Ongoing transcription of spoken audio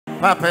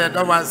Papa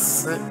that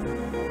was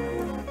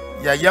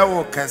ya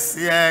yawo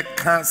kase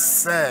kan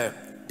se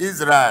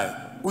Israel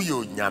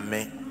uyo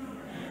nyame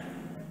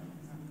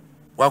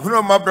wa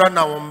hunu mabra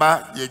na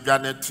womba ye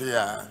dwane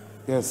tia.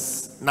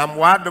 Yes. Na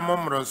mwado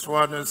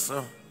momroso no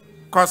so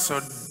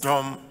koso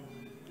dom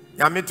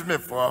nyame tumi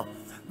fo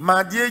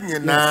ma de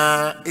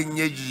nyina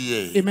enye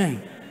yie. Amen.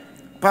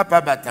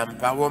 Papa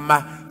batampa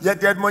woma ye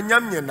de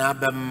monyam nyina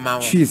bemma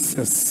wo.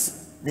 Jesus.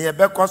 Ne ye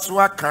bekoso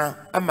aka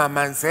ama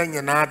manse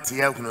nyina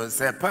ate ahunu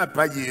se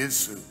Papa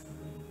Yesu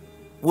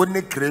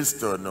woni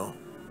Kristo no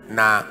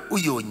na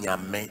uyo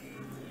nyame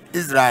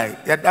Israel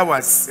yada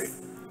wase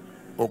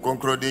o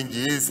concluding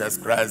Jesus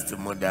Christ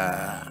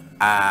muda.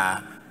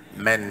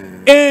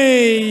 Amen.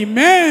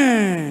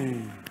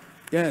 Amen.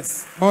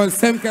 Yes.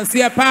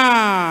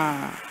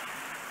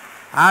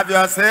 Have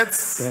your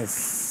seats.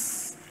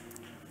 Yes.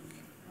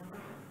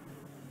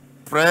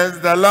 Praise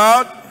the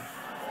Lord.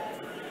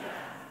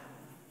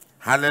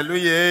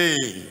 Hallelujah.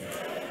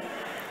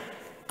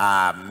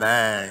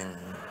 Amen.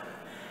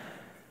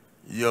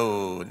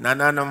 Yo,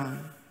 nananum,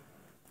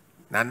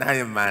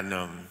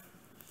 nanayimanum,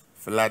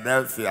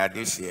 Philadelphia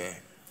this year.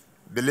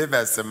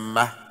 Believers,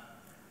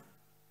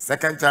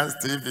 Second Chance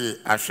TV,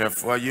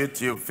 for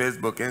YouTube,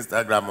 Facebook,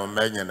 Instagram,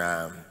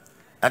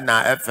 and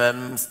our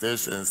FM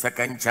stations,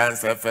 Second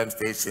Chance FM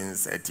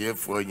stations, at your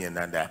phone,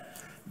 and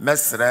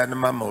Mesra and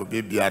Mama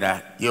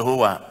Bibiara,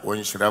 Yehovah,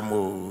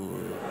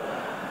 Winshramu.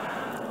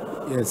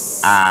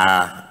 Yes.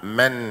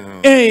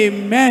 Amen.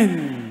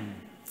 Amen.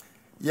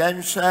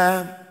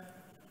 Yansha,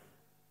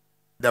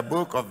 the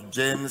book of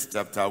James,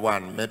 chapter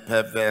 1,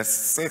 verse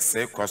 6,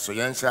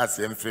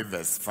 Yansha,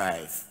 verse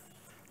 5.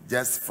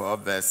 Just 4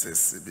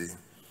 verses.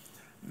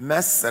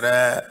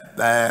 Mesra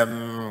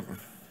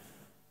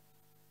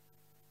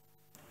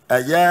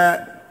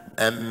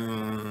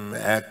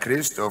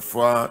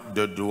Christopher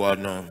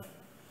Doduano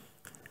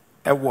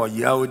ewo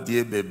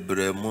yaudi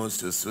bebremu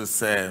susu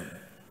se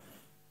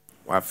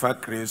wafa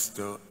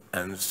Kristo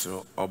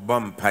enso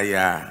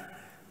obompaya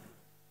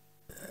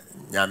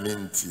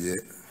nyamintie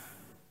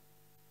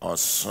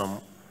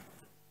osom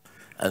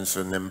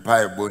enso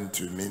nempa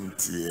ebontu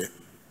mintie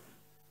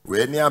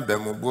weni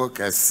abemubo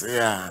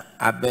kese a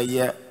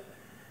abeye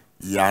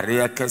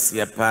yare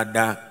kese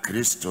pada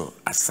Kristo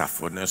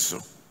asafone so.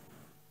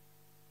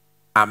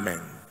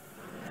 Amen.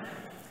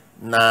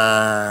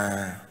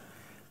 Na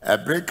a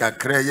break a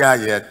creya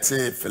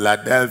yete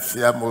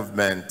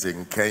Philadelphiamovement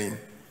in Kane.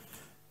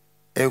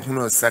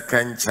 Ehunu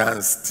Second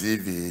Chance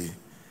TV.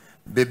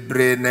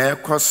 Bebre na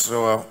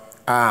ekoso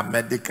a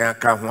medical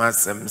ka ho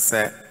asem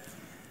se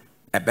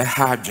ebe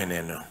ha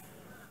adwene no.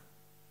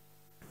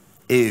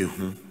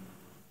 Ehu.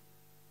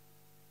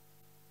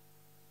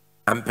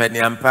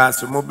 Ampeni ampa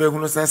so mo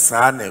behunu se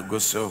saa na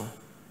egoso.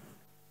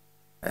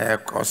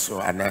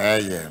 Koso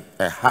anaye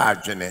ha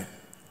adwene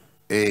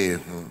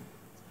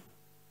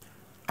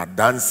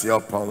adanse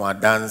upon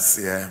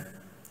adanse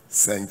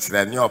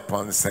senkyerene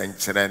upon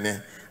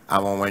senkyerene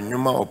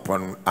amonwanyuma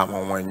upon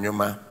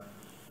amonwanyuma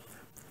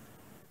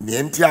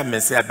nienti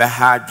amese be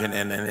ha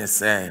adwene ne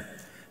se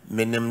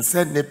minim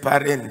se ne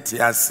parent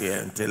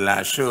ase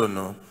ntila show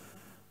no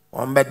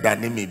ombe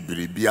dane mi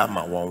biribi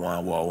ama wonwa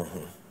wo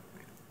ho.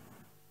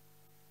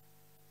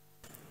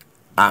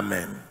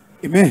 Amen.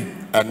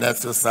 Amen. And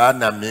that's so sad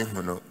na me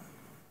huno.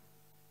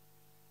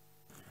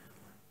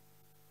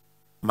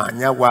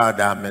 Manya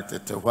wada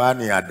metete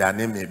wani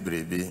adane me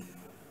brebi.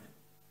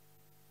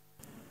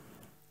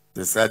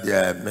 Te said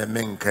ya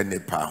memenka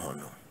nipa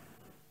hono.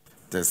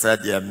 Te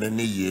said ya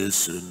meni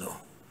Yesu no.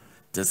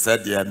 Te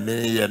said ya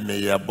meni ya me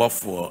ya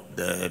bofo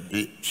de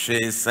bi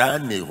she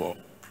sani ho.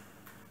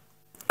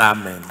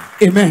 Amen.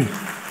 Amen.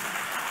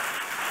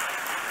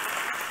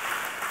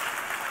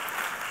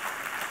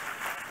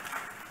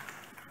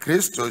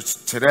 Kristo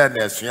kyerɛ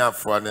na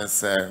asuafoɔ ne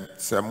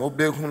sɛ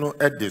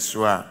mobɛhunu adi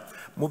so a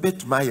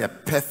mobɛtumi ayɛ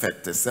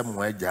perfect sɛ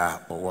mo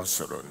agya a ɔwɔ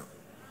soro no.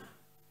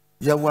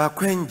 Yɛwɔ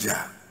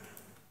akwangya.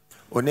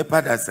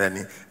 Onipa da sɛ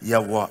ne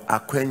yɛwɔ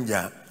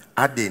akwangya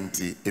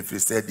adenti ɛfiri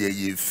sɛ deɛ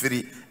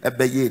yɛfiri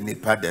ɛbɛyɛ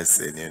nipa da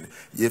sɛ ne no.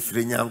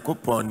 Yɛfiri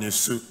Nyankopɔn ne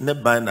su ne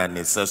ban na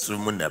ne sɛ so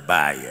mu na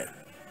baayɛ.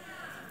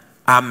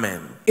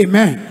 Amen.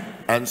 Amen.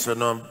 And so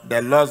no,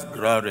 the Lord's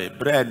glory,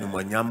 bread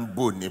nimonyam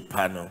bo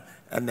nipa no.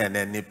 And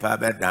then nipa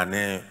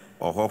bedane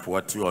or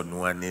what you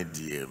are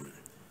diem.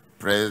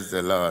 Praise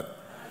the Lord.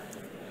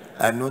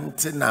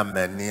 Anuntina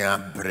mania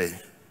bre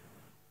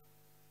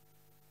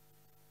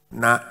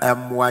na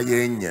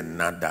emwaye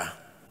nyenada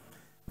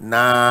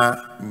na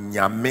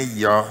nyame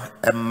yo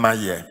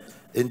emaye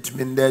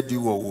entminde di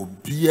wo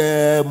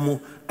obia mu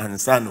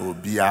ansa na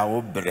obia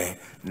wo bre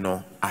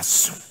no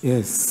aso.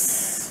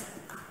 Yes.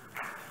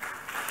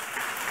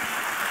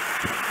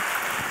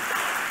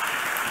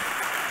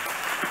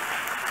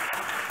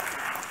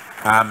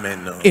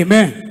 Amen.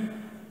 Amen.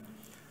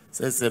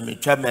 Says me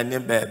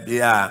chamani baby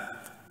a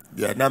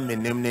the na me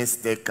name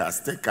sticker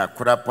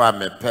kurapo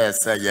me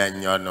pesa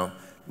yanyono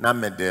na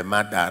me de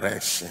ma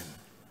direction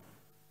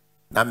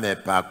na me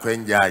pa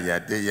kwenja ya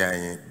de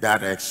yan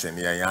direction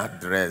ya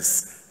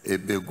address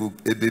ebegu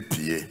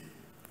ebepie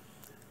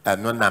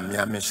ɛno na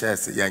mmea mehyɛ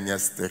sɛ yɛnyɛ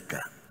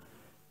sticker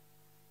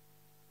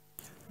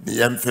ne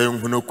yɛmfa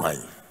nhunu kwan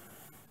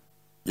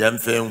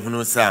yɛmfa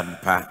nhunu sɛ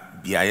mpa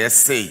biayɛ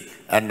sei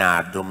ɛna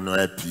adom no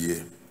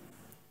apie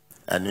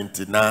ɛno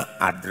nti na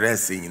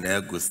address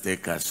nyinaa gu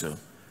sticker so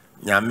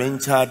nyame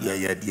nkyɛ deɛ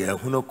yɛde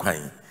ahunu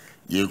kwan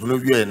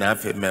yɛhunu wie na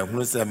afei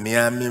mahunu sɛ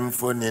mmea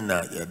memfoni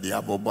na yɛde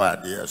abobɔ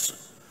adeɛ so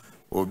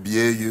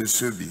obie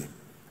yusu bi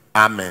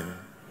amen.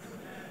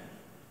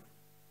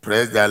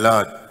 Praise the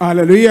Lord.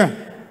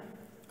 Hallelujah.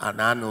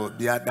 Anano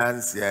obi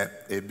adanse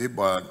ebi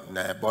bo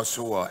na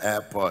eboso wo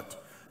airport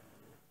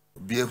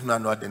obi ehuna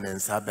no de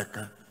nsa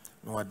beka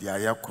no de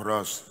aye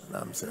cross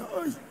na am say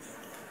oi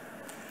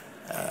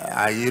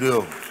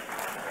ayiro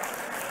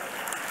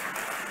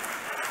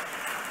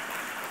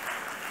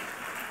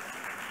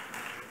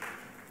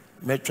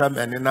metwa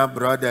menina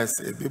brothers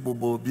ebi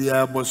bobo obi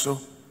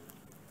aboso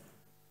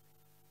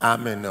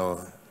amen o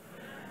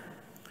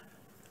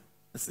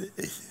say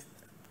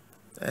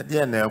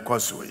dia na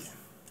ekoso yi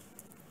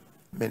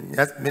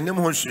menim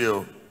ho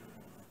hweo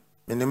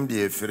menim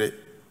de efire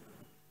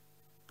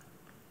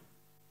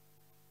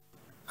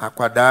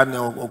akwada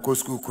na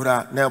okosku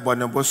kura na ebo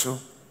ne boso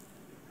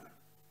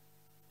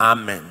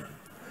amen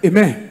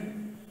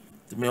Amen.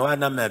 me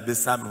wana me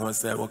bisa me ho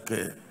say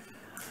okay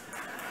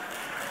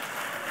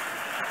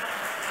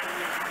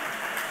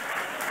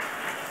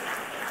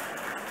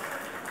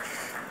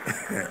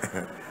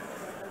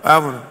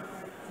amen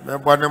me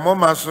bone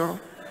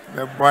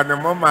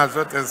mo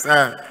maso te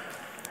say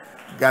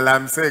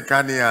galamse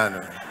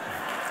kaniano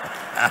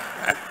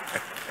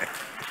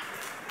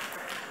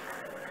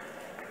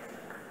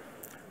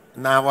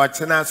na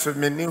wachina so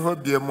meni ho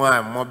biemu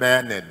a mo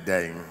be ne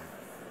dan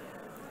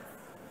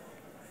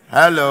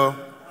hello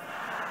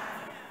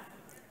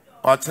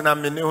wachina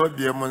meni ho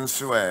biemu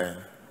nso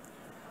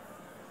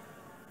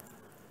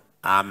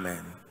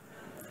amen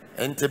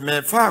enti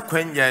me fa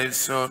kwanya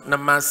so na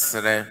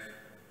masre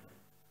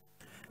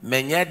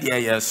menya dia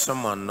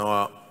yesomo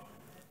no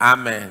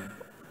amen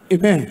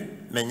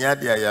Amen. menya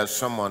dia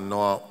yesomo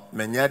no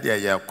menya dia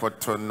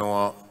yekoto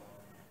no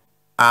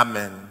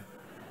amen.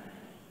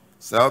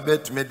 So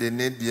obetumi de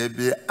ne die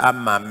bi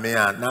ama me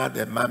a na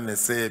de ma me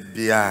say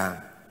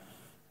bia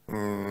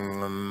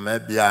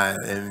mebia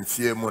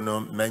enfie mu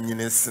no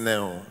manyine sene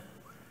o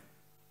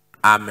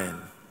amen.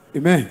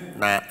 Amen.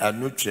 Na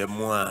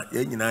anutwemu a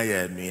yenyina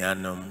ye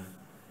anuanom.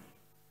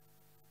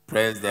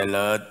 Praise the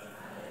Lord.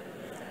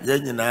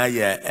 Yenyina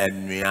ye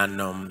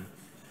anuanom.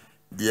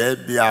 Die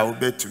bia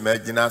obetumi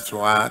agina so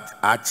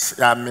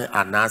achia me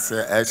anase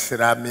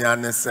ehira me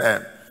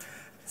anese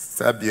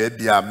sabia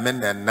bia me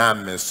na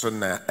me so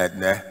na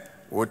ene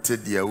wote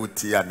die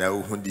wuti ya na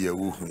uhu die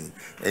wuhu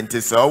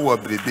enti so wo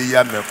bribi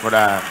ya me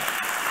kora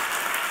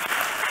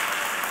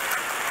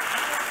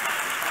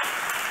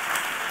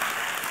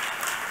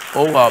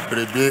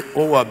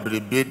o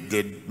bribi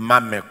de ma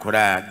me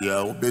kora die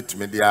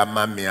obetumi de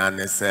ama me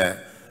anese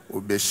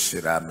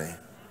obehira me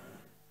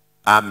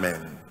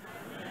amen.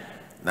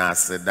 Na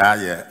seda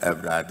ye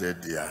ebrade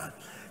dia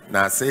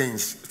na say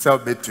so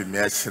betumi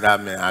ahira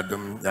me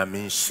adom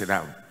nyame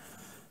nhira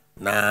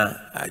na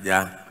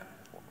aja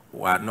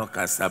wano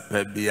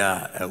kasapa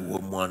bia ewo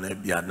mu na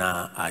bia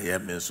na aye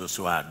me so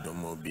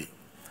adom obi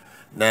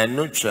na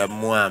enu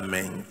twemu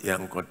amen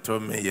yankoto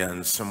me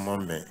yansomo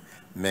me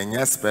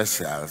menya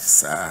special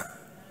sa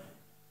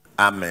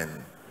amen.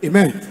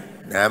 Amen.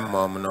 Na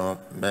mom no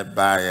me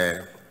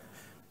bae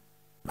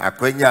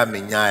akwenya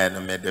menya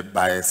no me de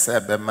bae se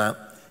bema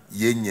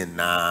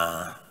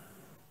yenyina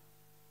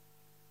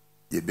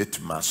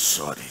yebetuma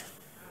sorry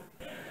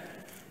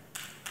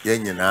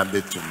yenyina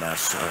betuma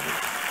sorry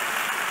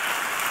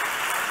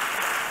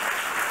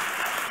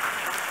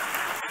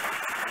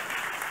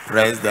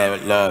praise the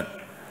Lord.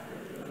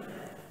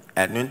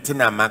 And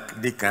untina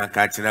makdika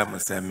kachira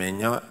muse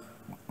menyo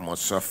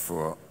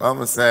mosofo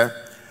say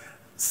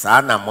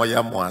sana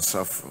moya mo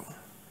asofo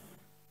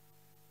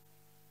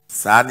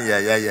sana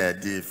ya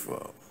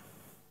difo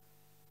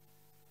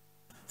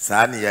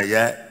sana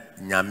ya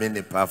nyame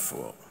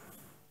nipafo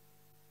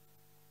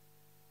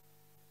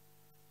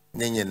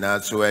nyenye na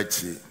so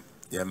achi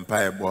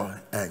yempa ebo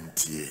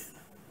antie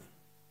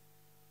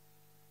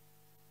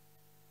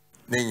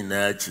nyenye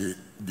na achi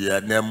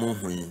dia na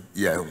muhui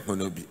ya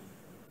hunu bi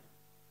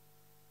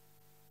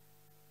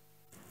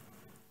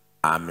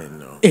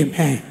amen.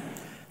 Amen.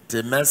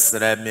 Te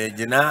mesra me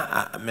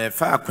gina me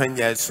fa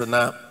akwanya so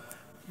na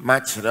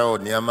machira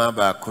oniama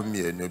ba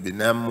komienu bi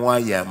na moa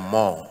ye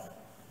mo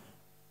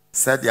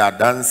said ya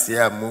dance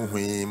ya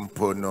muhui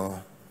mpo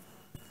no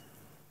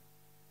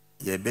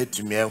ye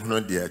betumi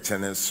ehunu de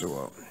chene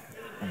so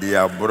de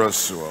abro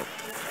so.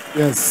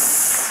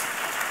 Yes.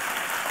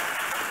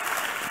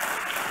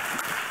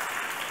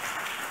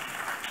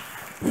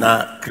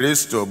 Na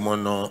Kristo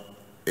mono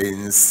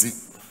ensi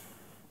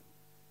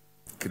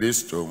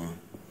Kristo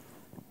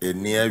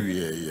eni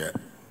awieye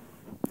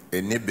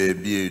eni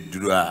bebi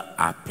eduru a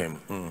apem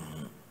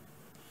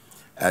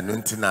anu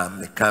ntina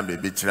me kan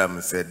bebi kira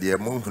me se de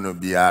mu hunu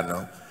bia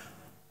no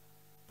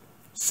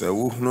So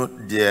uhunu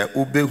de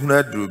ubehunu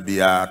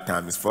adrubia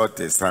times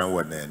 40 san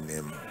wɔ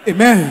n'anim.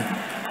 Amen.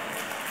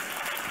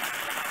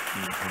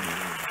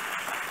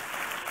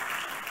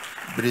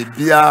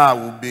 Brebia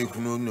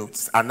ubehunu no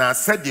ana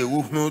said de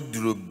uhunu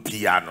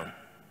drubia no.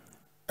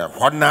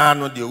 Hona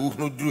no de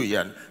uhunu dru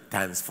yan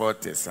times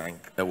 40 san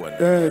wɔ.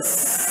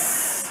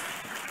 Yes.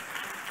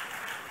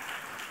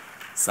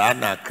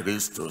 Sana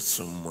Kristo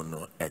sumu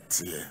no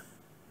etie.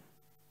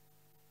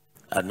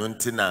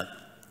 Anuntina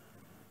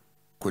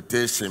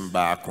quotation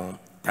back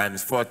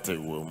times 40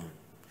 wom.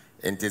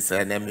 Enti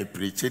say na me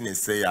preaching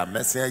is say a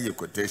message ye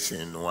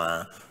quotation no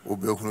a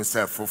obehunu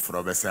say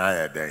foforo be say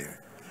ayeden.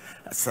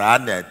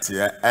 Sana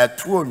etie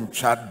etu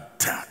ontwa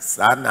da.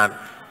 Sana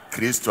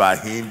Kristo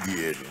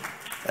ahindie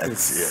no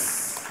etie.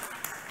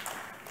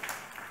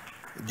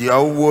 Di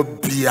owo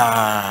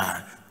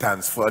bia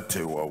times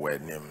 40 wo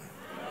wenim.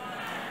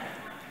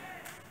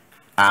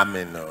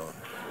 Amen.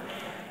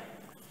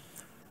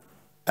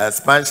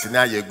 Expansion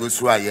na ye go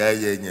so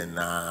aye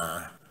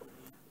nyina.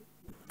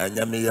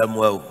 Anyame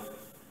yamwa.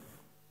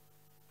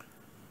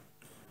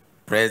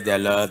 Praise the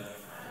Lord.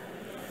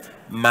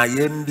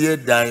 Mayendie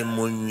dan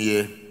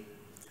munye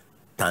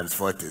times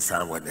 40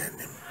 san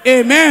wonanim.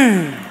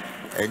 Amen.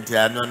 Enti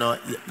ano no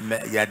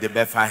ya de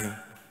befa he.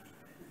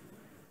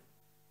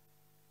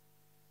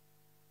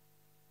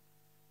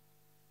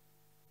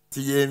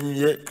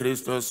 Tiyemye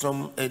Kristo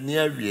som eni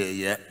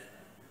awieye.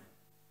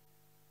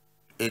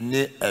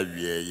 Eni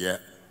awieye.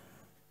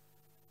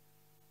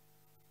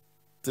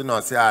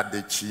 Tino se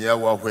adechie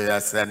wo hwe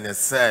ase ne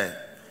se.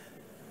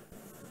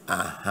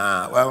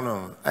 Aha, well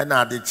no,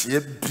 na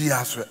adechie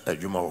bia so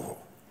adwuma wo.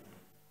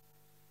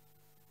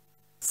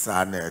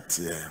 Sa na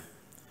etie.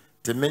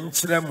 Te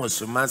menkyere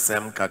musuma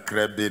sem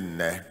kakra bi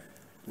nne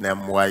na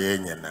mwa ye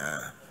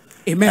nyina.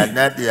 Amen.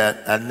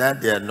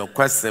 Anade no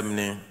kwasem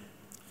ni.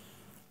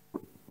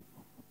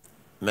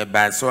 Me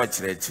ba so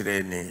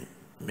kyerɛkyerɛ ni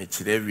me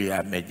kyerɛ wi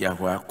a me gya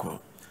ho akɔ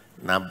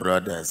na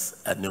brothers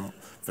anim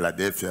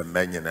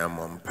philadelphiamovement nyina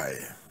mo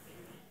mpae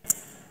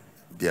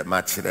de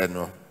ma kyerɛ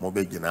no mo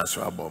be gina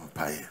so abɔ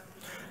mpae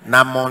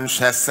na mo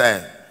nhwɛ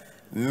sɛ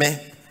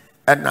me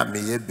ɛna me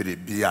ye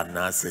biribi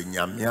ana sɛ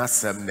nyame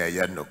asɛm na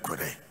ɛyɛ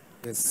nokore.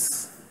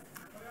 Yes.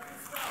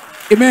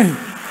 Amen.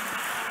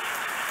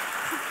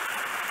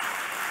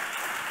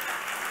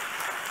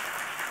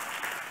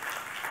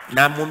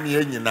 Na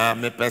mumye nyina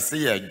me pese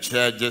ye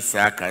judge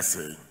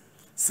sakase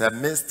se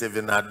me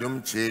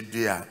Adom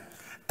Kyei-Duah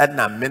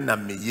na me na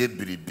me ye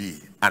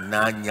biribi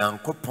ana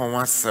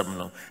Nyankopɔn asɛm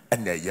no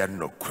na ye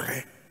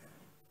nokore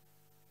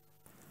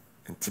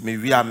nti me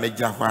wi a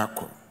megya ho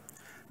akɔ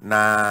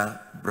na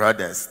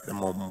brothers the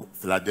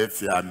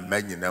Philadelphia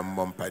nyina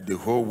mmompa the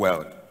whole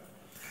world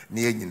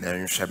ne ye nyina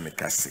nhwɛ me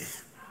kase.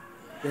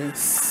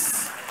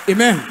 Yes.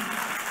 Amen.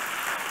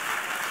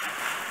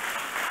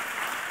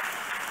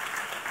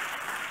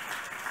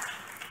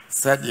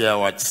 Said ya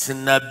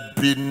wachina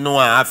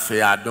binu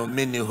afe adom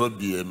mini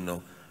hobiem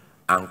no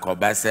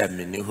ankoba se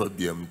mini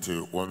hobiem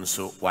to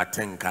wonso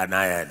watenka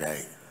na ya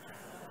dai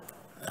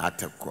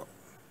ateko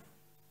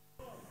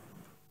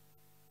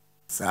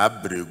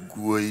sabre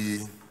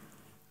guoyi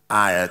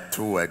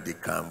ayeto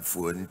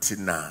adikamfo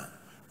ntina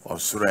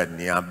osoro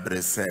ani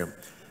abre se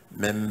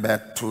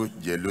membeto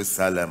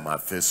Jerusalem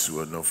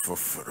afesuo no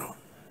foforo.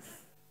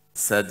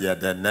 Said ya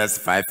the next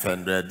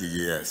 500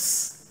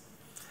 years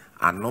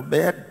no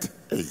bed.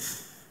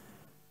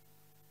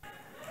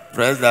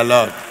 Praise the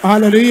Lord.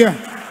 Hallelujah.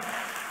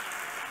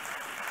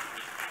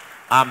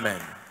 Amen.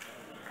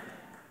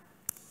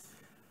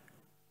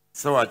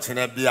 So what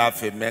can be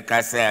afe make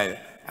I say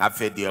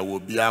afe dia will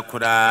be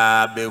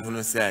akura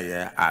behunu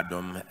say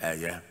Adom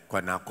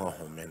kwana ko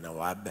home na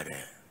wa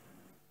bere.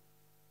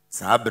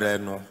 Sa bere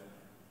no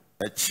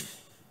echi.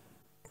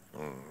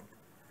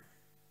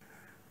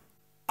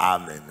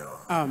 Amen.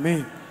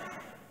 Amen.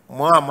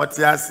 Mo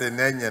amotia se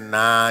na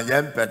nyina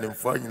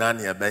yempanimfo nyina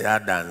na ye be ya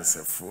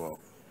dansefo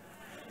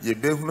ye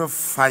behunu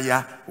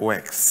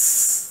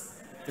fireworks.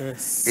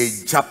 Yes.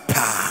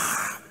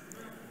 Ejapa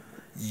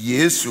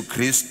Yesu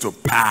Kristo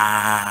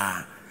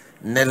pa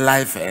ne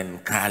life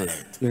and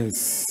colored.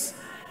 Yes.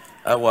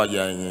 Awa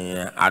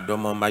ya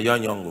Adom ma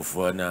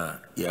yonyongufo na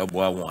ye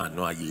bo awon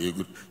anu a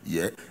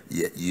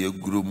ye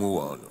guru mu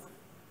wo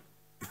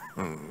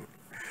no.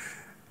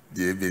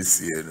 De be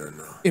sie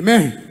no.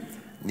 Amen.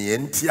 Ni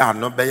enti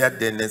ano be ya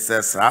de ne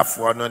se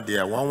srafo no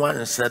de won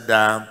nhye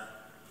da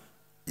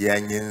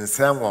ye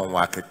nyinsa won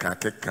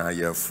wakeka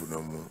ya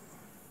funo mu.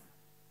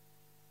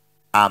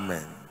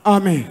 Amen.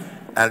 Amen.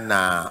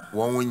 Ana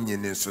won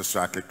nyini so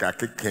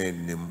akeka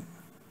nim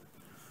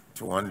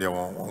to one day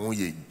won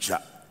ye ja.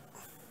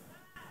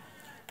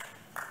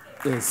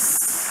 Yes.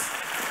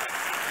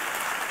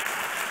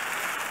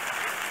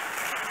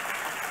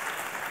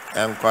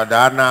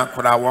 Enkwada na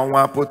kura won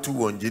apotu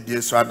won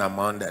gidie so na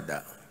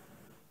mandada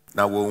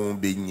na won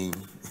be nyin.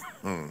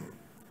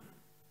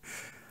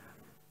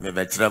 Me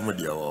be kira mu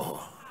de wo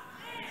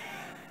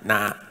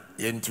na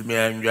yentumi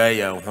anwa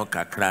ya ho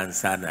kakra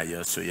nsa na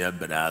yeso ya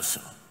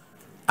braso.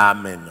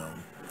 Amen.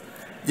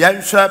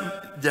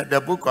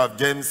 The book of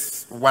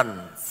James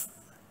 1,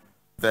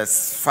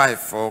 verse 5,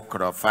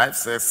 5,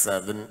 6,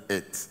 7,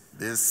 8.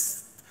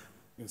 These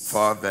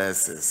 4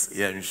 verses.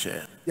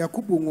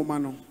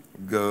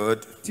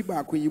 Good.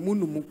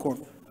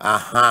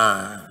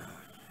 Aha.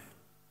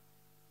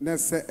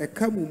 Nase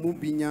eka mumu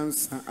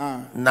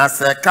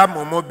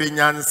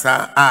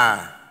binyansa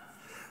a.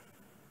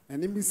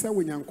 Animbisa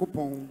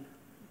onyankopon.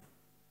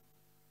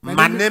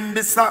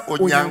 Manembisa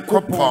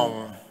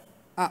onyankopon.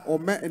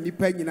 Ome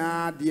nipa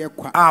nyina de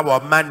kwa.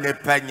 Woma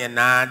nipa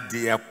nyina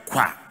de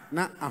kwa.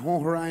 Na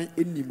ahohoran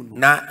enim no.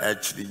 Na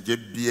achirije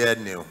bia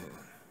ne ho.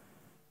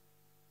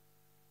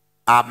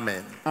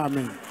 Amen.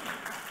 Amen.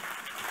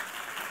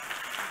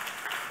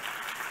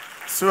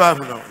 So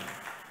no.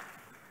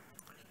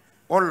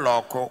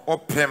 Oloko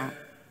opem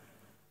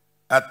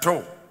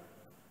ato.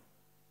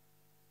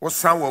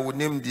 Wosan wo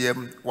nim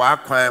diem wa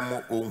kwan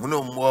mu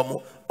ohunu mo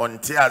mu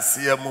onte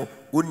ase mu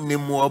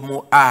unnim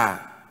mu a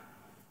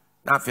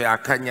na fe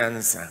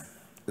akanyansa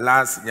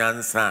last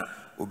nyansa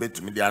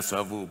obetumi dia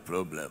solve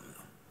problem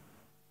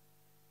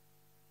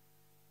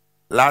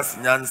last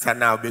nyansa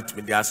na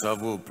obetumi dia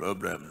solve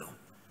problem no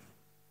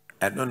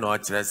eno no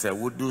kire se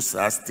wodu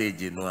sa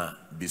stage no a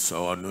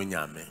biso no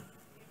nyame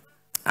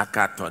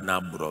akato na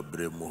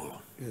brobre mu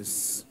ho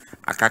yes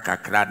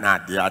akakakra na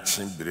ade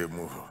achi bre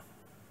mu ho.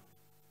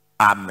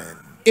 Amen.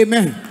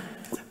 Amen.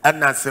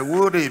 And as a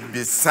word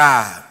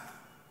bisa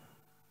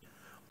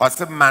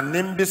ose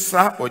manim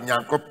bisa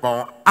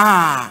onyankopon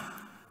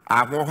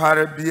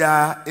ahohare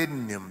bia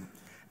enim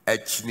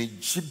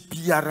achiniji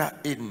biara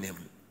enim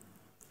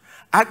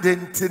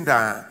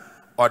adentina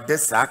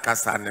odesa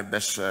akasa ne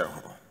behye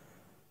ho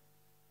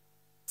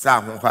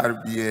sa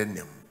ahohare bia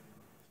enim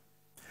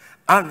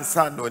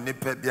ansa no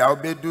nipa bia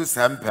obedu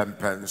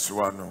sampempen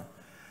so no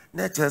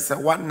na chese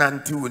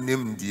wanante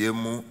wonim die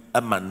mu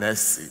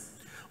amanasi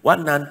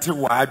wanante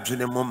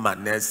wadwene mu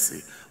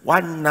manasi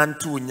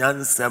wanante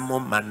unyansa mu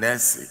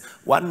manasi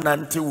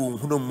wanante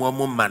uhunu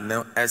mu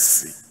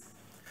manasi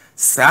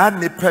sa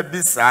nipa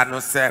bi sa no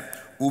se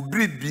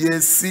ubri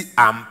biesi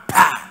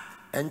ampa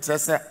enche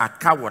se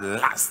aka wo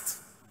last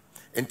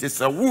enti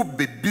se wo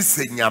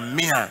bebise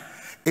nyame a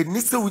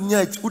eni se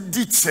unya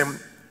udi chem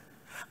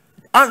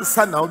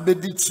ansa na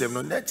obedi chem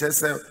no na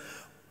chese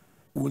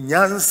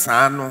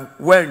unyansa no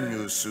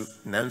wanyusu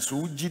nanso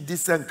ugidi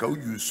senka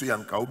uyusu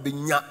yanka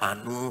obenya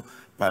anu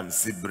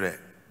pamsibre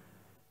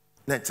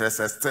na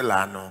chese still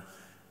ano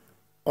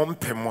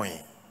ompemoi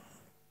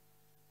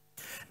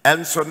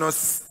enso no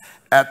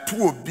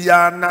atu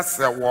obia na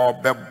se wo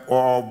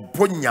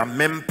bonya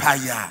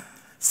mempaya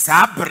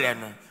sabre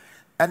no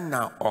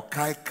enna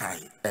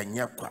okaikai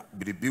enyekwa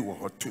biribi wo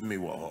hotumi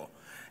wo ho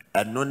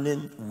eno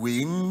ne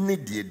we ni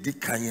de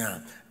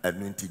dikanya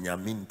eno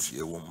ntinyame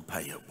ntie wo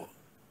mpaye bo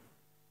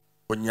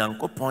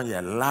onyankopon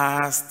ye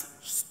last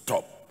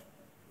stop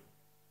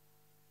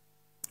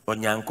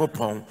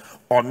onyankopon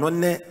ono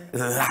ne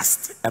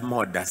last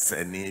emoda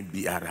sene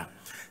biara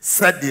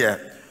sadia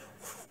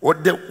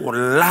ode o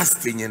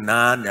last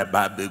nyina na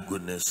ba begu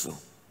ne so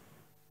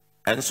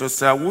enso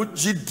sa wo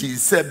gidi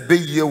se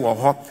beye wo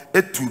ho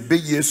etu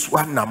beye so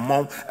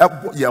anamon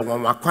ebo ye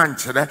won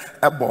akwankyere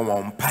ebo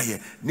won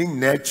paye ni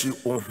nyina achi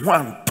ohu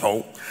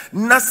anto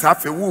na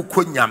safe wo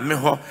konyame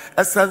ho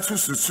esansu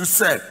susu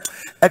se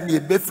ene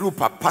ebefru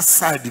papa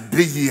side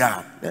beye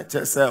a na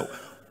chese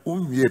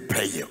onwie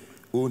paye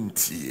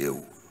ontie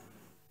o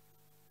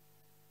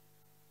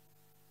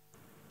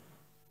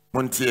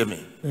montie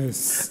me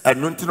yes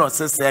enunti no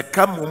se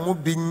ka mumu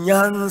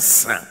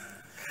binyansa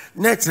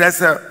na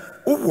chese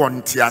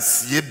uwonti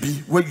asie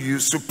bi we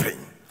use pen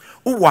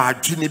uwo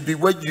adwene bi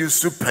we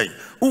use pen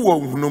uwo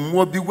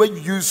hunumo bi we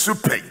use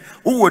pen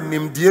uwo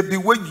nimdie bi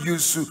we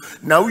use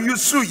na u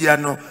use ye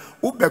no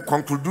u be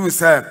conclude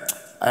say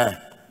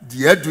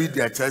the adu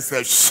the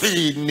chese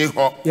she ni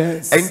ho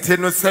enti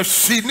no say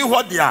she ni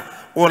ho dia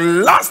or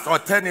last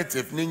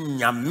alternative ni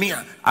nyame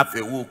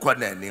afi wo kwa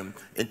nanim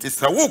enti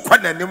say wo kwa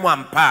nanim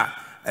ampa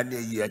ene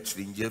yi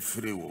achirinje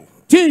free wo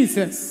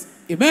Jesus.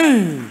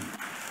 Amen.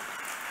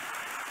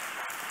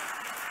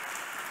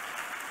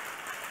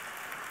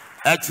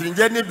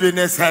 Achirinje ni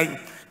business hang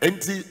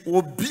enti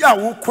obi a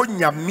wo ko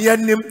nyame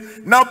anim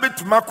na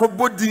obetuma ko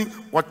bodi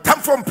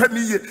wotamfo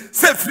mpamiye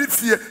se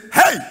frifie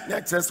hey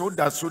na chese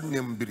oda so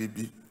nim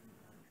biribi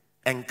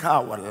enka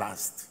our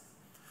last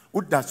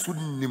oda so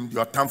nim di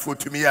otamfo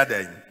tumi ya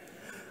den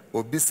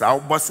obi sa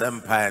obos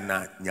empire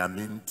na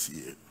nyame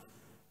ntie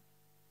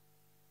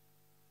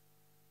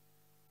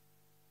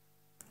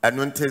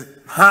anunte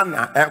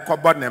hana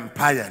ekobo ne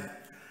empire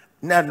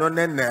na no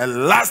ne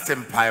last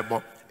empire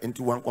bo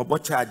into one ko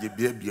charge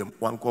biabiem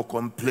one ko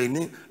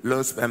complaining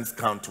low sperm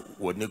count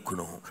woni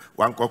kuno ho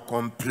one ko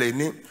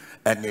complaining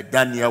and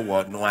Daniel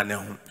wo no ane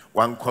ho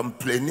one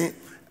complaining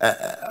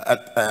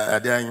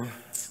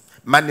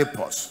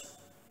menopause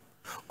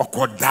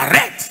oko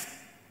direct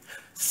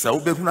so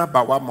be huna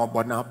ba wa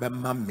mobo na be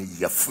ma me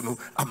yafunu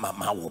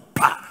amama wo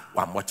pa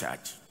wa mo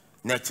charge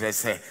na kire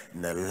say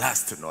na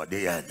last no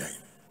dey ya dan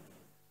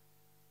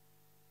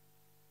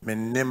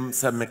Menim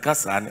se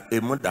mekasa ne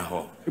emuda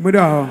ho.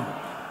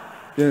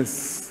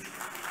 Yes.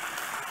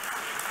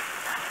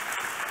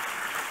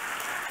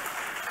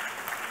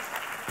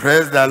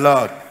 Praise the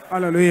Lord.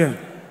 Hallelujah.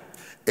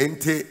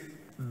 Enti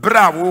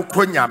bra wo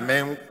konya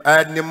men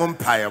anim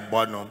mpae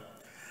bono.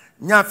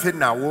 Nya fe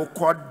na wo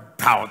ko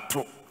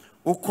dawto.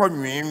 Wo ko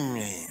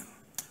nwenwen.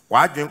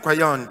 Wa adwen ko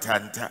ye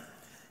ontanta.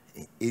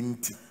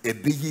 Enti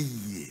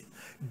ebeyiye.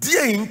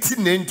 Die inti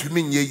na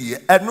ntumi nye yie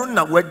eno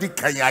na wadi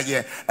kan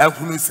aye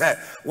ehunu se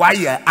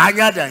waye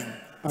anyadan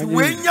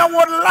wenya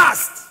wo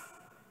last.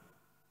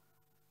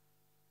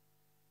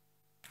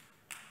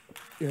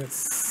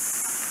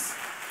 Yes.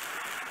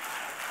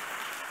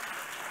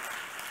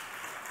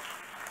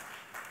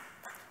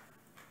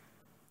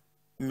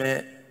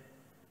 Me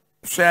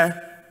share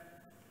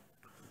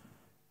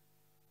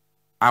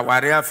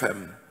aware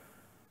afem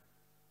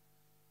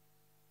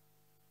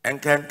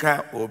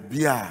enkenka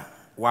obia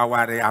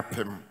waware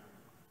apem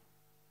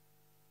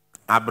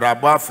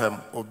abrabo afem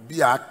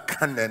obi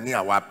aka nani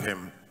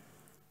awapem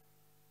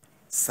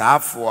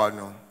saafo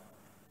no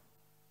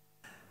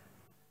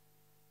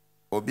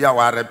obi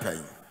aware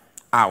pen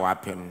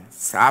awapem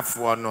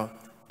saafo no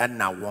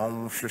na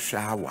won hwehwe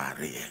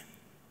aware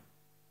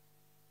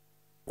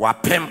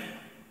wapem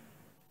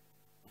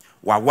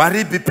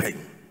waware bi pen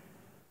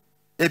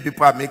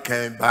ebipa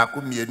mekan ba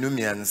ko mienu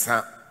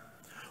miensa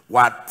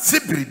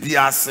watibri bi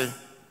ase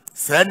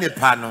se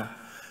nipa no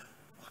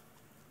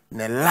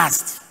ne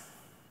last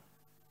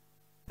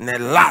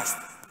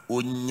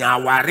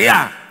onyaware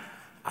a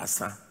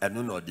asa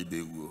enu no de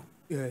bewu.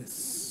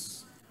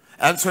 Yes.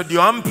 And so the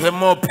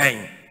ompemo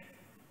pen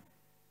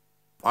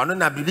ono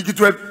na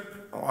bibigitu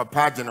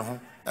opage ne ho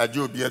aje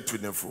obi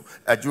atunefo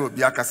aje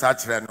obi akasa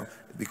kire no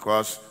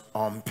because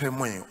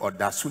ompemo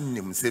odaso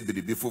nim se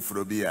biribi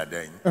foforo bi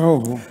yadan.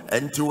 Oh.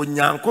 Enti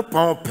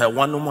onyankopon pe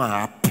wonom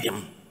a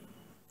apem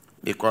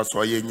because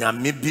oye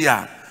nyame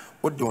bia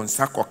Odon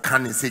sako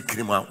kane se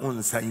krima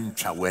onsa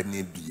intwa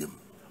wane biem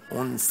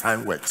onsa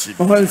wachi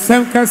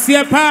Onsam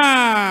kase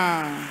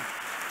pa.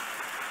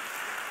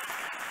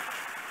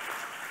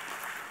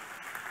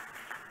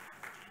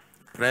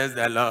 Praise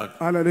the Lord.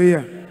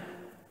 Hallelujah.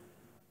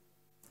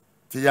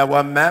 Tia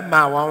wa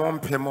mama wa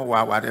mpemo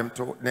wa warem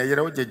to na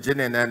yere o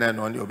jejene na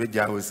no ne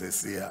obegya ho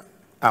sesia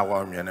a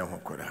wa nwene ho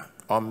kora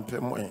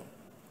ompemo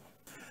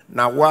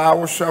na wa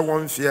wo hwa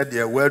won fie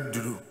de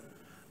waduru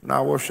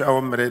na wo hwa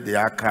wo mere de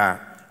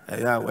aka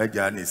ya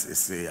wagya ni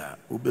sese ya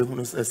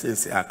obehunu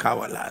sese aka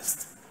wa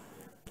last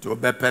to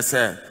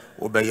obepese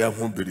obeya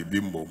hu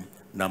biribi mbom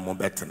na mo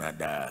betena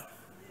da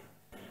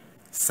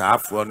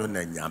saafo no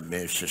na nyame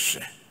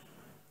hwehwe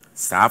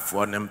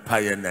saafo no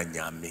mpaye na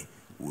nyame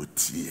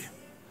wotie.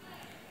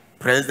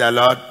 Praise the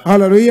Lord.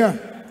 Hallelujah.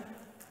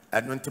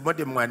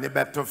 Anuntimode mo ani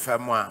beto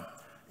famo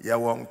ya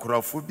won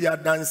krofo bia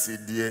dance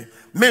die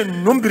me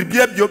numbir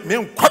bia bio me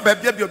nkoba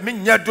bia bio me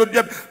nya do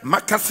bia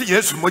makase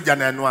Yesu moja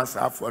na eno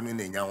asafo no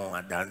na nya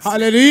won dance.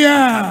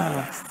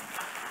 Hallelujah.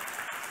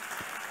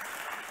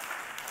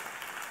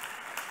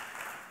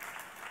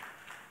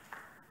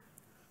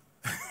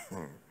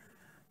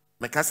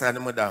 Me kasa ne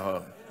mo da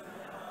ho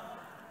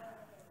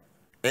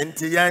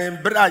enti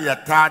yan bra ya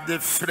tade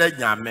frɛ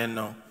nyame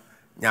no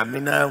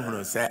nyame na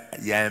hunu se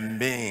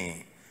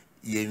yembe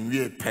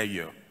yenwie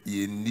peyo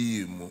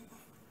yenimu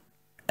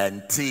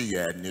enti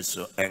ye ni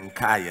so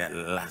enka ye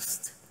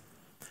last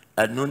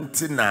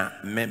anunti na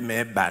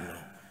me ba no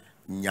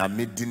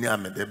nyame dini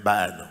amede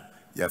ba no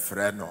ye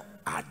frɛ no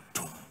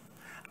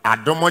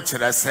adom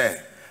kyerɛ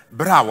se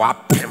bra wa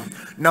pem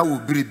na wo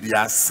biri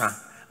biasa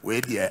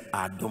we de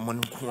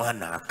adom nko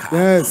ana aka.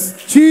 Yes,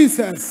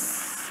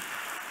 Jesus.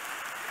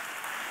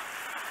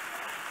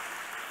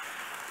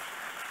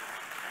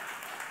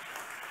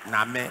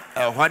 Na me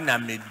na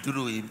me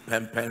duru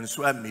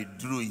impempenso a me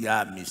duru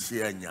ya me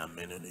hia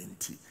nyame no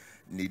nti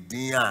ne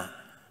din a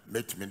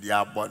metumi de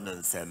abɔ no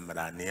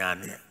nsɛmra ne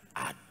ane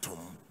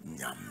adom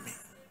nyame.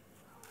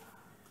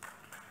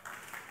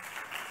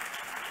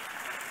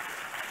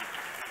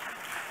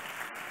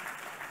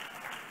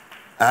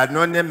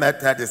 Ano ne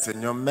meta de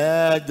senyo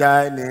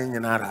meja ne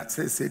nyinara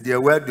se de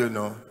wadu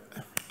no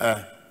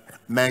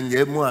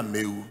manye mu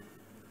amewu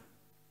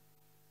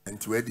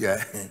and where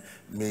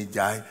me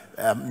jai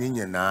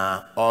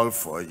all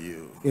for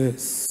you.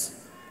 Yes.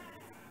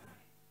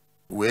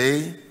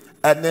 We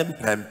anem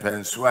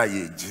pempen so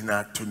aye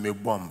jina to me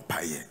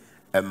bompaye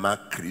ema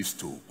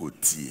Kristo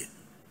otie.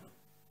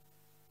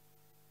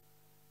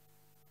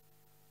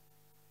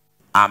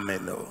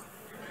 Amen.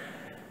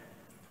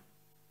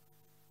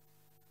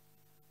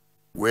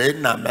 We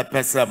na me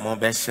pese mo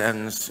be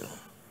shenso.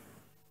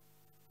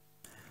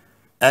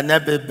 Ene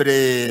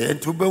bebre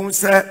entube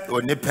unse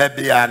onipa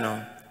bia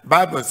no.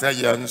 Bible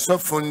says yon so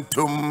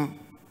funtum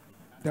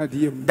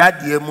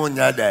dadie mu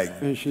nyadai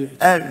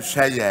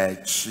enhwe ya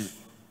chi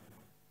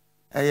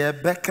eye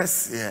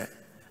bekese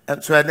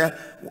enso ene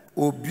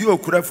obi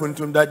okura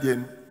funtum dadie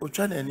no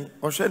otwa nani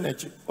ohwe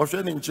nachi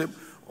ohwe ne nchem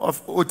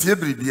otie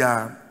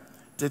bribia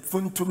te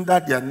funtum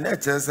dadie na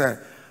che say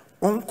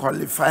on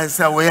qualify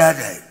say we are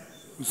there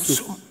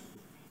so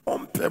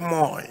on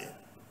pemoy.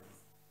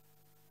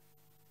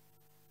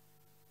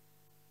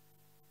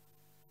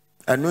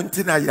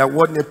 Anuntina ya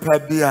wone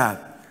pabia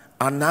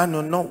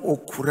anano no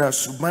okura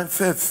suban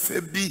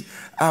febi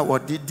a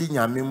wodidi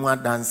nyame mu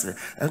adanse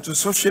ento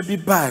so hwe bi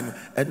ban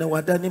ene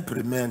wadane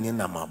premier ni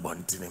na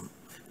mabontenem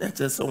na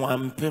chese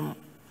wampem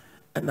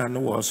ena no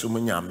wo so mu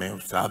nyame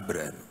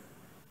sabren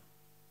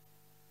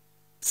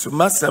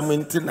suma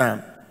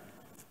samuntina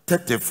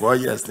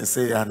 34 years ne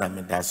say ya na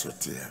me da so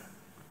tie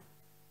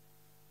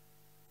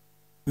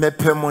me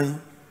pemoy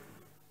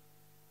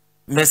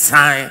me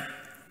sai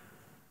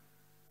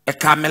e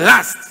come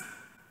last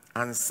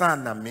ansa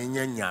na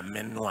menye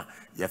nyame no a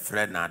ye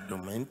frɛ na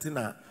adom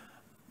ntina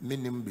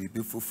minim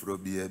bibi foforo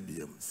bi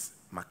abiems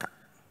maka.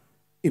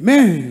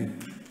 Amen.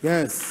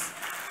 Yes.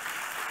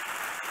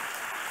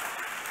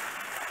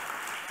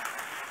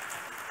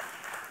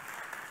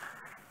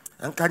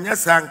 Ankanya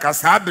sanka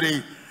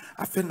sabre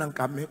afi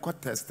nanka me ko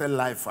test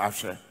life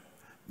ahwe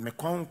me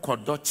kon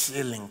kodo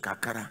chilling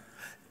kakara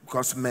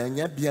because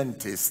menya bien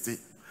tasty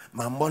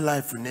mambo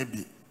life ne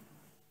bi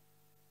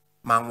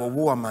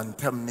manwo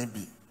mantam ne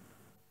bi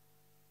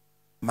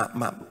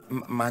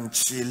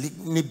manchili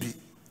ne bi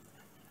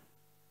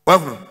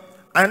wahu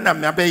ana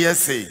me abeye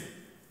say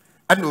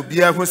ana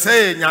obi ahu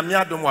say nyame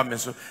adom wa me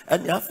so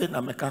ani afi na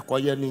me ka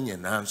koye ni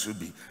nyina nso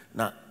bi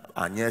na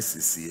anya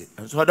sisie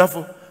nso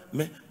odafo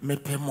me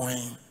pemoy.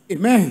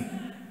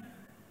 Amen.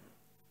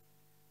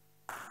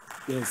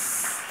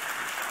 Yes.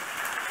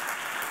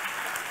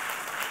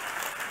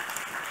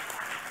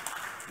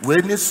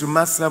 When is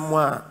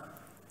sumasamwa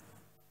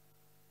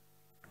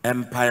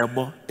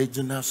empire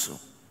ejina so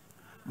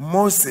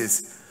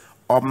Moses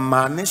o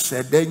mane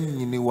shede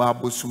nyini wa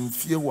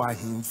bosumfie wa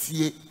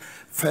hemfie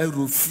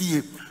Pharaoh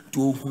fie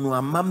to hunu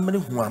amamre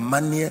hu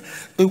amane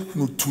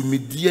ehunu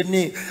tumidie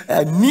ne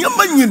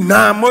niama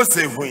nyina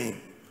Moses hu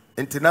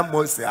entina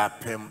Moses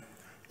apem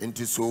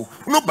enti so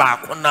hunu ba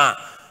akona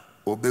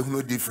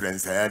obehunu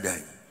difference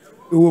ayadan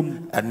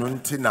eno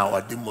ntina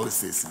wadi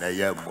Moses na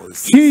ya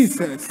Moses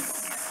Jesus.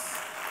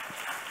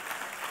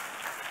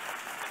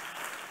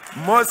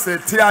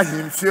 Moses tia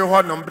himfie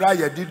ho no mbra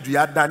ye di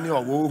dua dane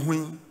owo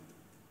hu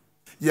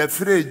ye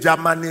free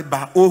Germany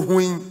ba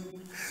ohun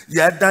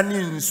ye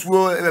dane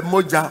nsuo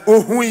moja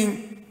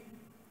ohun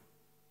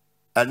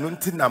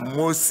anunti na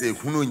Moses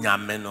hunu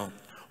nyame no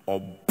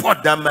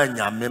obodama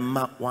nyame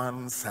ma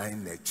one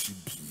sign na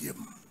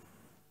chibiem.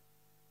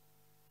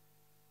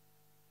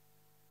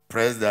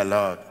 Praise the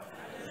Lord.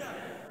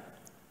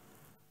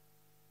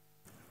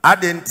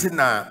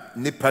 Adentina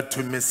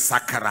nipatumi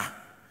sakara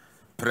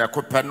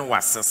prekope no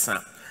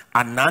wasesa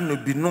anano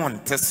bi no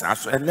ntesa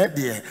so ene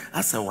de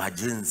asa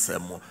waje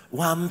nsemo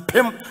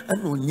wampem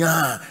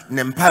anonya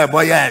ne mpa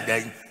ebo ya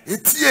dan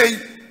etie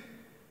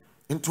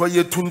nto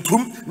ye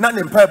tuntum na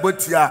ne mpa ebo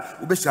tia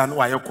ubehia no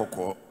waye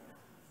kokko.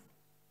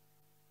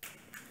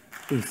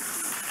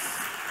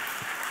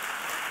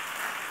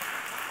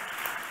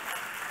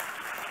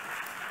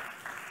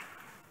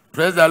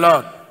 Praise the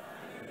Lord.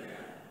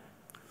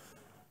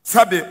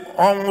 Sabi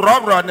on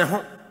robro ne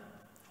ho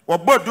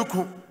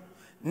oboduku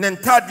ne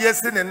ntade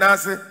se ne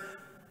nase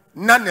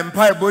na ne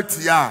mpa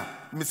ebotia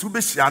misu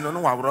behia no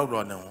no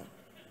wawrobro ne ho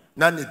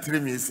na ne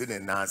tirimi se ne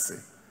nase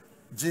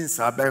jeans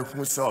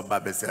abahu se oba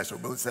bese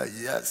ashobo say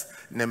yes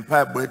ne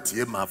mpa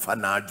ebotie ma fa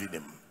na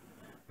adwenem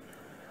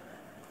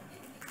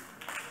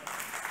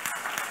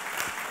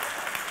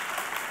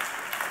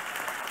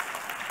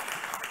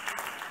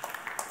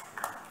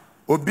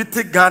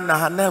obiti Ghana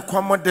ha na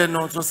ekwamode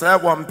no so say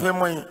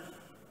wampemon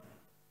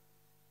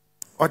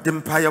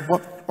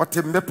otimpayebo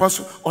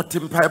otimbeposo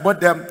otimpayebo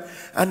dem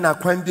ana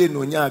kwande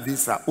no nya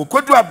visa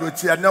okodu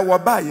abrochi na wo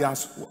ba ya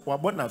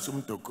wabona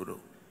sum tokoro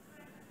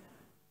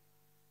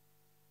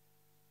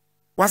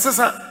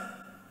wasesa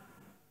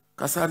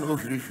kasa no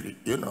hwirihwiri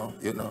you know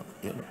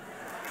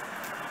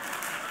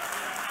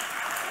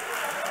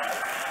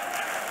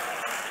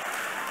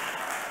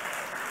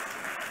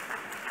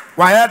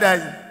why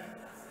dai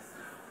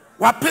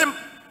wapim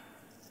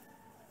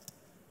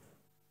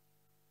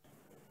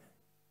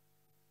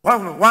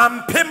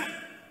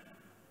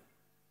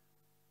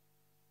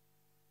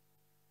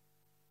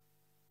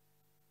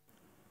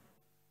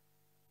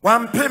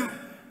wampim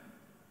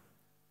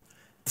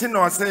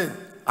tino say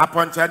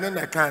aponchane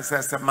na kan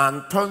say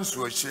manton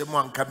so hye mu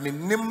anka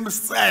menim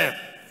say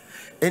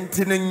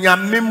entine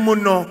nyame mu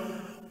no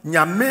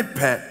nyame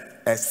pe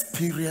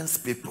experience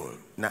people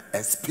na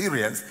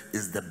experience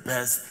is the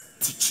best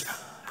teacher.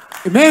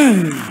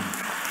 Amen.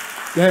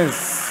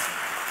 Yes.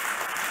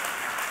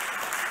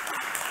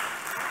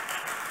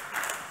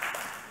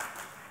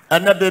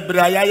 Ana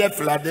bebraya ye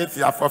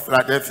Philadelphia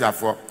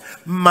for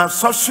ma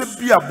so hwe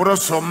bi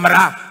abroso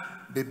mra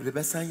bebre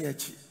besan ye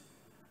chi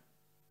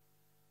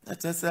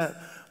that is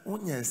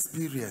on your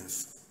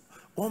experience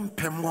on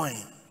pemoy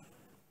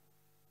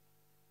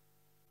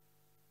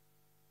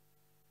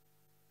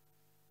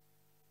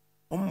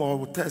on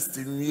mo test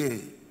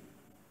nie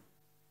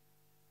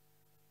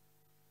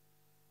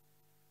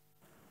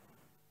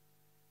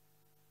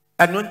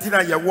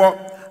anontina ye wo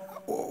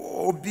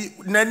obi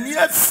nani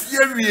afie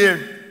wie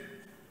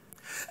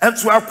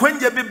enso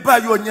akwanya bi ba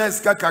yo nya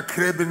sika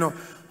kakra bi no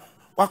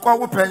wakwa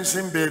wo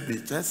pension baby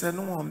just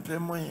no won pay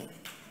moye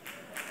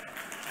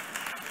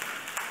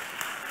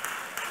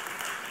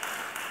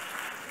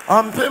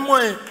pay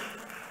moye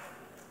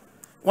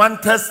one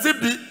test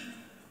bi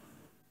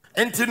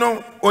enti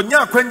no onya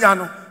akwanya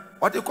no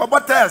what you call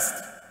test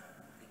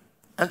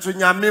enso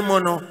nya memo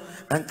no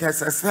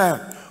enkesese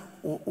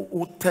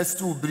o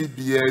test u bri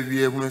bia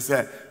wie hu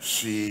say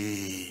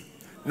she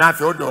na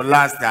fe o do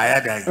last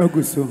ayada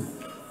Aguso.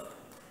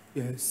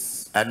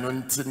 Yes.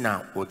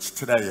 Anuntina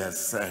ochitra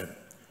yese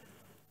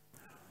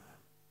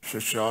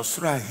hwehwe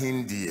osura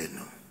hindie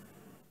no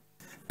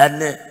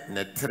ene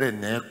ne tre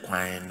ne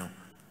kwan no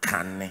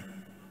kane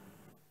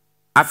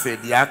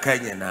afedi aka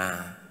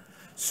nyina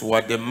so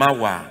wode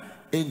mawa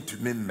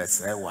entumi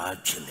mmese wa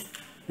atwene.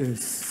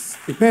 Yes.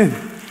 Amen.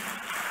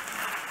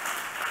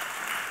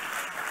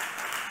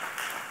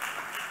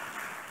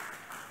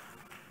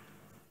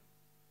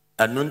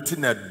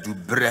 Anuntina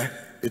dubre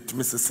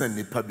etumi sese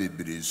nipa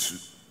bebresu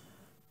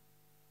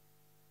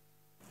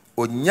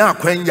onya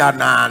kwanya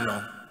na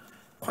no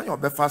kwanya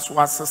obefa so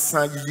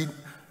asesa yi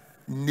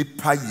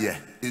nipa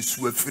ye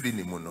esu afiri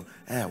ni mu no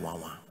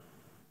wawa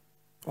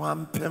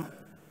wampem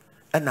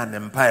ena ne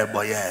mpa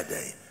eboye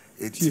dey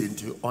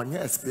enti onye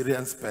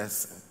experienced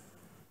person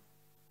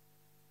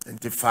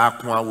enti fa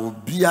kwa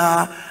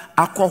obia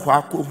akọhọ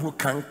akọhu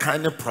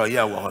kankan ne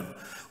proye wo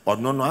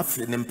ono no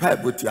afi ne mpa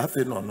eboti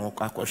afi no no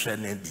akọhwe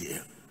ne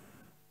die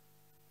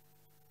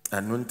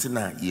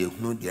anuntina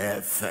yehunu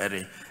de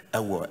fere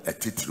ewo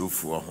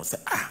atitrofo ho se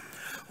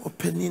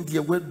opening de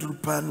wedru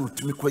pa no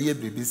tumi koye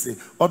bibi se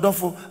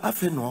odofo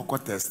afi no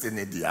okọ test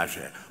ne di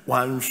ahwe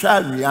wanhwa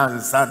anwia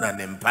ansa na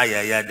ne mpa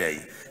ya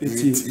dai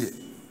eti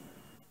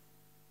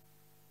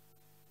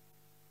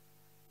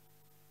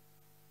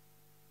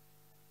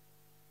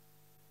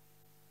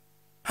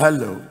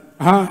hello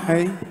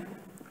Hey.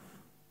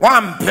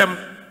 wampem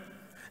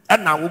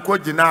ena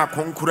wukọ gina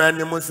akonkura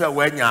ni mu se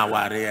wanya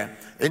aware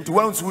enti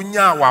wansu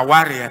nya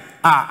aware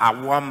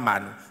awo ma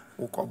no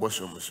wukọ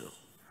bosomuso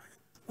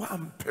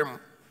wampem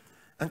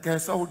anka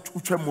sa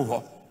utwemu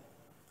ho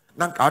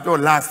nanka do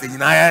last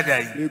nyina ya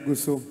dai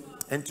Eguso.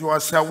 enti o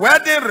se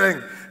wedding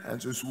ring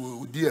and so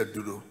udi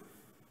aduro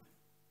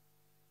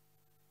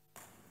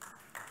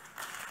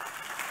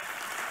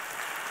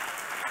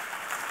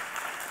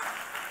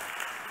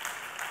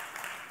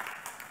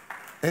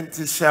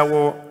enti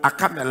shawo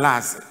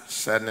akamelas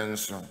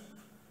shenenso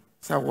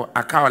sawo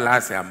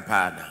akaolas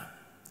ampada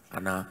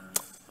ana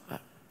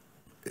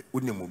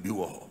unimu bi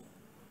wo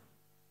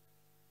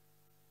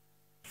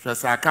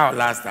shasa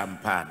akaolas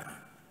ampada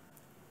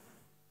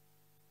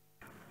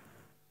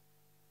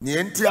ni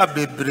enti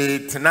abebre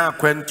tena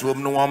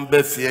akwantom no won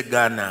ba fie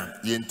Ghana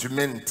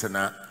yentumi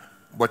ntena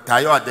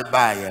botayo de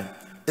baaye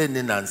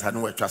eni nansa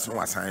no watwa so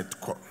wasan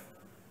etko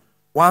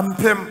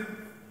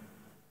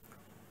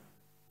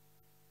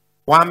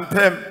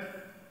wampem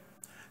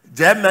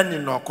Germany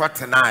no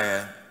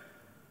kwatena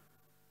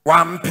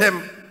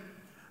wampem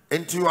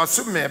enti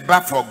osume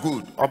ba for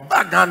good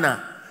oba Ghana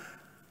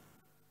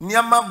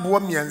niama bo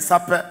miensa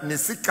pe ne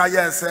sika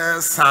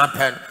yese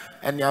sapen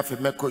eni afi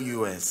meko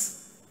US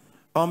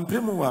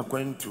ompem wa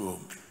kwantu.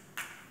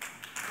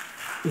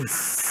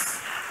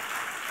 Yes.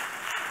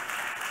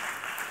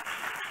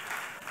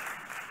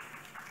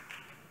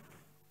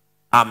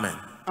 Amen.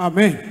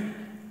 Amen.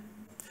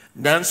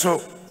 Then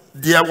so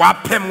dear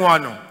wapem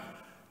wano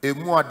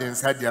emu odin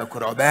sa dia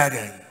kura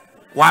obeden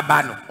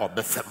waba no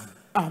obefem.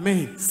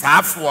 Amen.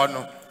 Saafo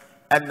no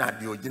ena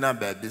de ogina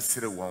ba be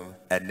sire won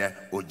ene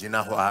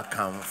ogina ho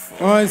akamfo.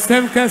 Oh,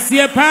 sem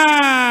kasie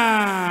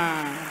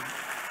pa.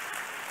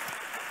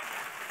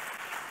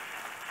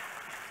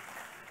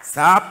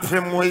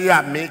 Saapem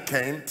ya make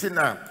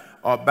entina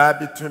oba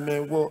bitumi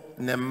wo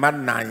ne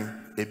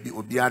manan ebi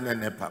obi ane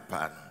ne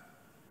papa no.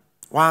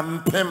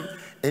 Wampem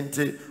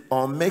enti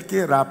on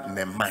making up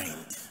ne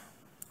mind,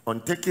 on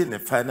taking a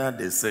final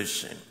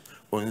decision,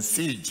 on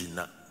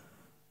sijina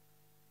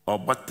or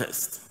but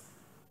test.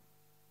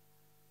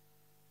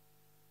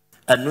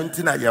 And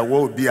nuntina ya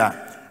wo bia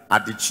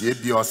adichie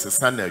bi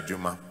osesana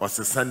adwuma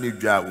osesana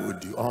dwa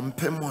wodi on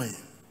pemoy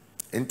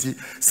enti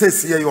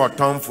sesi ye your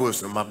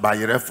tonfos ma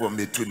bayire for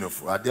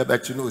metunofo ade ba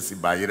chi no si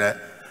bayire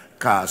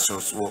ka so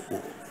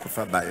ko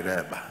fa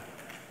bayire ba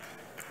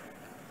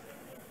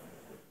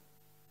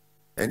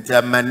enti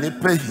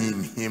amanipa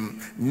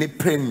him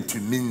nipa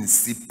ntumi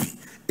nsipi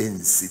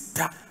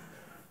ensita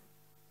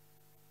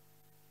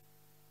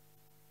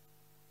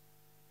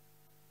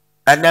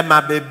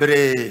anema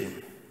bebre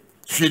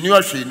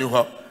hwini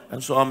ho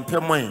enso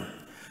ompemon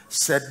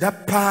seda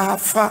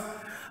paafa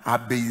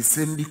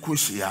abeisem bi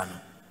kohyia no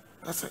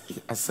asa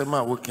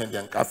asema weekend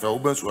en cafe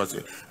obenso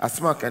wase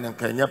asema kan en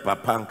kanya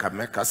papa nka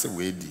meka se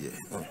we die.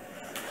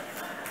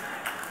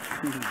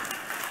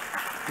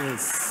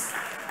 Yes.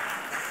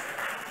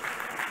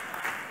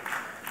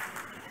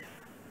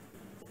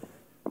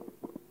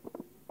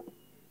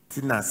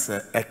 Tina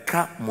se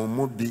eka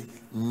momo bi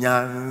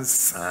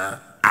nyansa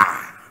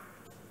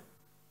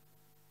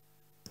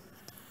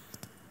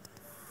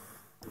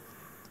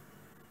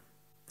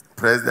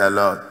Praise the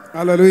Lord.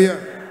 Hallelujah.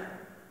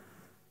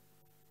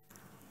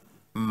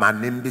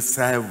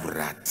 Manimbisa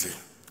Vrati.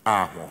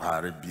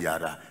 Ahohare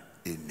biara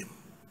enim.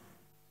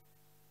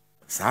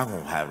 Sa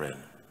ahohare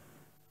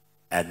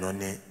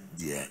enone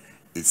de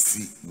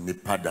esi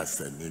nipa da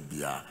sane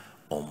bia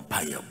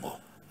ompayebo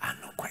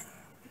anokwan.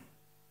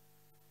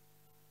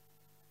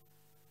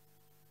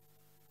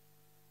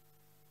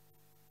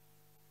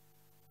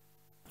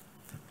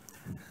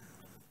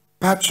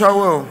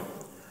 Patrowo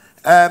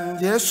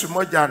Yesu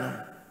moja no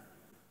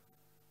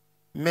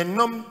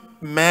menom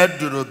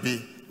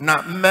medurobi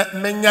na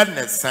menya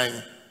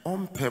nesan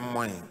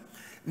ompemoy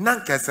na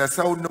nkese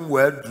se wonum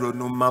waduro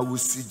no ma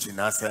wusi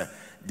gina se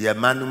de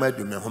manum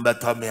adu me ho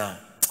beto me a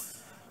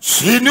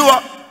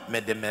shiniwo me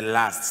de me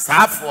last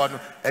safo no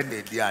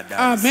ene di ada.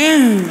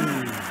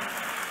 Amen.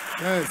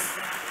 Yes.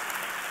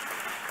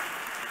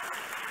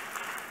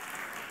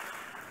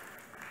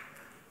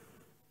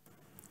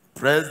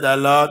 Praise the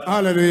Lord.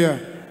 Hallelujah.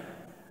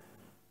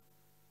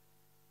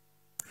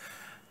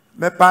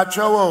 Me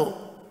patrowo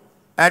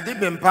edi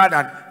be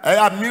pardon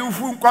eya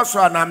mihu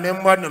nkoso na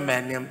memmo no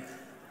manim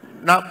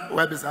na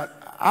webisa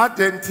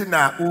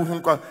Argentina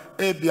uhunko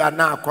ebia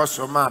na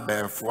akoso ma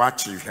benfo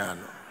achihwa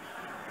no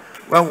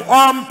when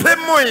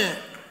ompemoy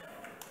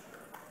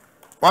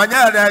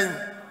onya dan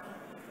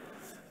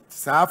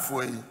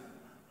safo yi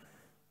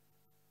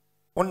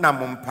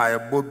onam mpae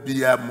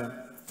bobia mu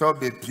to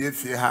be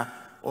piefie ha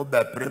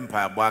obe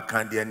prempa abo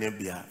akande ne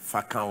bia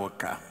faka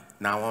woka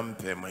na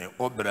ompemoy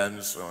obra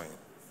nso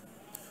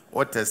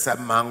what is a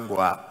mango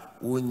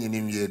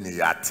wonyini wie ne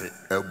yate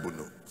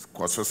abuno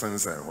koso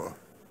sensen ho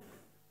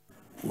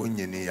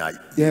wonyini ya.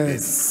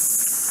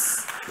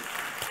 Yes.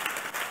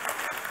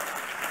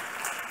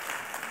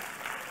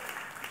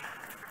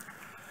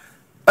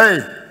 Hey,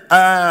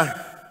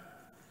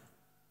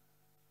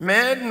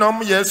 me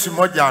nom Yesu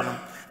moja no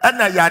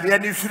ana yade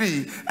ani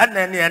free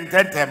ana ne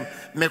ententem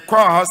me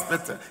call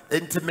hospital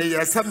enti me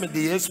yesa me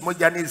de Yesu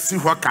moja ne si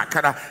ho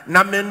kakra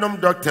na me nom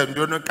doctor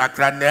ndo no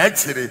kakra na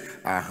akire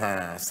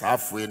aha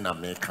safo na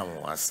me kan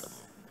wasem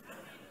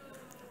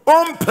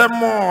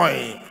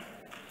ompemoy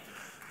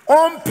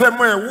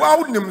wa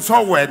unim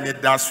so we ni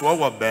daso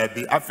wo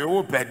baabi afi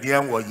wo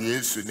pedian wo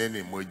Yesu ne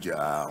ne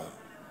moja.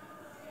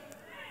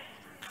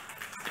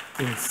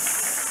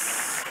 Yes.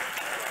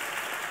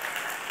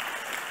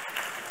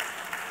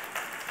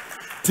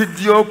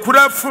 Tidio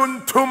kura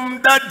funtum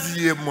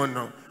dadie mu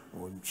no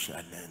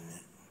onchane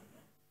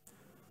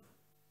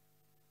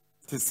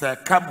ti se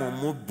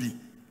kamomo bi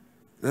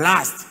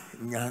last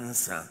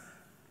nyansa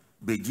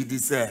begidi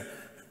se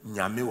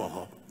nyame wo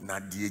ho na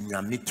de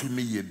nyame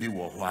tumi ye bi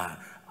wo ho a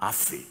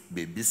afi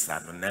bebisa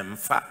no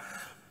nemfa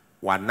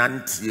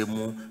wanantie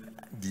mu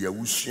de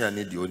awusua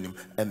ne de onim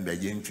embe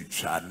ye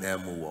ntwitwa na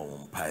mu wo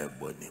mpae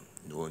bonim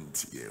no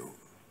ntie o.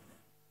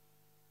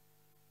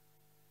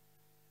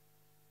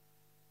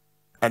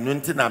 And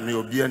until I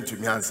may be to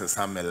me answer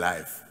some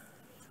life.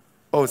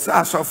 Oh,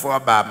 so for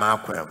about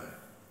Marquem.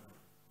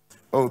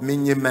 Oh,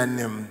 mini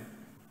manim,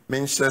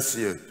 minches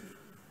you.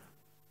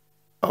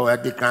 Oh, I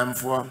decam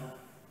for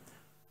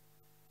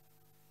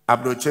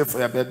Abroche for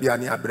your baby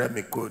and your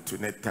bremy coat to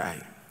net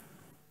tie.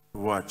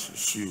 Watch,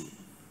 shoe.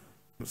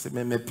 Say,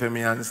 me pay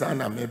me answer,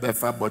 and I may be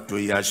far but to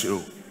your show.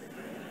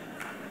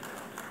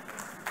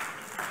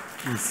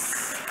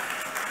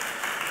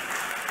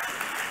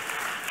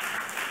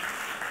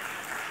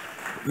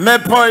 Me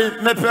pay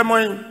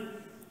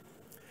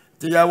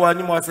the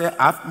one must say,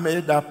 I've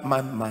made up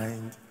my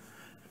mind.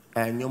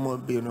 And you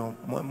must be no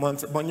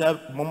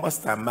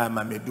must have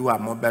mamma me do a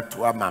more better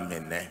to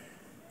mamma.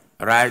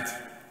 Right?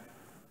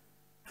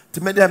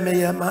 To me, there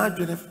may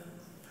imagine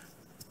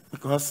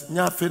because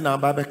nothing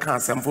about the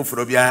cancer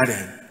for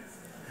the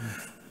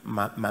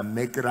my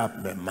make up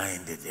my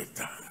mind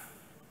it.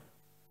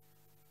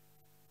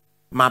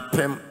 Ma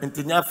pem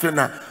ntinya fe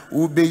na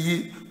wo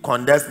beyi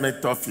condensed milk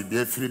toffee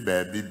be free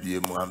baby bie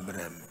mu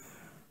ambrem.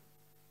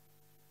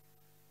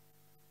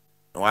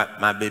 What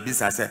my baby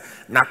say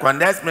na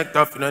condensed milk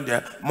toffee no dey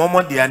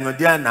momo dey no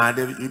dey na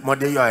dey mo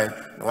dey yo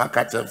no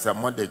waka chem say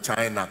mo dey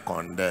China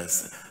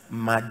condensed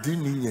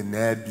madini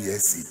nyina bia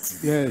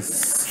city.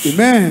 Yes.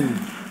 Amen.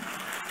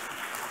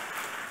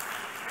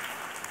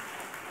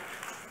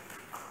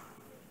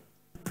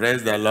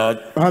 Praise the Lord.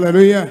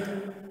 Hallelujah.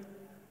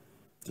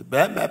 The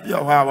baby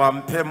of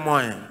our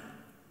pemoy.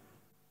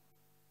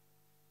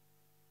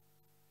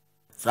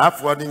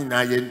 Safwadi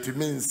na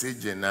yentumi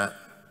nsije na.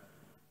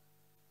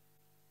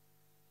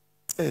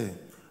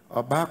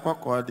 Oba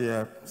kwakọ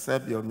de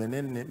sebio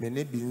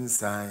mene bi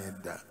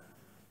nsan da.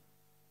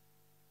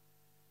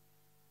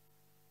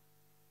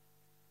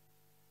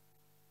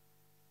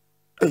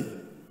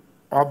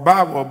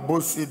 Oba wo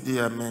bosi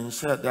de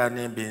menhye da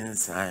ne bi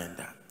nsan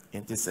da.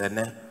 Enti se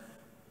ne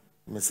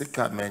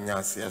Mesika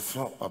menya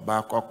so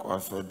oba kokko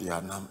so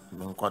dia na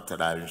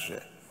menkotera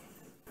nhwe.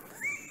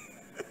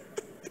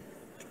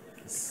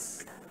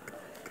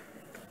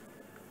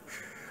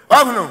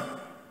 Ogno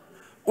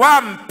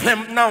wa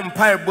mpem na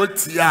mpa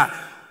ebotia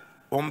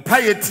ompa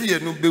yetie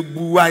no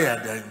bebu waya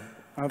dan.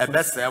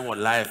 Ebe se wo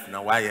life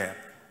na waya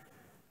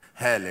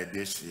hell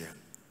this year.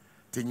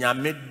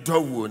 Tinyame do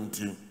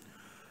wonti.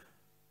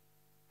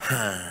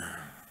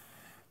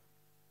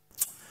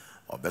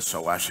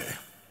 Obeso washe.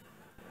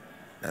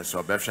 And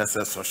so Befsha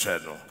says so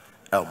shadow.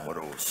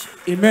 Elmoros.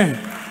 Amen.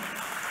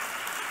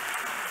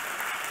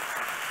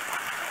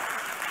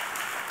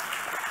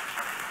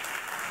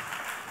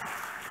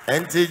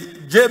 And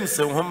James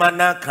and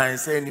Homana can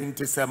say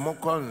into some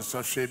mokon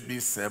so she be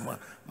some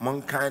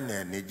monkan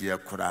and Nidia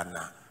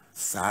Kurana,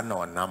 son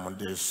or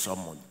Namode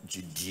Somo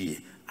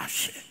Gigi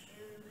Ashe.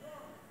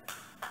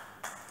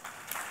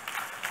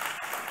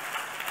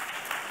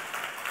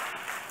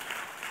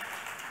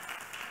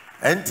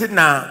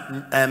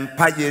 Entina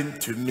payin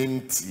to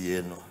mint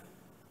you know.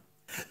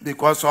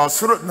 Because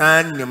also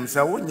nine names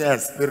a one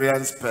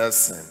experienced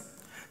person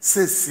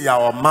says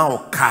our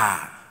mouth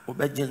car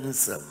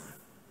obedience.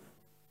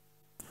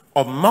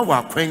 O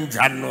mawa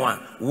kwenja noa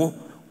wo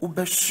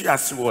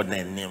ubehyiase wo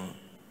nanim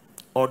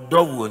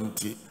odo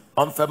wonti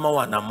onfema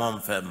wa na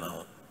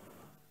monfema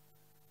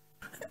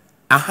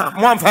aha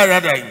monfa ya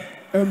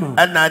dan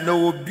ana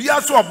no obia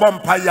so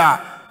obompa ya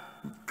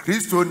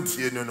Kristo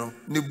ntie no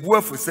ne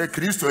buafu se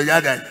Kristo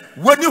ya dan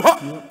woni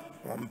ho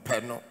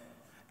onpe no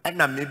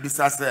ana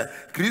mebisa se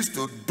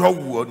Kristo do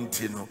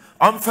wonti no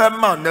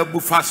onfema na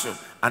bufa so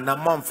ana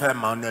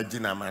monfema na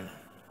agina man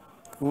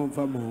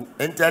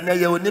Entane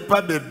ye onipa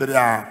bebre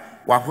a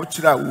wa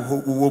hochira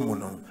wo mu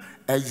no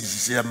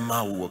ayije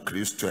ma wo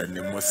Kristo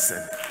anim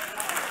sen.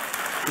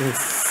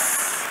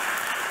 Yes.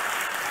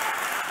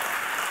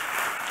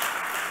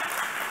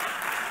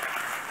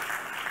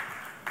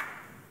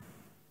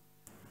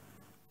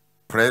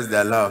 Praise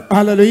the Lord.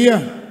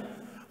 Hallelujah.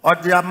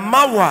 Odia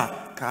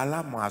mawa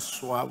kala mo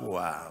asoa wo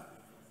a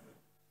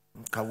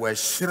ka wa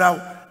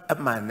hira e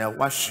ma na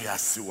wa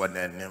hwease wo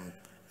nanim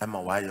e ma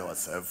wa ye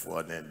yourself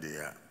wo na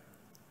dia.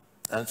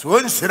 And so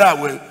on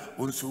shirawe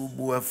unsu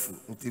buafu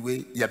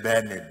ntiwe ya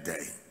bene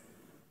day.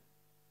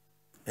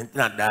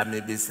 Entina da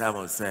me be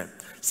some say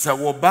so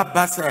wo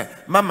baba say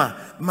mama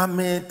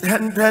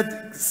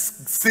 100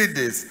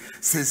 cedis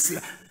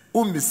says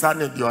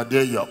umisane the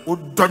other year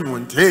udon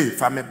wonte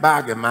fa me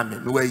bag mama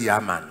no we ya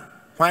man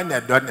why na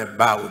don e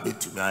ba wo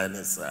betumi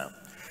anesa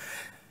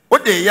wo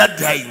de ya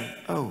day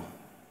oh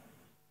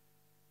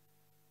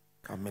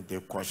come de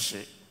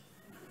kwoshe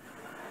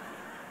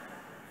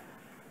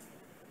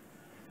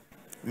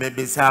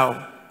maybe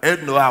sao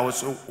no I was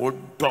so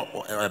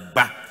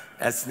ba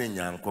esne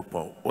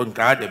nyankopo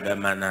onka de be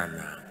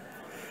manana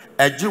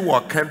eji wo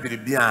kan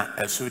biribia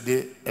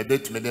esode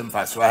ebetumi de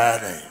mfaso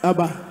are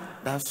Abba.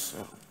 That's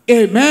so.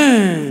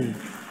 Amen.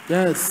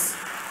 Yes.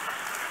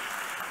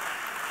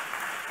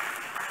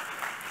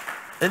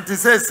 Enti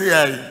say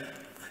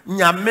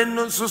nyame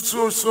no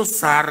so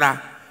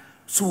sara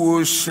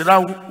so shira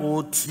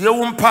o tie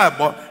wo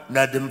mpabo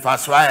na de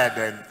mfaso are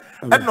den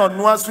eno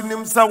no aso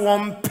nim sa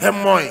won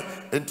pemoy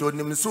enti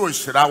onim so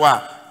shira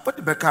wa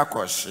but be ka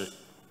kohye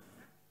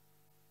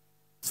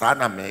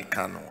sana me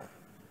kan no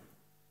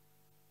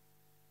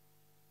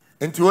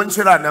enti on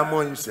shira na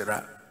mo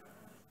shira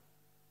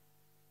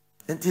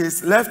enti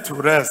is left to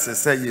rest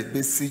say ye be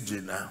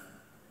sigina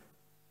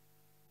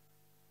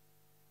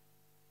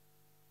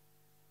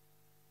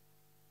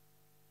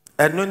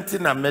enunti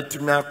na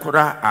metumi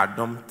akora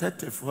Adom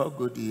 34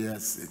 good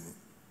years ni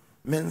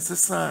mense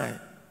sai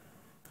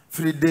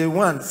free day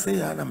one say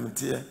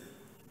anamtie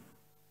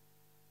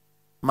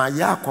my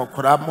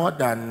yakokora more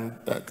than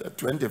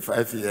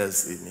 25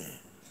 years in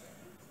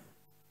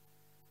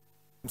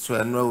so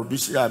I know obi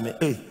share me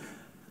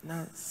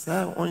na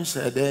sa on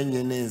share dey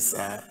nyine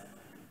sa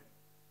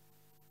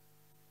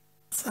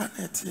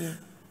sanetie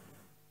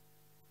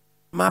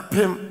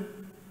mapem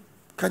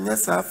kanya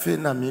sa fe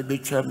na me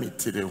betwa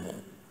metire ho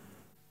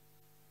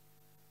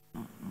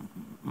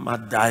ma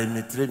dai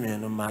metire me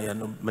no ma ya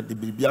no ma de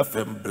bibia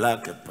fem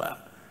black pa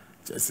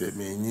chese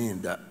me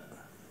nyinda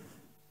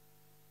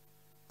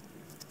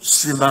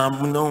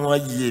Shimam no wa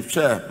ye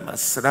hwe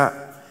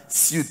masra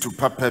see to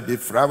papa be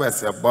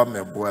flowers e bomb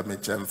me boa me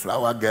chem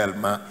flower girl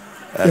ma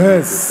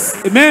Yes.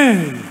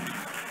 Amen.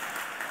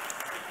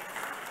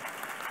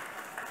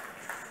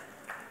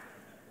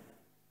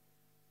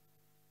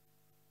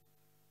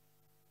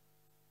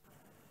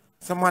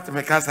 Somewhat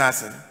me kasa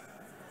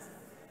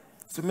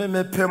so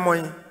me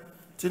pemoy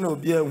ti na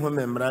obi enhu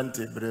me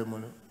mrante bremu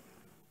no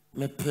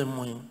me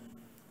pemoy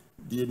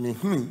die me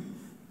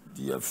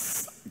die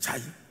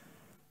jai.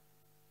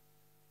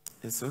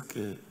 It's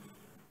okay.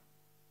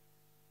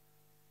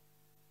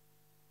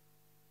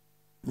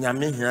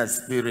 Nyame here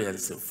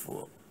experience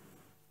for.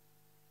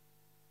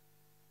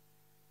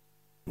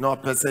 No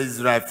person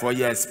Israel for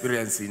your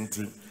experience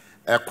into.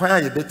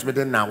 Kwan ye betime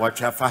de na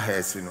watwa fa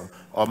hesi no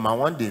o ma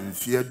won de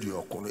mfie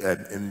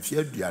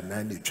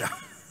aduana na twa.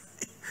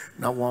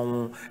 Na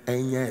won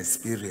enya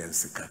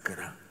experience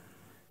kakra.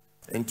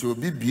 Enti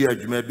obi bia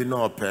adwuma bi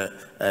na ope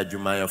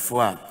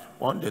adwumayefo a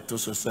one day to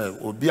so say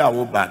obi a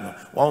wo ba no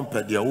one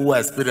per the who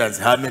experience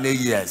how many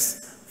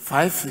years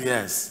 5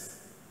 years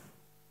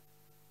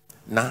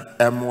na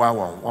emwa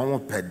one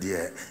per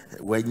the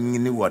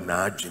wanyini wo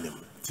na adwenem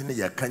tine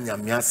ya kanya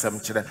miasam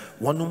chere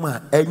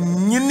wonuma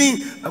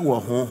enyini ewo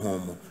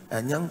honhom mu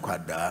enya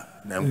nkwada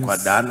na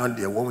nkwada no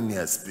de won ni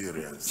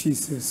experience.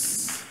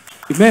 Jesus.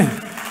 Amen.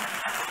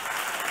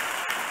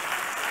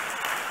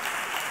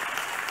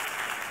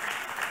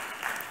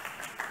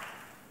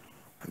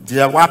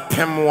 Dia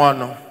wapem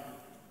wono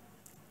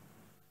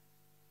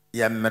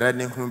ya mre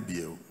ne ho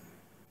bio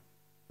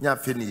nya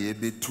fe ne ye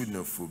betu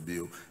no fo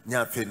bio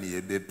nya fe ne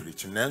ye be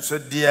preach nanso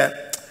dia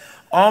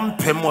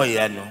ompem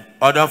oye no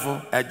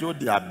odofo ejo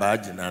di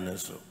abagina ne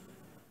so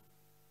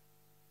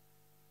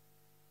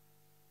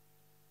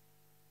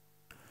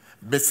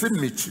bese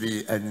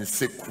michiri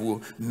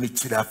ensekuo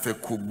michiri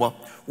afekubo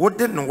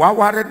wode no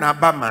waware na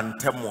ba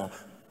mantemo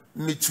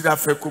michiri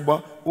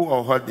afekubo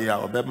wo ho de a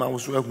obema wo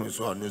so ehun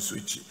so ono so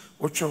chi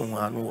wo twe ho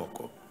anu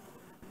woko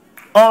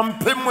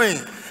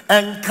ompemwe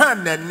enka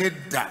na ne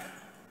da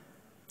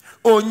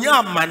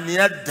onya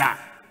mane da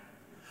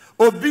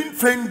obi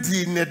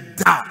mfendi ne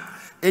da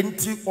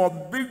enti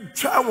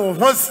obitwa wo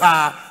ho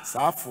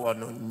saafo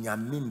no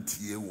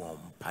nyamintie wo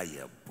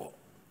mpayebo.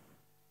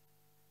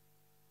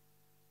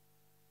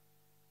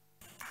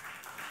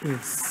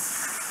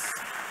 Yes.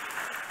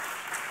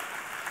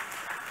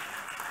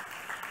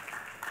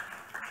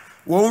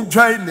 Won't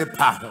join the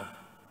power.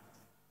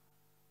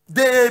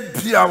 They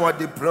be our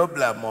the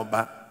problem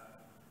oba.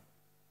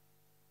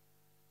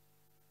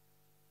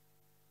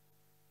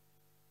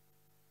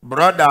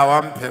 Brother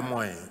one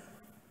pemoy.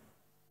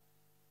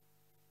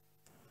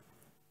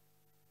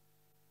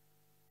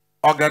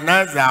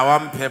 Organizer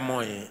one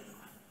pemoy.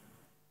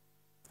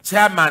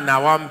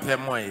 Chairman one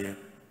pemoy.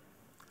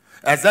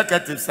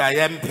 Executives I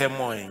am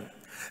pemoy.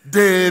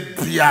 They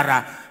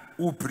biara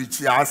u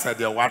preach asa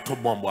de wato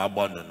bombo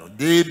abono no.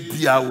 They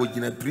bia wo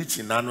gina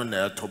preaching nano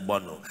na eto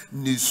bono.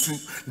 Nisu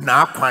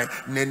na akwan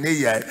ne ne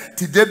ye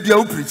ti de bia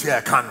u preach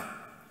e kan.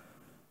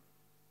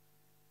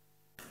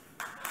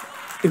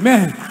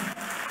 Amen.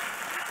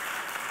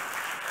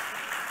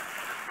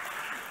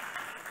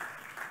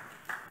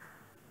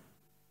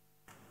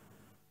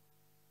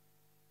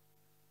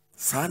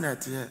 Sana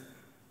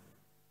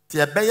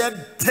tie beye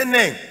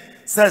tene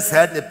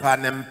se ne pa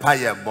ne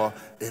mpayebo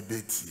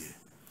ebetie.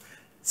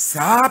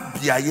 Sa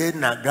biaye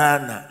na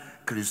Ghana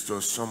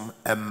Christosom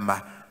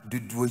emma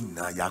duduo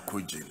nyina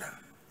yakogina.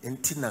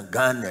 Enti na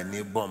Ghana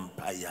ne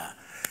bompaya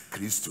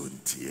Christo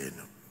ntie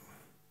no.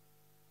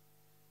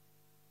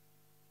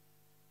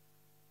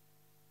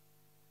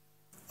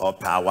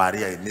 Opa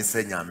awaria ni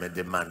se nyame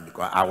de man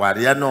because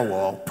awaria no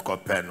wo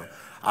kope no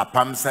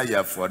apam sa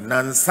yefo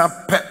nansa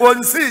pe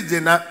onsi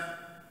gina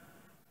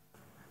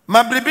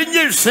mabribi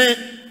nyehwe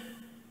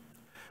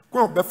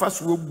ko befa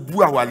so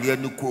bu awalia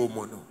ni ko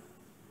mu no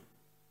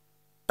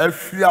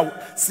afia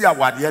si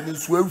awalia ni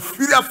so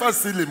afia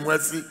fasili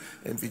mwasi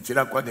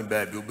enfichira kwa ne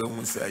baabi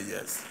obehu say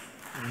yes.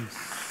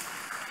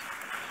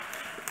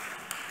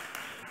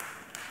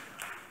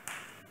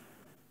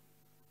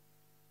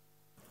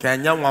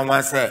 Kenya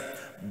nwanwa se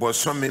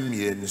bosome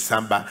mienu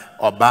samba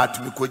oba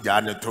tumi ko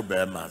gya ne to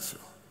be maso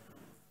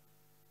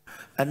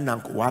enna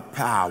wa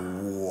pa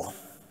awo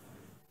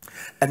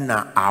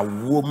enna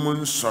awo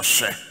mun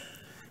sohwe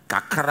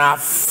kakra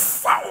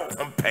fa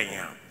wo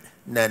penya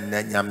na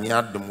nyame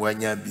adom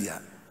wanya bia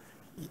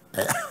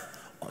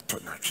oto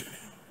na twene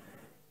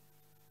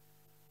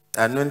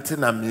anu nti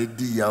na me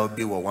di ya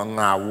obi wo wan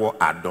awo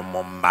adom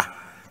mba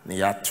ne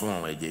ya to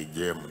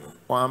ejeje mu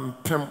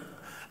wampem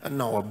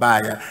na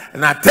obaya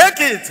and I take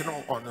it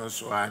no on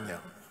so anya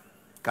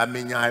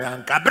kaminya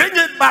yanka bring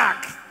it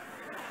back.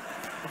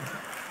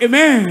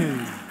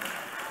 Amen.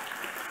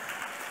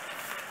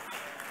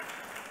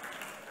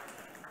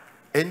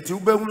 Enti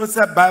ubehunu se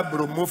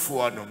Bible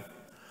mufo no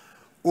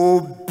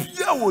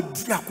obia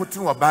odi akote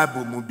wo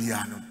Bible mu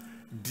bia no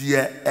de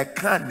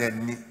eka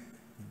nani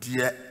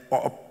de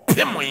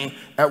opemwe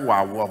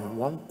ewa wo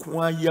won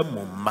ko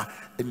ayemma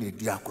ene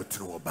di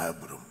akote wo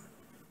Bible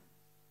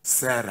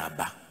Sarah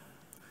ba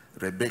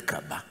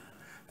Rebecca ba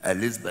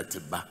Elizabeth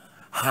ba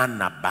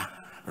Hannah ba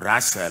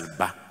Rachel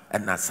ba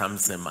and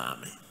Samson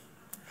mami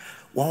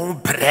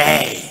won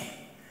pray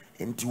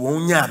enti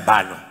won nya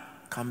ba no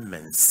come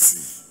and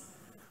see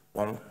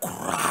won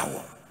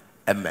crowd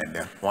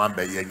amen won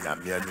be ye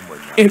nyame anu mo.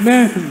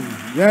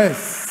 Amen.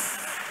 Yes.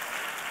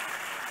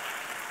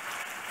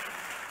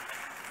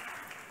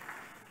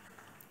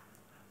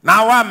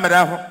 Now wa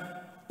mre ho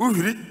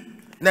uhiri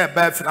na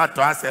ba fira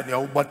to ase ne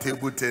wo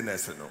table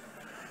tennis no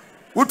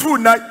utu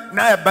na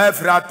eba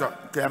frato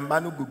ke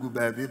mba no gugu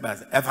ba bi ba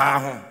efa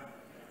ho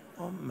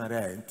o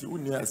mare nti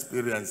uni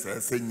experience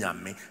ese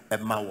nyame e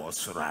ma wo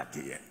soro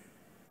ade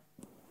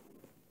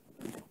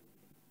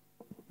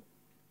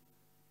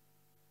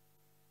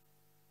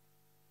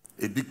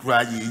e bi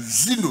kura ye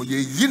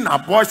yi na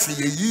boshi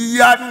ye yi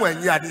ya no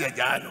anyi ade ya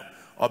ja no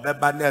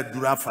obeba na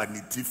aduru afa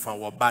ni ti fa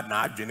wo ba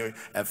na adwene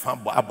e fa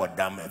bo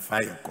abodam e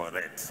fa ye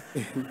correct.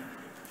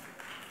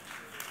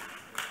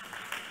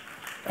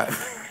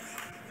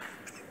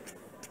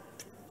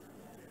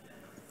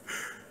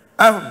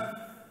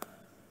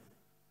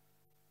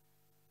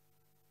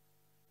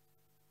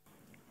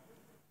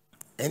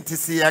 enti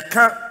si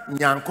yaka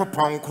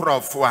Nyankopɔn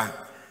nkorɔfo a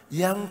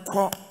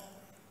yɛnkɔ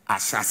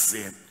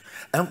ahyase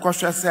enko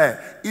hwɛ sɛ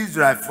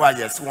Israel fo a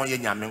yɛse wɔn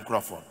yɛ nyame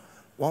nkorɔfo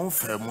wɔn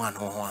fɛ mu an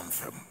wɔn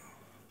amfam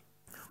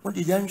wɔn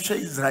de yɛnhwɛ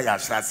Israel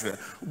ahyase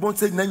wɔn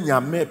sɛ na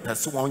nyame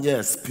pɛso wɔn yɛ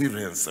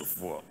experience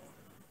fo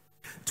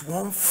to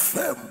wɔn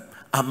fam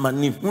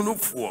amani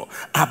hunufo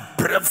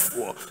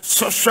abrefo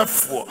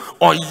sohwefo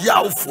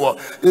oyawfo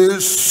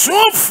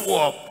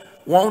sofo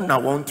wɔn na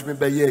wɔn tumi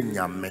bɛyɛ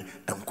nyame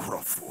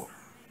nkorɔfo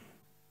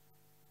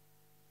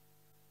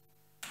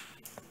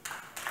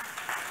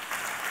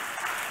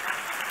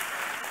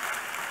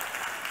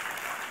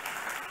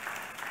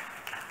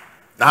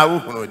na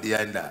wohunu di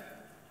enda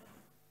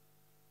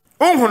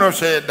wohunu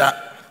hweda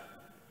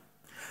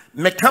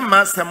meka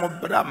ma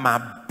sɛm bra ma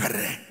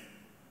bre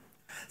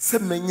se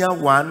menya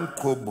one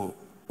kobo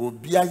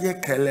obi aye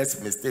careless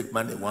mistake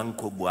man one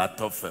kobo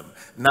atofem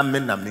na me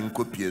na me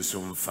nkopie so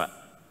mfa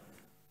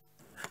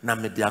na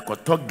me de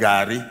akoto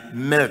gari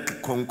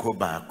milk konko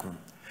baako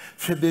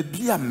hwe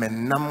bebi a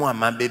menam a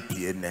ma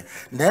bepie ne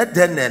na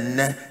ede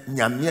ne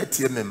nyame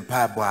atie me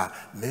mpaabo a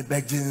me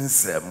begye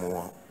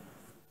nsɛmo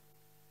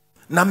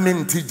na me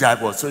ntija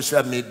go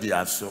social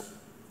media so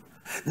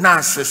na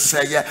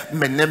hyehyɛ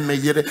mene me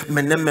yere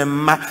mene me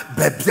ma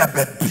babia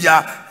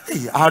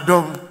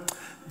Adom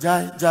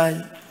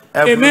Jai.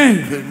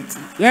 Amen.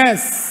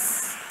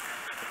 Yes.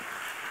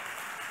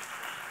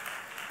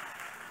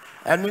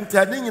 And in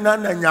telling na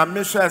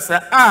nyame hwɛ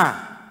sɛ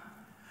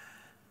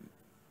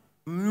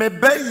me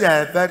be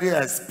very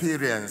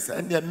experience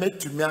and they make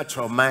to me at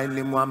your mind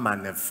ni mo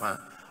amanefa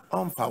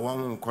on fa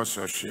won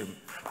nkoso hwem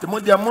te mo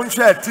dia mo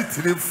hwɛ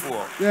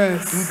titirifo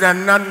yes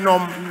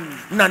ndananom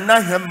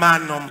na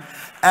hemanom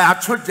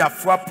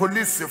atojafo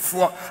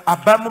policefo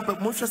abamu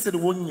mo hwɛ sɛ de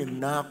won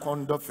nyina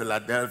kondo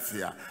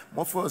Philadelphia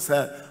mo fo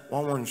sɛ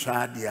won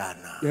hwɛ ade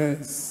ana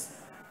yes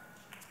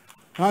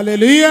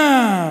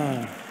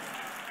hallelujah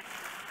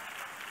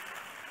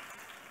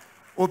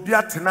obi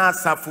atena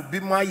asafo bi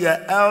mu aye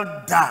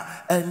elder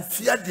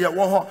enfia de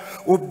wo ho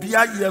obi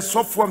aye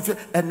sofo mfe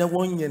ene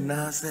won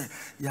nyina sɛ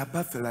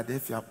yaba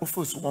Philadelphia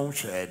ofo so won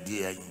hwɛ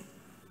ade ayi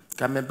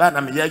ka me ba na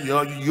me ye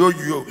yo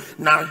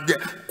na the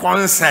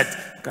concert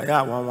ka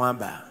ya wan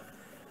ba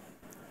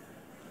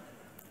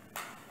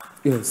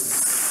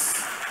yes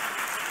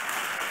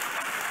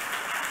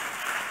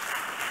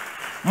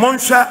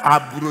monsha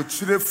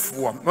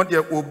abrochirefo no de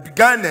obi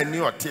Ghana ni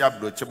ote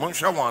abrochi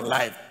monsha one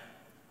live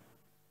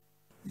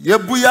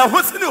yebuya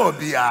hosini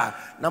obia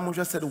na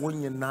monsha said won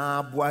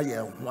nyina boa ye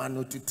ho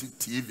ano titi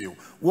TV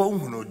won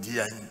hunu di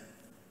an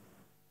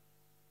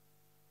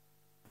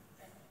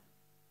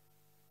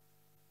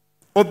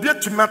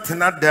obiatuma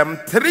tena dem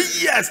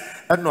 3 years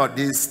and no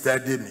dey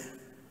study me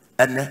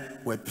ene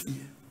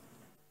wapie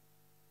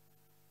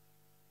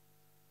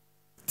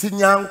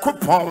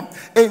Tinyankopon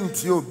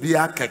enti obi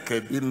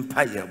akaka bi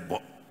mpa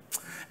yebo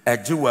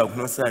eje wa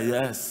hunu say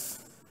yes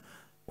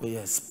we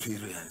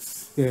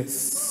experience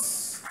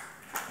yes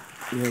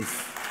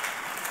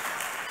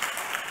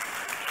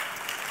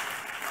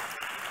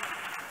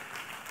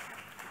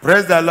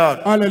praise the Lord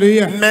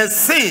hallelujah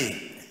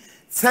merci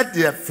said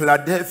the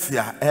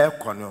Philadelphia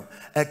aircono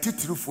a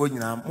titru fo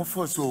nyina mo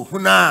fo so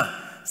huna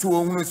so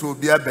hunu so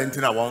obi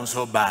abentina won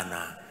so ba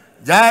na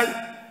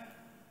jai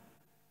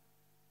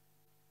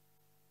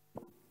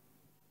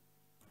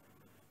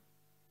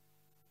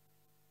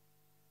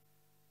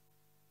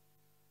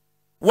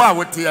wa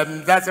wote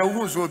am that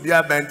hunu so obi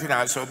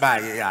abentina so ba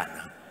ye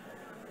yana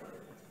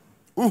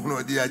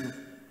uhunu di anyi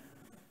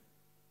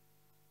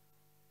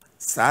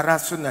Sara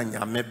so na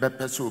nyame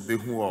bepe so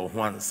obehu wo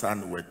ho ansa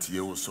na watie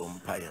wo so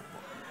mpaye bo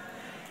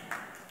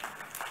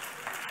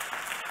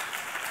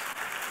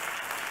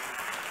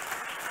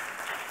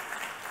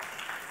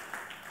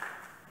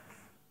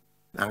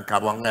nanka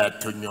wonga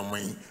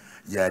tonyomi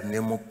ya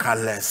nemu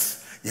kales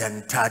ya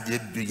ntade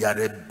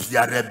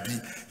biare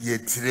bi ye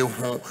tire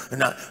ho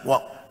na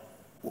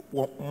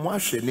mo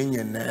ahwe ne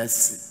nyina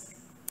asi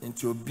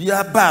nti obi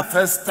aba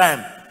first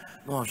time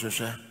no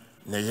hwehwe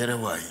na yere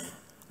wai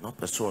no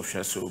person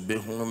hwehwe so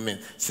obehu me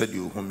said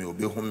you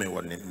obehu me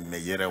won me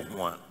yere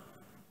ho a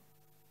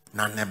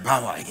na ne ba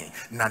wai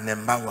na ne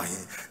mba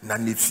wai na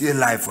ne fie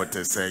life what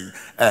say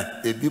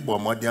ebi bo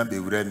modern be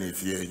wura ne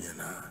fie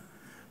nyina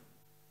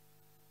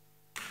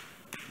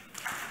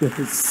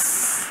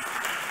yes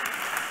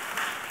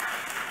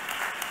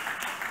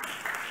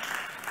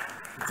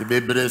the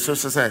baby so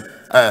say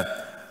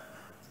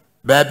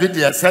baby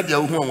dia said you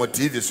hu on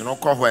TV so no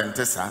call ho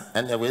entesa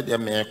ene we de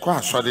me ko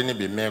asode ne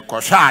be me ko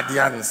hwa ade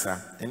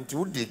ansa enti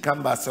wo di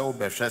kamba se wo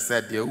be hwe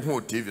said you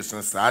hu TV so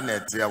sa na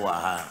etie wa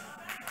ha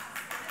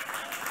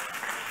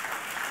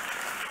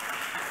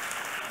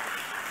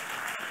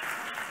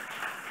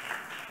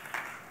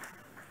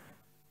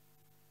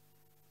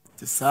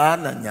ti sa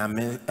na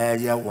nyame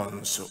eye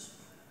won so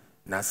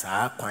na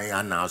sa kwan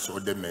ya na so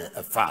de me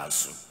afa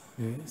so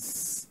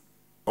yes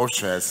o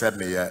hwe se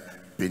me ya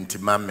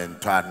pentima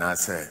mento na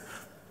say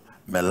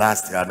my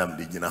last Adam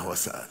begin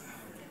hosa.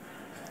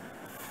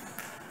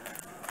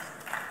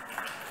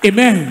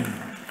 Amen.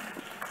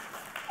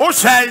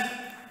 Oshai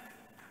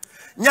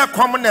nya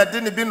kwam na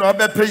de ne bi na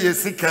obepe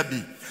yesika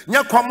bi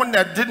nya kwam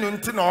na de ne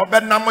nti na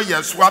obenam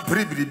yeso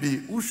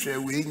apribiribi uhwe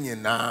we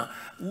nyina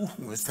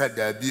uhu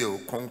sada bi o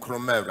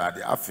konkroma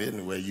awrade afi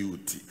ne wa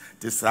yuti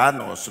ti sa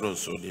na osoro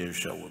so de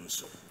hwe won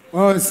so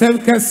oh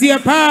semkasia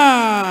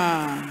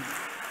pa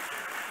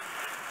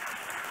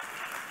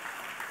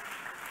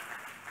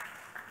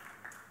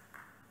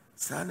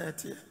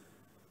sanati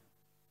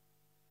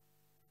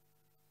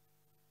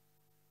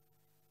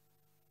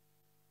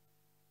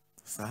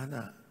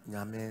sana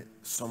nyame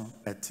som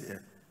etie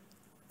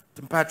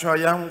Timpacho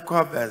yang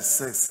ko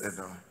verse 6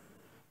 no.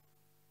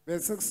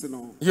 Verse 6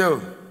 no. Yo.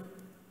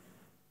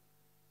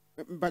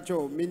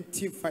 Mpacho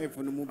minti 5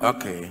 no mu.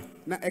 Okay.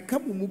 Na eka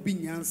mu bi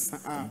nyansa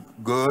a.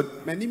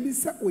 Good. Mani mi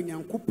sa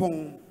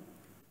onyankopon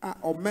a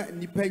oma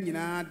nipa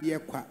nyina de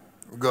kwa.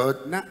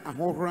 Good. Na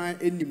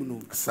ahohran enim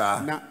no.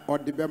 Sa. Na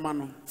ode bema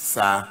no.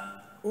 Sa.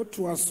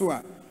 Otu aso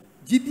a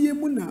gidie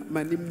mu na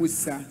mani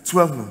musa.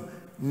 Tuahu.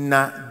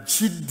 Na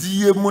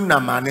chidie mu na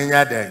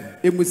manenya den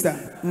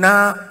emusa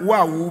na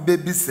wa wo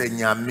bebisa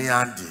nyame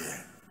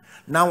ade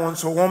na won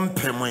so won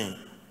pemwe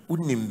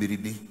unim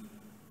biribi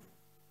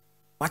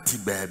wati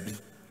baabi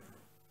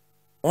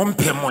won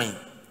pemwe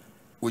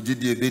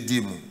ogidie bedi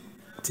mu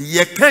ti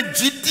ye ka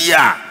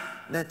gidia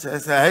na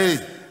chesa hey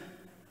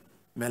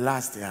me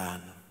last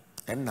year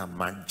na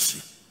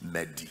manchi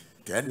medi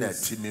then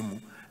atimi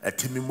mu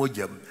atimi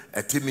mojam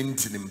atimi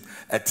ntinim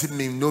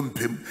atimi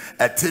nompem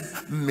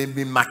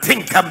atimi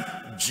matenkam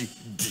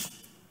gidi.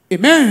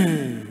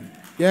 Amen.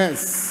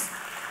 Yes.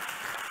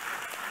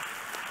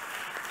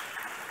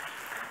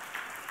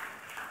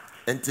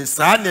 Enti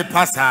sa ne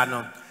pasa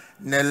no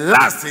ne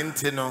last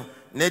enti no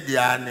ne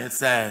dia ne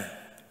say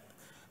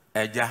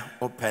eja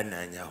open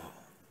anya ho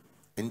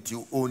enti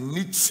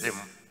onichim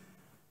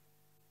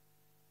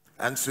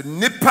anso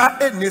nipa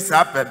eni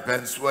sa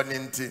pempenso ne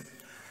enti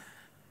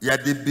ya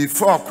di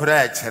before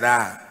kura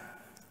chira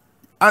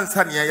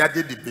ansa ne ya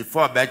di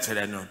before ba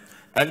chira no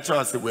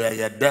encho se we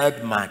ya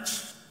dead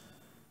match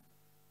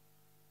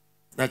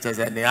that is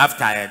the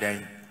after ya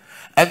then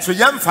and so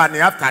yam fa ne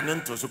after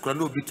ne to so kura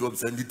no obi to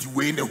obsend it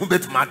we ne hu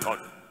betmaton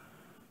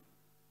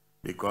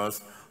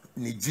because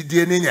ni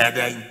gidie ne nya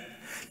dan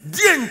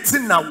die nti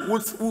na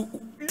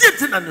die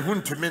nti na ne hu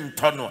ntumi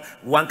nto no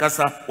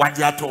wankasa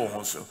wade ato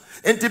ho so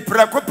enti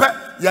prekope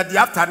ya di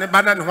after ne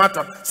bana ne ho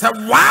ato say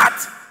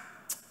what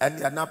and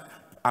you're not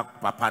a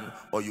papa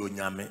or your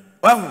nyame.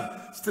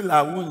 Well, still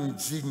I won't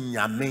see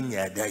nyame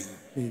nya day.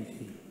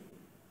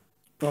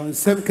 Don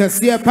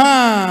semkasia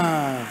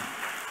pa.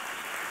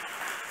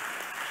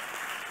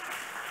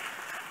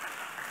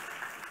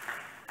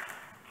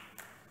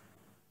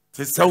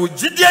 So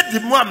jidie di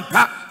mu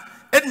ampa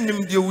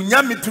enim de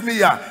unyame tumi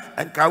ya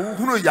anka wo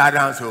hunu ya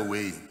dan so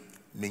we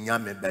me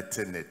nyame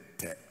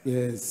betenete.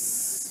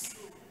 Yes.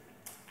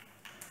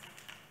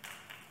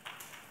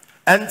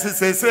 And to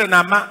say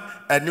na ma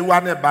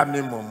anyone ba me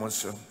momo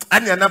so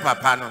anya na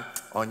papa no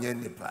onye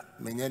nipa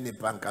menye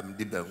nipa nka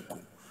mdi banku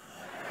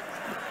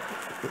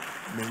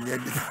menye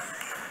nipa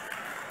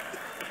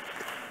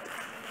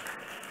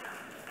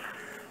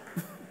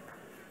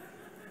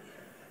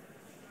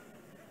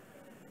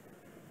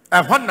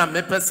ahona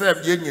me pese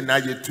ye nyina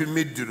ye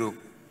tumi duro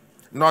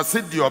no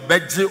se di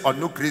obeje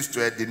ono Kristo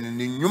edi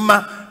ni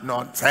nyuma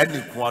no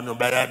tani ko no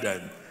beya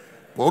dan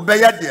bo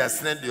beya de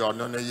asne de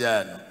ono no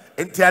ye no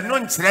enti ano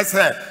nkyere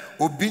se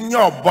obinya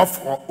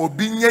obofo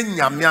obinya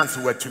nyame anse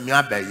watumi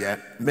abaye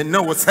me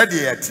no wo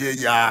sade ya tie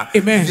ya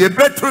ye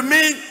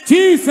betumi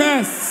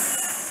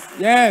Jesus.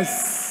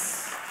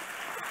 Yes.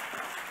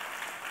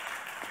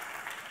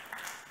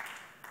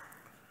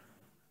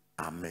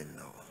 Amen.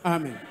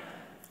 Amen.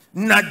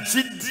 Na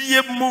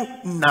gidie mu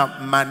na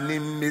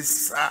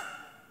manimisa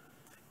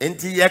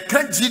enti ye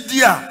ka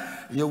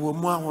gidia ye wo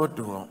mu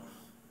ahodo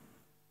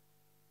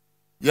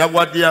ye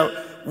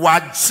wodia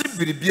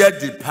wajibiribia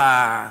di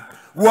pa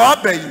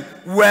wobai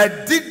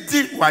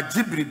wadidi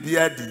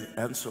wajibiribia di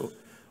and so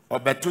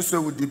obeto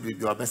so wudi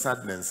bibi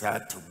obesad nensa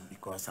atum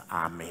because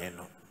amen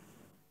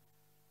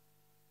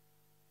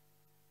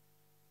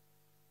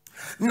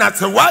na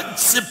te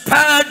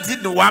wajipa di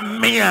no wa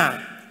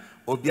mea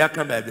obi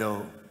aka baby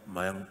o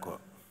mayanko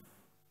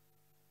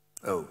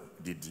oh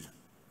didi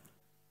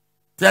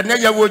tena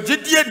ye wo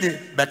gidie di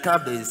beka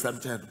be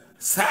sometimes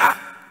sa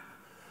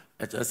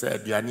eto say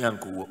aduane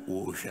anko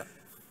wo hwa.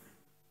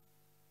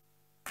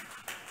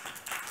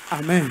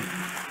 Amen.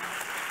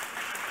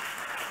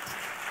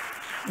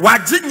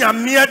 Waji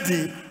nyame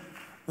di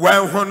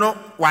wan hono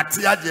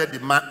wate age di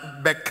ma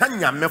beka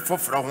nyame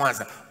foforo ho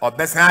asa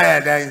obesan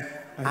ayedan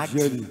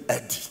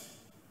adi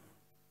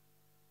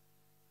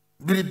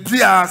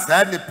biribia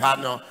sa ni pa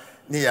no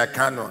ni ya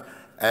ka no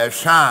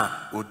ehwa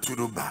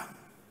oturuba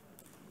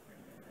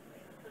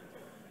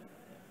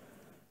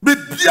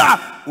bibia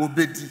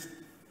obedi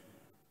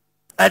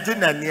adi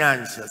na ni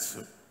anhye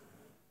so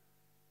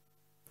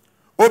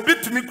obi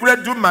tumi kura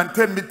du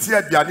mantem meti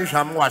aduane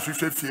hwam wa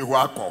hwehwe fie ho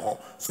akọ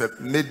se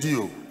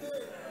medio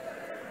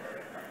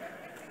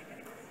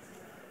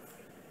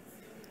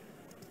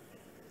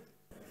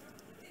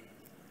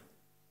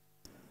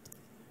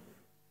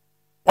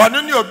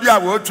Ono ne obi a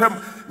wo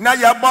twam na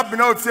ye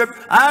bobna ofiem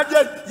ade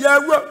ye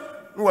wo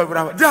no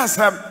wura just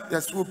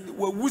yes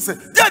wo say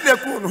je de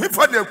ku no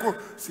hifo de ku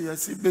say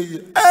yes be ye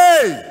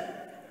hey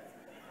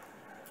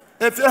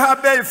if you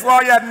have be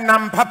for ya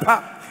nam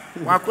papa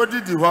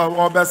wakodidi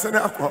ho obesene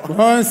akọ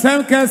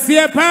Onsem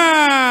kese pa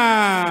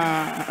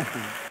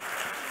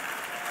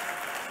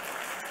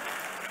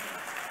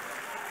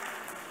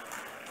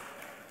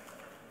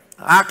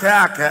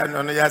aka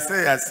no no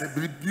yes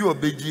bibi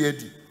obeji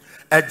edi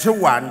eje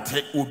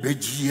wante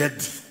obeji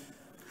edi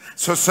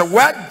so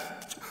what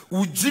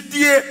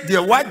ujidie de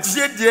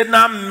wagye de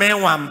na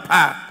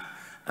menwampa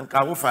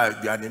anka wo fa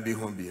aduane bi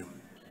ho bi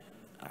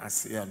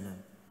ase no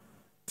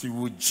ti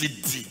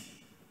wujidi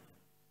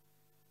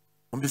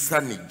ombisa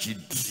ne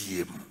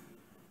gidie mu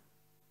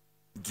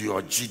di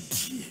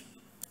ogidie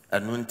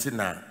anu nti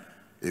na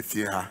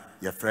efie ha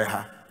ye frɛ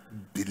ha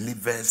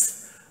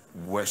Believers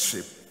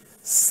Worship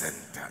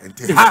Center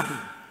nti ha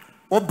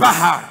oba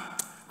ha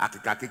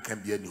akekake kan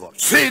bi ani ho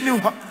hwe ni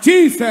ho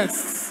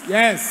Jesus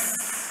yes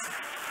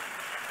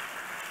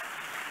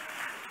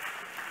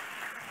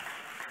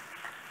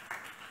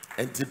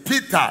enti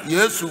Peter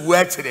Yesu wo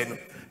akire no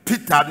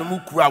Peter no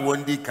muku a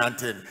wondi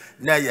kanten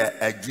na ye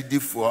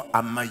agidifo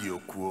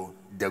amayokuo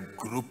the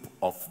group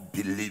of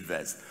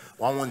believers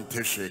one won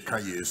teshe kan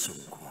Yesu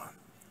nko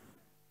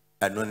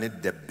and only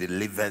the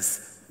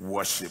Believers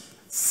Worship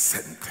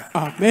Center.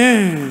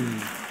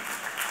 Amen.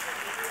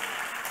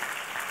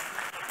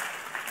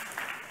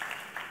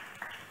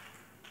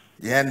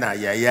 Yeah,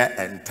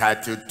 yeah,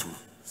 entitled to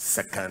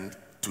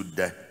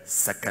the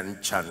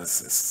second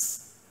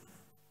chances.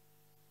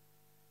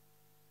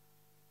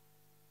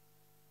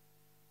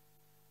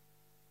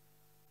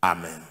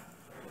 Amen.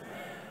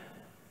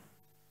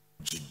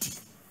 GD.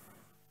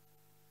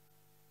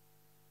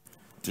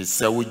 To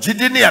say we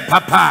GD near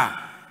papa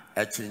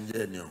a change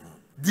any home.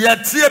 Dear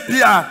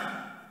Tiapia,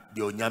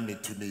 the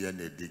onyame to me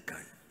and a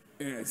decan.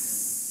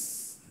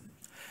 Yes.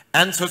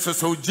 And so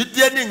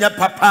GD in your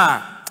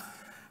papa.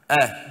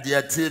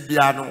 Dear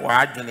Tibiano,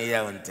 wagging a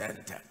on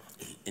tenta.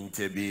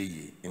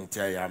 Interbe,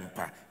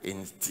 interyampa,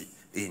 inti.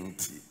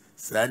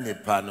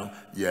 Sanipano,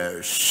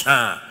 ye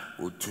shan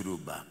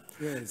uturuba.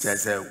 Yes.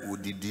 Says a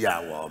woody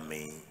dear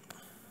me.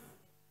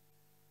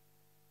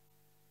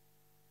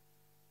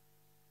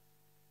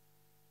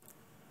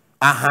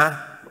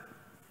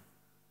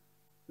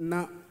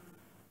 Na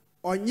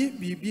onye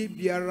bibi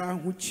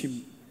biara ho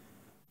chim.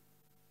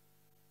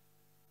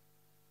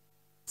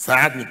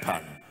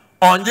 Sanipano.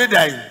 Onye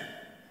day.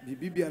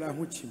 Bibi biara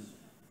ho chim.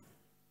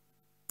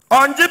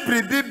 Onye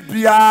bibi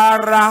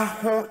biara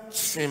ho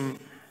chim.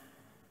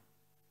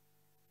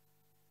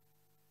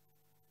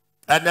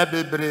 Ana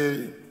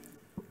bebre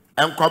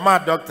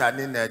enkoma doctor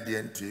ni na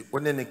die nti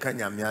one ne ka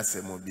nyame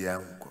asem bia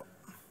nko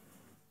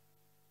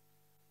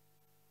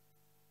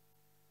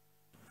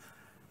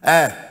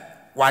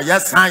why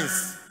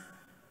science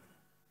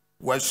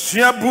was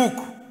share book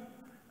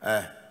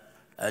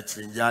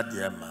chinja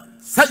de ma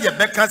say ye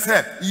beka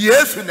say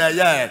Yesu na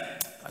ye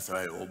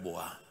asay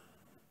oboa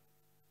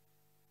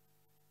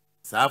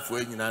safo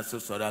enyina so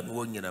sora no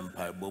wonyina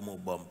mpa bomu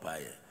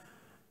bompaye.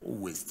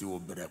 You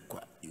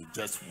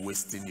just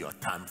wasting your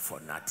time for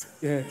nothing.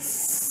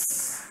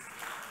 Yes.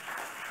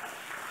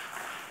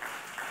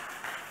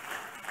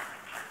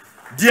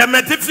 Dear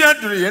Metifia,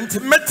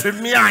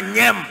 intimate me and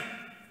yam.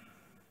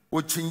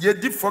 Which in ye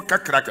did for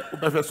Kakraka,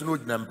 Ubafas no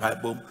empire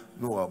bomb,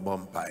 no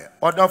bompire.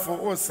 Order for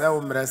all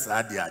selmress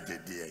adia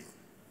de.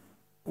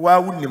 Why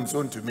wouldn't him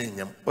son to me,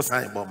 yam, or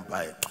sign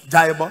bompire?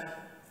 Jaibo.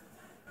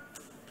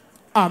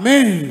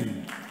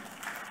 Amen.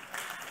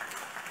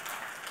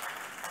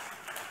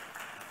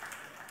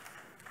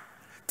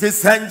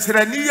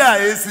 Tisanchirania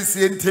is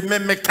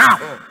intimate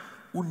mecano.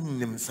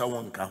 Unim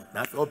someone count,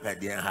 not open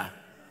dear ha.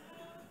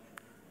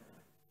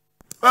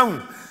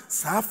 Oh,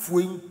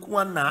 Safwing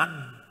Kwana,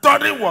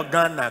 Dori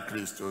Wagana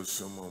Christo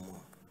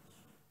Sumomo.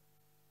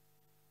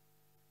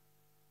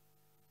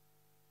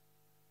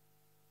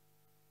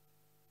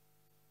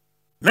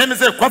 Let me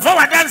say, Quafa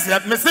against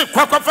it, me say,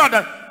 Quafa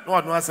father. No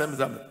one was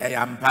them, I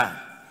am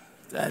pa.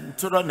 Then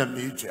to run a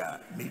major.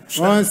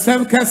 On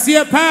some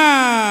Cassia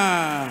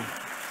pa.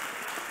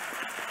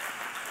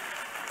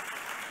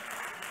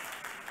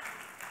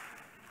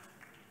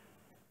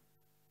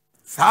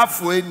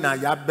 Halfway na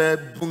yabe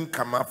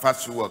bunkama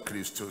fasu wa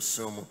Kristo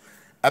sumu.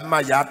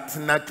 Ema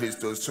yatna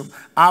Kristo sumu.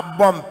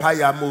 Abom pa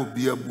ya mo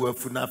bi ebu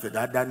afuna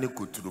fedada ne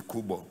kuturu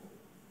kubo.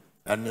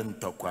 Ene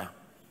ntokwa.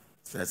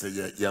 Sese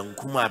ye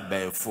nkuma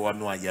abefo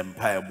no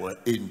ayempa ebo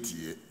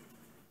entie.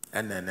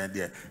 Ene ne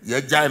de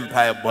ye gya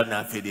empa ebo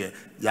na fede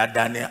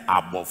yada ne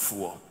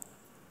abofo.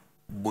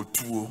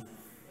 Botuo.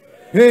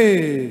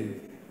 Hey.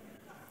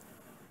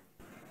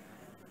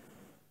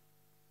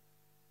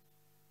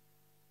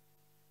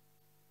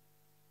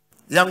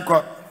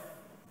 Yanko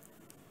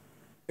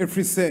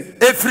Every say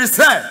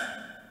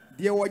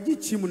dear waji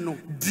chimuno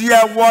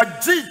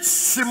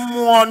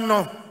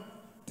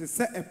te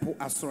se epo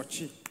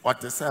asrochi or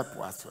te se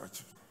epo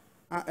asrochi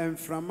I am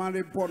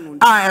framare bono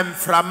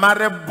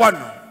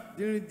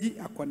di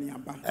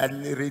akwaniaba.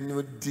 Enere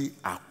no di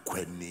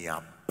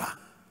akwaniaba.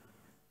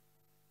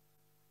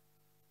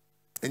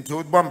 Nti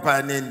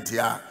odbompa ne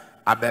ntia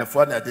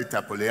abefo na de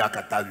tapole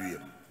akata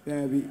wiem.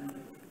 Dabi.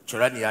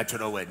 Chora ne ya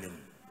chora wanim.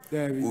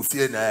 Dabi.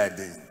 Ofie na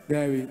ade.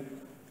 Dabi.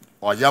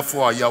 Oyafo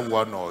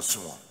oyawo na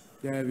oso.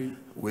 Dabi.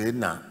 We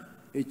na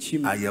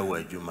Echim. ayawo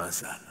adwuma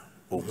sana.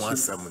 Ohu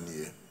asam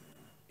ne.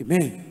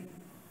 Amen.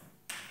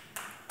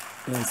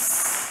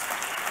 Yes.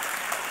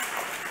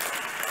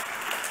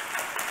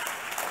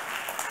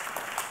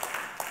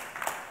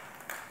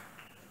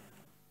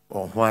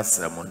 Ohu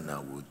asam na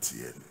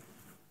wotie.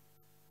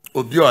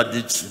 Obi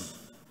odichi.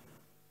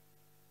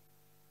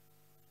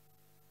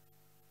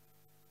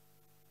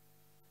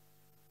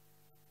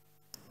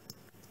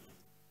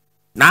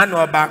 Na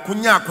no ba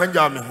kunya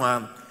akwanja me ho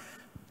am.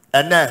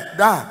 Ene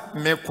da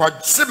me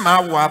kwogye ma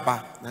wo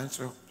aba.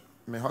 Nanso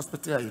me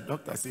hospital ayi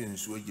doctor say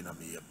nsuo gina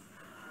me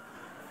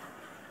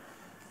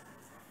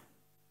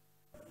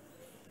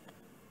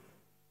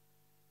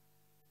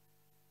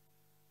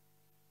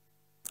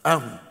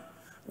yam.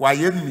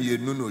 Waye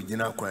mienu no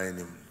gina kwan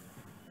anim.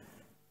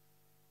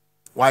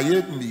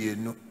 Waye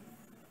mienu.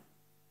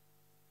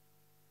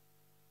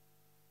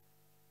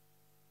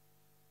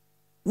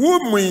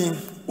 Wumi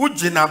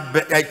ugina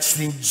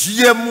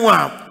echinjie mu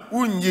a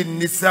unyi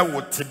nisa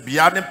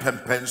wotebia ne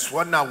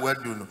pempenso na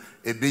wadu no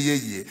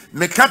ebeyeye.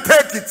 Meka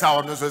take it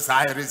out no so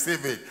I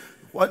receive it.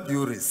 What do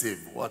you receive?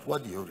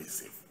 What do you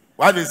receive?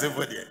 What is it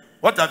for you?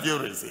 What have you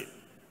received?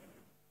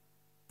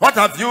 What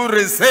have you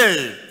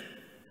received?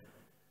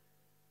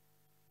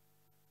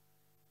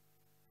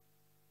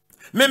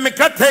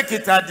 Meka take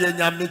it out the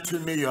nyame to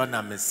me your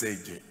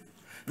message.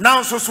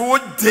 Now so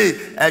what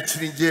day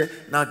actually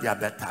now they are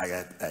better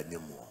tired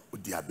anymore.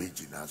 They are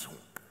begging us home.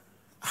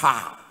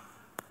 How?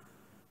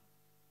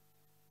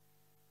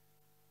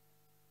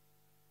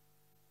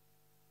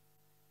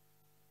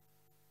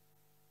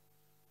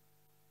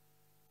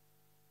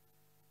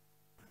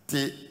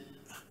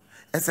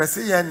 As I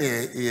say, I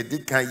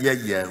did can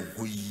hear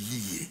who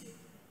ye.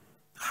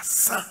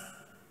 Asa.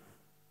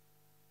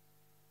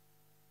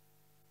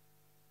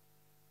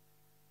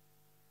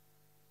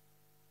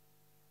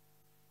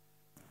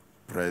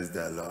 Praise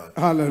the Lord.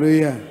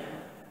 Hallelujah.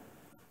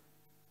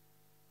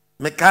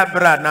 Me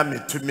kabra na me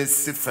to me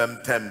si fam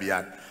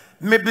tambia.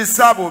 Me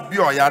bisabo bi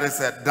oyare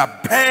said da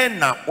pen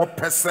na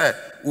opese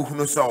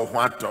uhunu so ho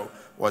ato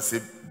was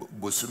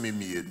bosumi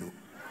mienu.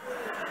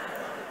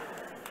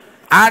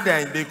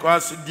 Adan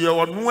because the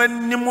onu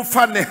anim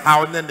fa ne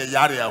haw ne ne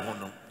yare ho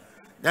no.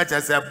 Na cha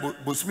say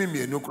bosumi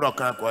mienu kro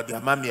kan ko de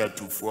amame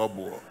atufo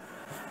obo.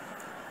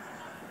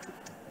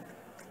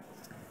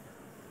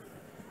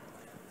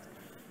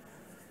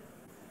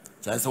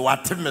 That's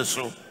what me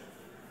so.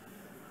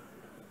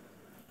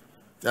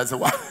 That's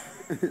what.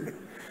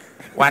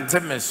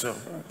 What me so.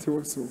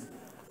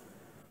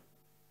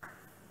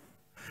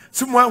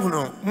 So mo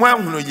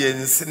hunu ye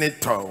nsene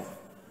to.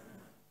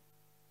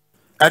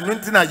 Anu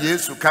ntina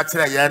Yesu ka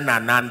kire ye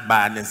nanan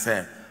ba ne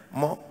se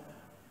mo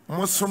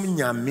som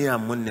nyame a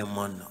mo ne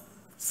mo no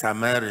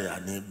Samaria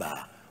ne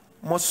ba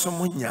mo som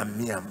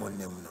nyame a mo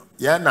ne mo no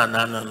ye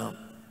nanan no.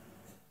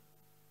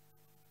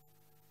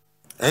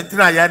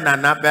 Entina ya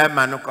nana be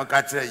ma no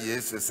koka kire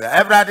Yesu se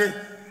everybody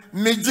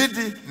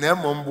mejidi na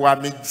momboa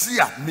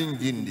mejia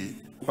mingindi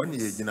woni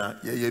yegina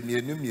ye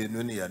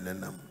mienu ne ya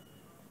nanam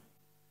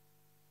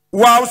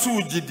wa so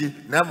ugidi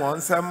na mo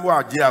nsam wa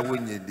age a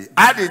wonyedi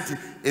adenti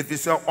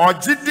efiso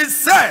ogidi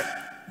se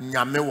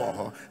nyame wo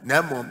ho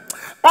na mo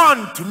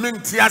on to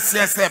minti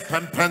ase se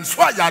pempen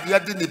so yare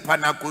de nipa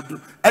na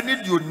kodu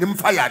ene de onim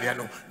fa yare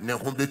no ne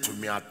ho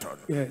betumi ato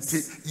no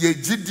ti ye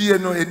gidie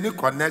no eni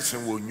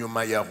connection wo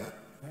nyuma ye ho.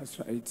 That's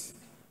right.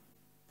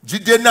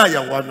 Jide na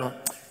ya wono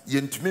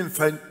yentumi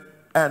mfa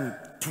and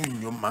tu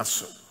nyuma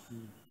so.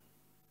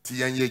 Ti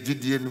yan ye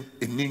jidie no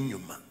eni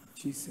nyuma.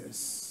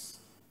 Jesus.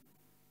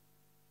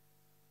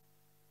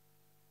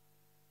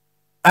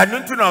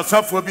 Anuntu na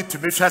osofo bi to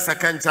me hwa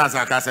second chance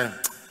akase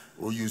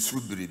o yusu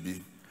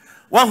biribi.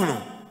 Wa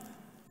hunu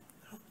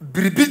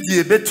biribi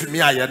die betumi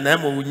aye na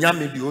ma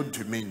unyame bi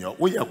ontumi nyo.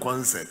 Wo ye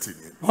concert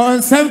ni.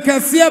 Onsem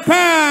kase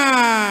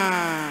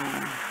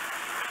pa.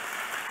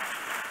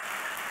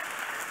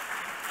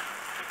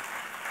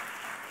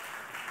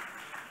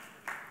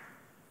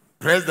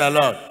 Praise the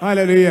Lord.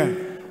 Hallelujah.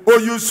 O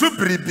you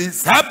subribi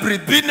sa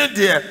bribi ne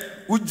de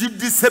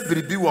ugidi se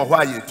bribi wo ho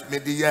ayetumi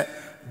de ye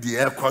de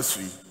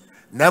ekosui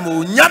na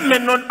mo nyame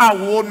no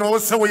awo no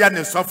se wo ya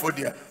ne sofo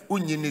de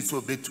unyini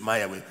so betuma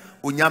ya we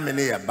unyame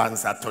ne ye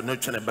bansa to no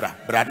twene bra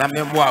na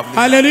me mo amu.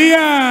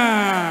 Hallelujah.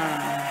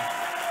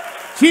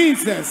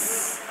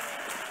 Jesus.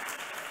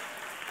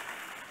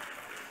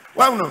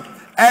 Well no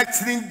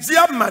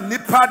exrinjia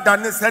manipa da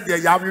ne se de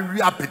ya wi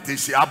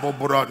apetishi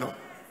aboboro no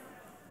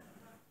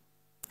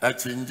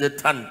achinje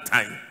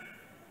tantan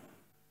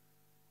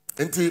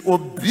enti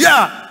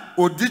obia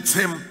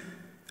odichem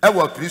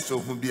ewa Kristo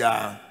hu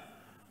bia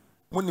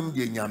monim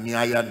de nyame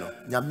aya no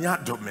nyame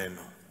adome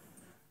no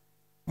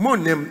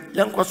monim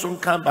yanko so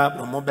nkan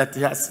Bible mo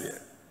bete ase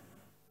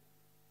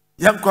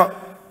yanko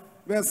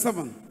verse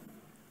 7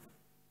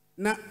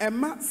 Na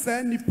Emma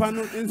said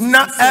Nipano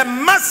na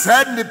Emma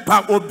said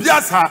Nipa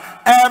Obiasa,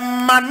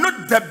 Emma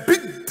not the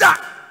big da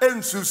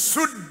and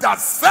Suda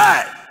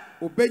said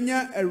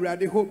Obenya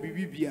Erade ho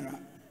bibi biara.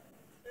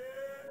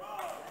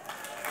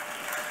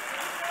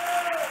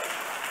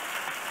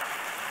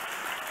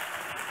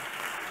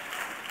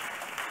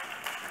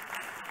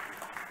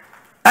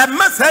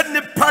 Emma said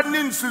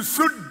Nipanin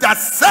Suda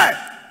said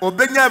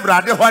Obenya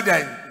Erade ho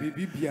den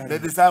Bibi biara.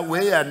 That is a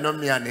way and no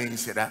me an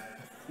inshira.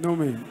 No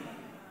me.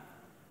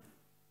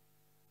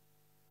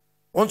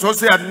 On so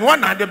say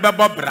one and the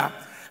bababra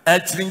a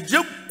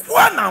trinje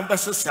kwana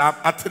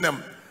mbesesa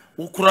atenem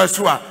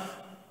ukurasua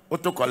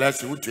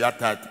otokolesi utu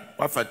atat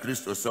wafa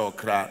Kristo se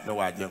okra na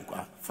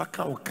wajenkwa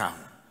faka uka.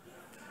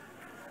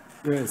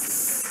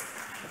 Yes.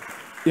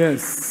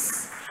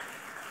 Yes.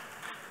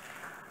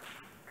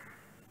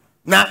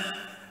 Na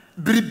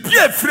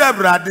bribie frɛ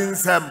brade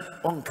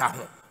nsɛm onka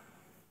ho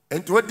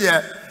enti wo de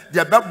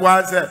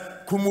bɛboa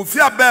sɛ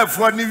kumufia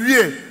bɛɛfo ne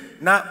wie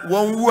na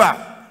wonwu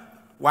a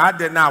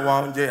wade na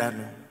wonje ya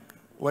no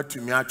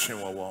watumi atwe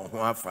won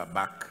ho afa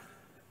back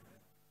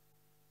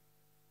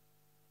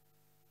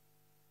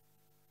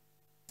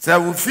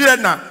sɛ wo fie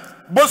na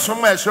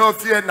bosom a ɛhwɛ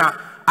fie na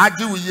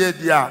ade wo ye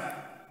dia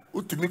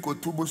utumi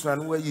kotu bosom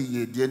na wayi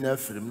ye die na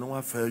afirim no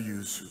wafa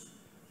yusu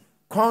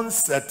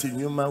concert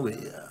nyuma we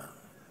ya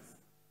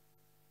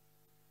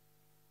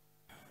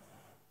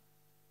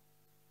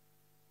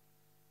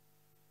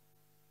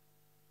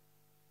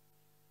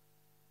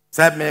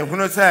sɛ me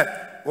hunu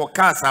sɛ wo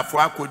kasafo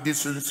akodi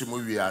sunsumu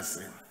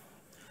wiase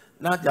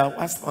na ja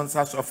wa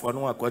sponsors of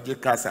no akɔgye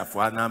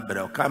kasafo na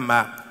brɛ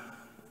kama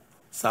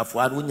safo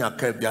anu nya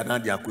ka bia na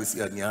dia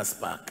kosi ani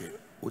aspark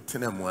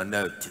utene mu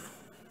na atu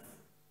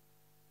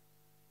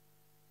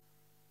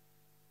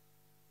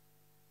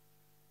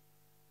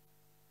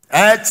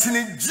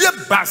etini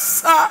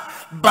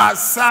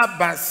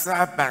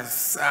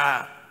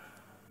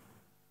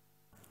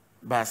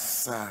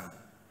basa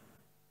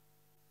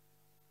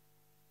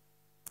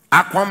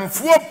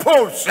akwamfo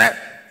pose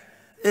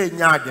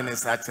enya agene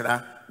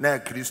sakira na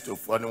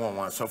Kristofo ne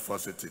won asofo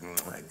so ti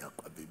anya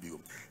kwa bibio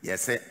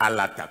yese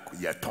alata ku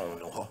yeton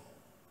no ho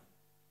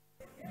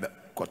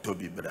koto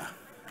bibra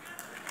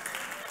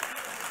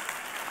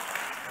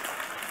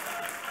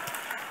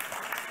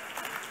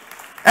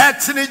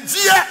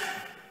etinigie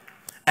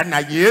na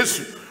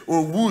Yesu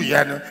owu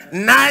ye no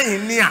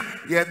nine ni a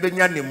ye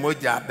benya ne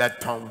moja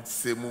beton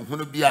se mu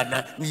hunu bia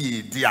na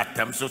ye di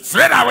atem so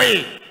straight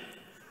away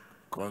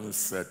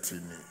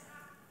concertini.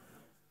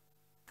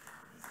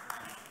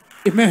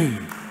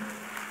 Amen.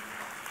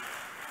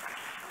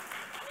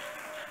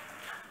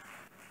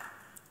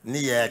 Ni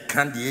ye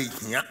kandi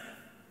ehia.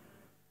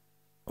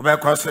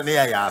 Obekwaso ni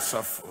ye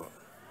asofo.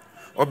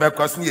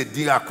 Obekwaso ni ye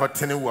di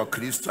akotene wo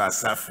Kristo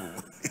asafo.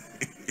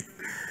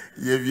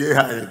 Ye wie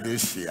ha ye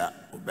behia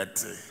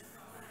obete.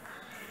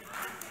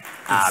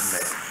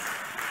 Amen.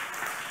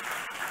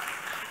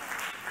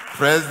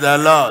 Praise the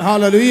Lord.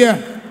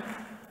 Hallelujah.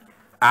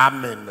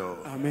 Amen. Oh.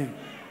 Amen.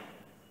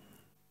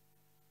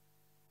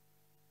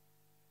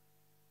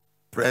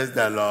 Praise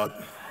the Lord.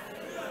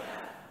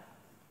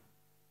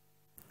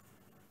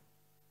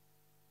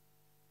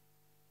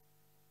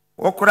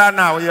 Okura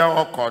na oye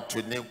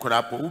okoto ne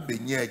kura po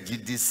ubenye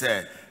agidi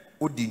se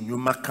odi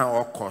nnwuma ka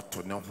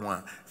okoto ne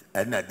ho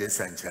a na de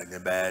sancha ne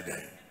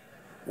baade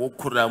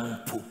okura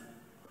mpo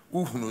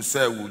uhunu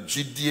se wo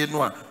gidie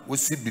no a wo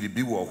si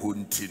biribi wo ho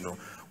nti no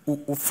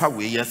ufa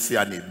we yesi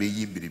a na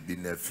ebeyi biribi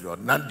na afiro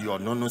na de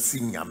ono no si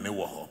nyame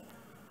wo ho.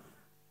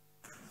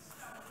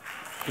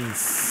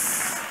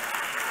 Yes.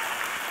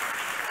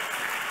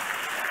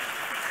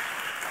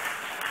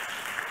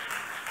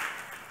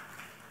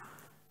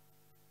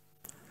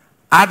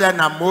 Ada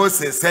na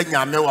Moses se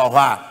nyame wo ho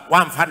a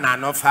wamfa na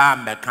no fa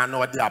meka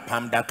no de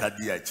apam daka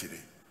di akire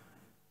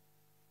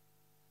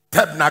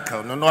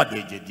tabernacle no no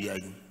de gedi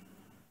ayi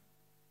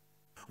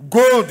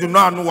gold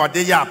no no wo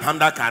de ya apam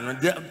daka no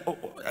de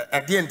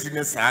enti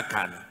ne sa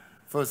aka no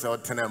for so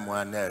tena mu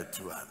ana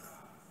atu ana.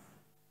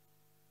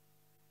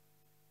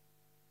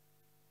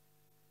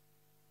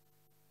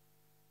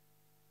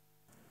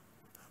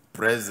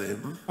 Praise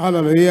him.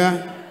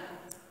 Hallelujah.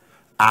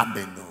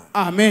 Amen.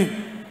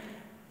 Amen.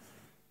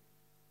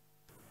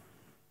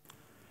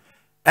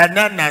 And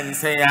then I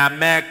say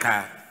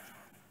America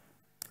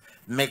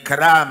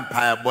mekra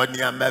mpa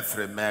bonia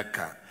mefre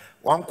meka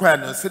won kwa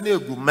no se na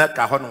egu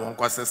meka ho no won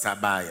kwose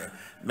sabaye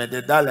me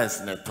the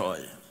dollars ne toy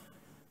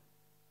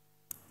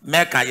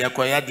meka ye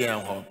koye de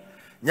ho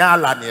nya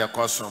ala ne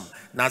ekosom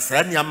na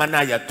se niama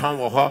na ye ton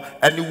wo ho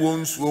ani wo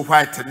nsuo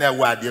white na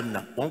ewa adem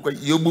na won kwa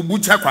ye bubu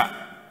chakwa.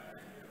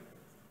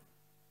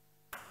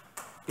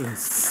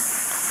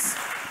 Yes.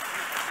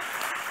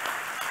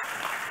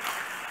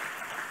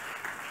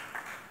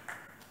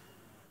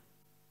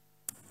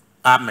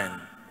 Amen.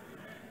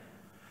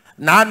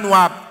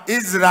 Nanwa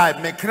Israel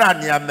mekra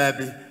ni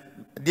amabi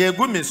de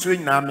egu mesu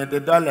nyina me the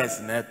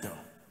dollars neto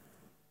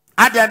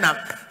ade na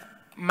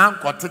man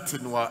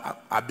kotete no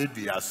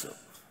abedua so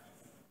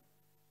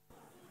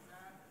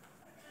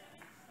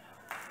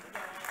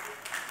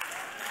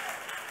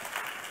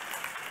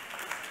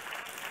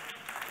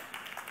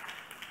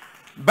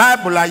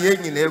Bible aye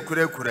nyina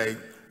ekura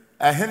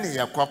ehene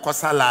ye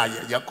kokosala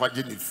ye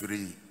koje ni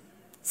free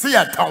see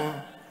ya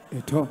town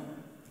Eto.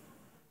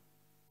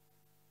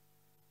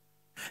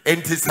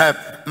 enti se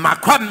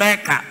makwa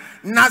meka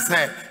na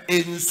se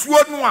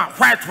ensuo no a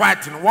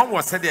white no one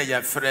was said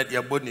ye fred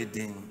ye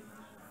bonidin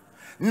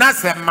na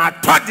se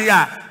matode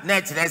a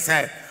na kire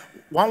se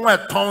one we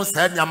ton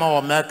se nyama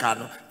o meka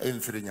no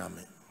emfiri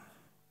nyame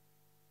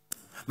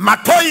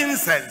mato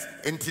incense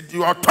enti di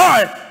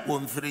otoy wo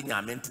mfiri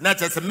nyame enti na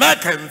kire se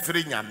meka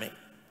emfiri nyame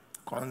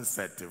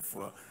concept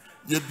for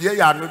ye bia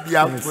ya no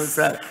bia to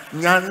se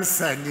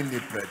nyansa ni ni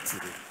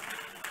patiri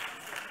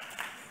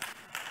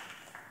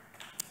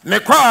me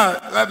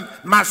kwa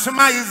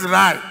masoma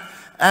Israel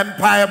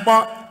empire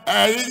bo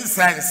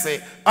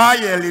incense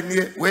oil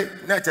ni we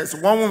na chese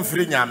won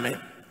mfiri nyame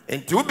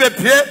enti wo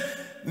bepie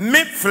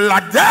me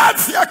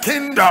Philadelphia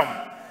kingdom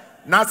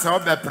na se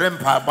obe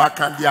prempa bo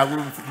kan dia wo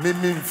me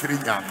mfiri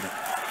nyame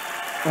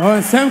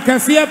Oh, sem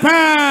kasia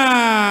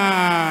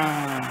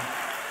pa.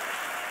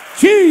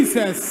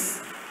 Jesus.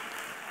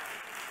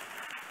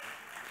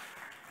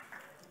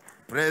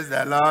 Praise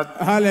the Lord.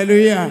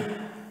 Hallelujah.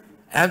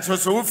 And so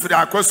ufiri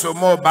akoso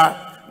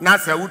moba na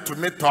se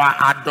utumi to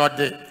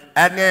adode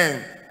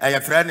ene eye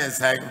friend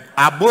say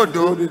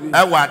abodo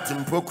e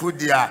watimpoku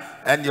dia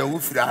ene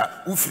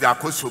ufiri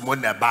akoso mo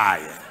na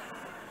baaye.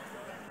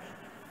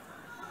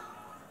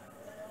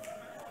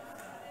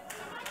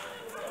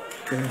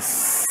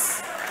 Yes.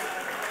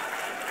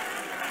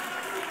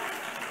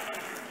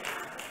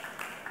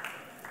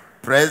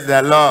 Praise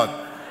the Lord.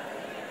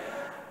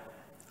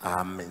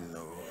 Amen.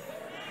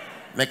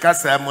 Meka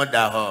say mo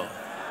da ho.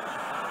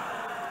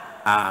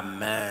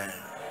 Amen.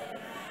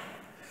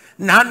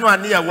 Nanu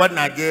ani ya wa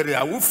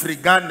Nigeria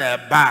ufiri Ghana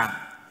ba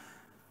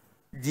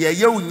de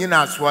ye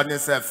unyina so ne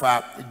se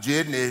fa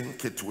jene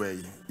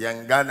ketwe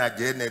ye Ghana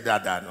jene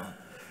dada no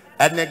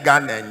ene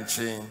Ghana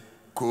nchi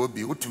ko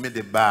bi utumi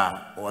de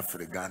ba o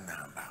afiri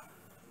Ghana ba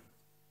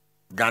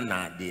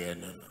Ghana de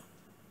no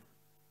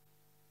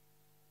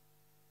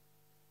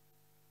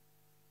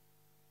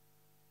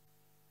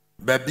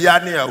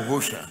babia ne ya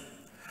hosha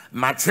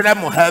machire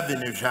mo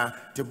heaven hwa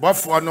te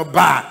bofo no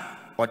ba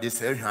o de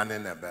se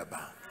hwane na beba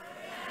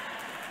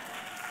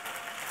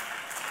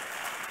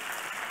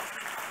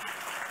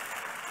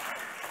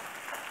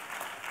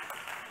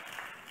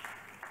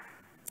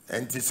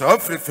and it's all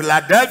free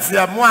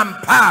Philadelphia mo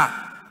ampa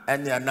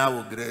and ya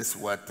now grace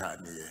water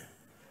ne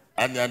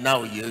and ya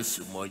now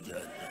Yesu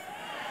moja.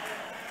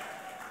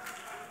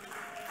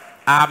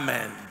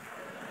 Amen.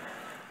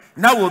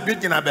 Now we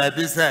begin a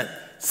baby said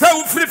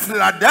so free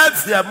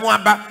Philadelphia mo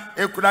aba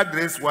ekura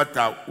grace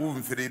water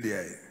free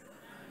there.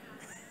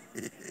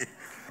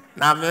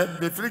 Na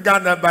me free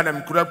Ghana ba na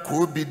mkura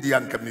ko bi di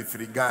anka me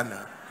free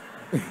Ghana.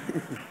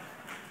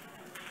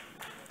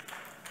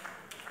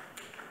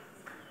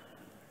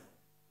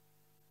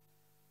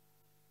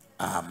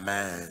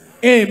 Amen.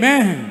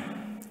 Amen.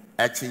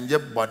 Echinje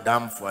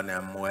bodam for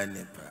na mo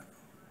anipa.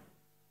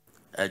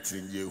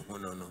 Echinje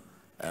hunu no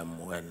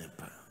mo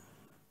anipa.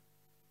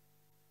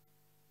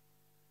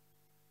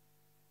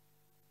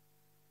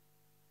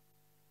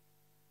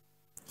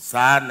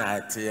 Sana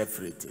ate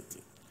free.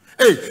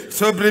 Hey,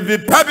 so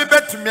bribi pabi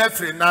bet me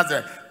free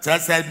Nazareth.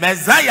 Just say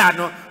Messiah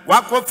no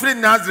wako free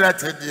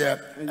Nazareth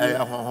there.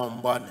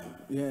 Honhombone.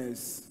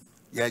 Yes.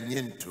 Ya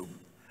nyintum.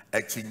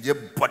 Echinje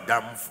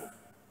bodam for.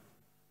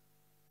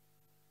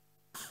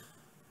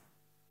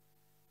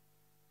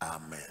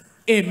 Amen.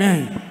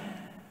 Amen.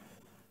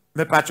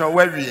 Me pacho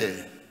where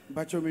we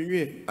Bacho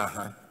menwe.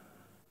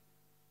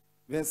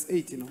 Verse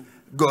 8 no.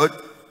 Good.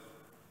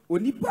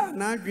 Onipa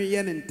na adwen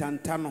ye ne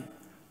ntanta no.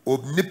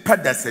 Omnipa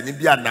dasani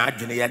bia na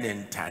adwene ye ne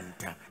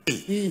ntanta.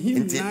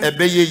 Nti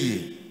ebeye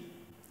yi.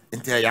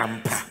 Nti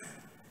ayampa.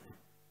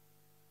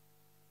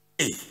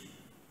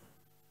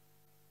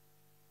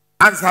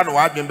 Ansa no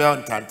adwen be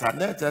ntanta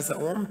na tese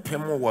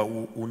wompem wa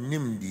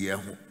onim de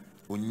ho.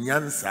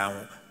 Onyansa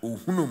ho.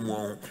 Ohunu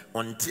mu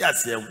onti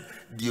ase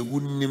de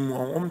wunim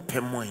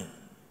ompem hin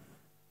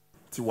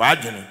ti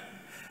wadwene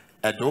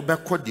ede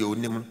obekọ de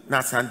onim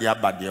na sande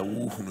abade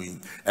wo hunu yin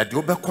ede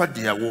obekọ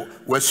de wo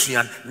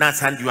wasuan na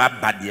sande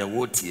abade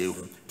wo tie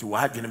hu ti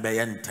wadwene be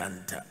ye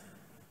ntanta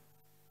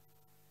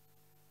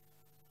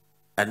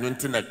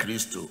anunti na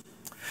Kristo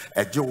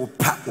eje wo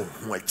pa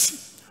ohun achi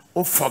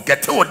o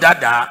forget wo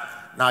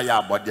dada na ya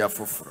abode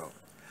foforo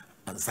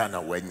ansa na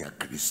wanya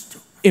Kristo.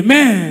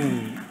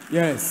 Amen.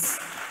 Yes.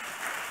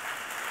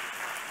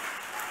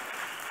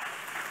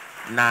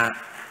 Na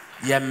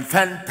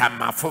yemfenta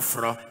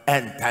mafoforo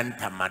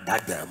entanta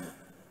madadamu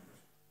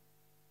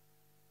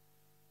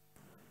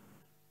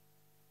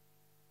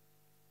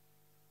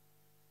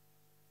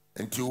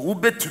enti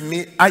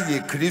ubetumi aye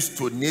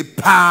Kristo ne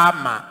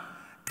paama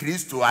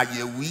Kristo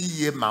aye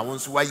wiye ma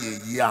wonso aye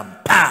yi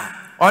ampa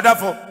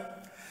odafo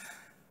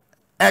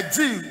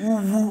eji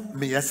uwu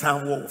me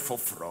yesan wo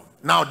foforo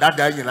na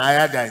odada nyina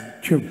ayadan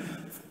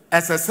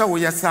esese wo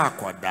yesa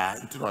akoda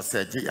enti no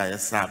se eji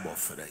ayesa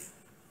abofre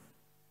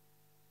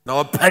na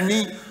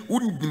opani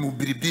unim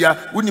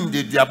biribia unim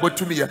de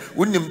diabotumi ya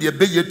unim de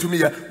beyetumi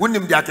ya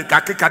unim de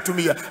akekakeka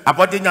tumi ya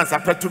abode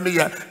nyansapɛ tumi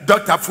ya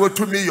doctor fo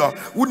tumi ya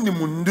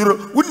unim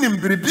nduro unim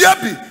biribia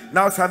bi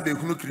na osan be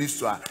hunu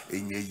Kristo a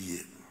enye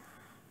yie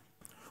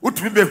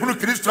utumi be hunu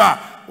Kristo a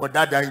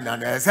odada ina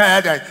na esa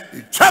ya da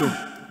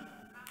twam.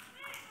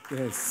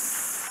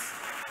 Yes.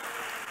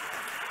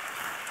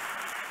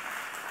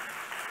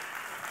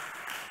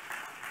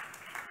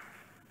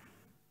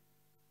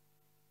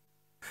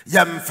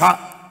 Yamfa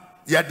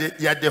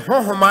yade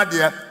honhoma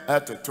de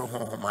to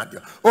honhoma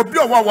de obi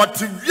o wa what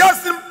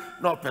wiasim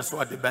na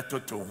person de beto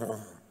to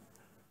honhom.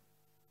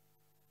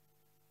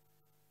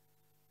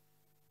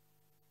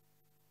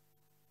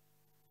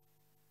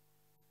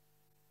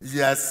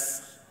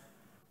 Yes.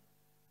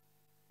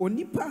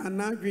 Onipa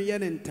anadwe ye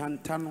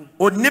ntantano.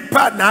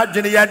 Onipa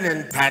anadwe ye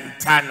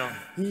ntantano.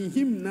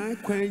 Hinhim na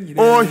kwan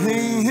nyina. O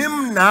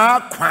hinhim na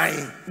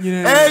kwan.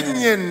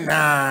 Enyina.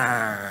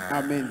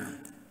 Amen.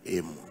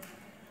 Amen.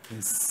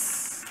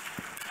 Yes.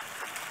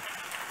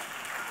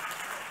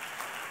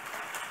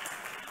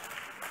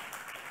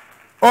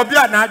 Obi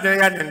anadwe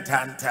ye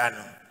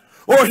ntantano.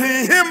 O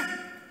hinhim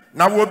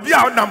na wobi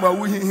a na ma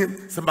wo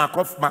hinhim se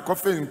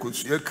makofe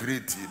nkosua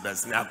kreti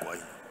besne akoy.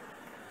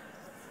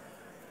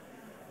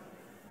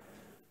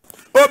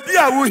 Obi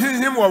a wo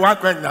hinhim wo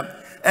wakwanya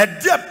e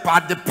de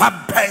pade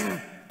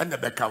paben na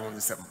beka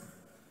wonsem.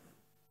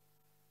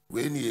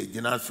 We ni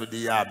egina so de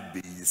ya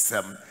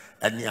besem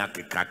eni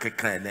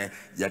akekakeka ne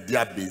ya de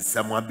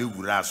abesem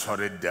abewura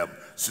asore dem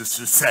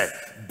susu se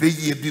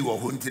beye bi wo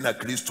honti na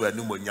Kristo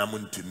ani monyam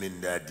ntumi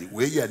ndadi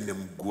we ya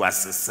nem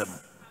guasesem.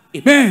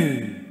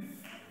 Amen.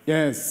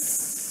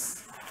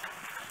 Yes.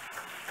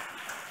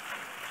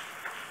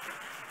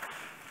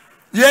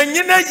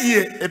 Yenyina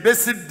yie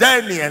ebesi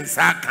Daniel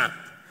saka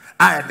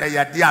ayada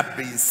yade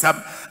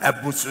abesam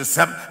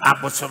abususam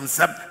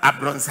abosomsam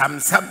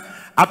abronsamsam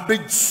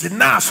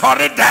abegina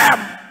asore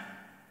dem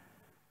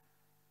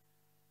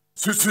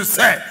susu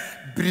se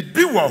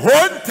bribi wo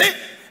honte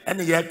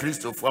ene ye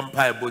Kristo fo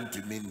mpa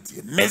ebontu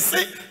minti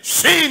mesi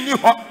shini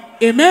ho.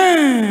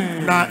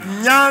 Amen. Na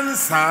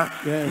nyansa,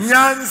 yes.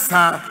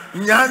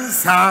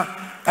 nyansa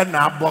and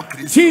abo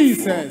Christ.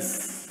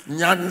 Jesus.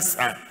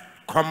 Nyansa,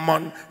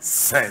 common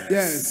sense.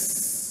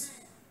 Yes.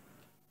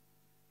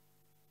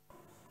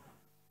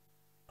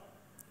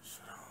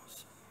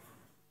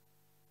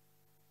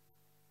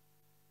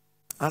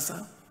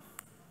 Asa.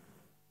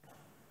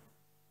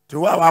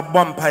 To our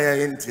bumpire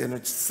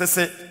in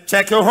say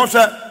check your horse,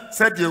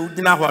 said you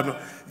didn't want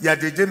ya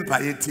de jimpa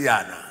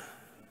etiana.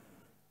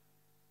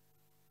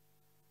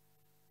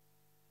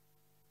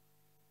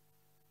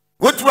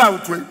 What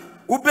about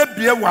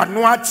Ubebia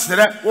wano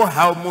achere o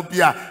how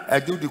mobia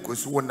adudi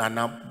kosu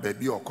nana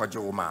baby or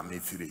koja wo ma me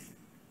free.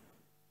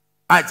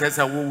 I just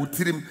a wo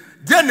tirim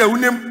de na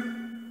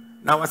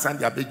unim na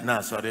wasande abeg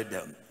na sorry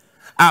dem.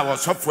 I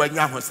was up for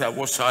nya ho say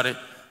wo sorry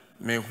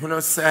me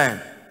hunu say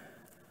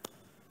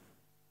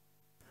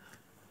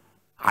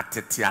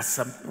atete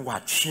asem wa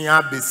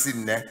twea besi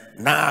ne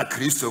na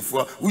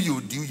Christopher we you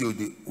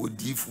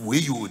odi we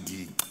you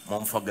odi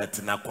mon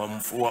forget na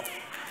komfo.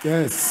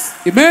 Yes.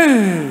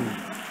 Amen.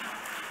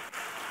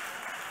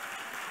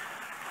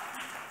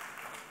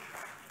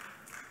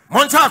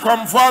 Moncha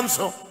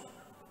komfonso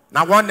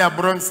na wona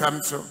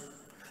bronsamso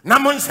na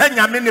moncha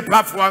nyame ni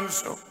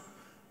pafonso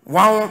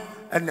wawo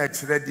na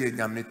kire de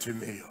nyame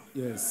tumeyo.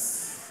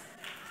 Yes.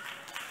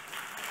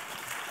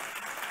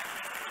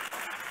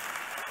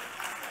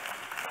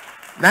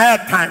 Na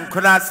time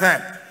kura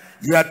se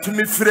ya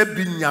tumi fire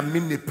bi nyame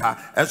nipa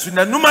enso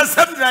na numa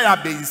sam na ya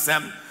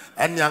beisam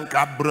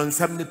enyanka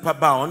bronsam nipa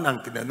ba on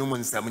nanka na num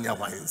nsam nya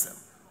hwansam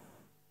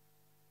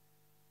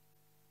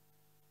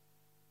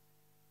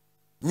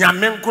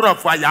nyame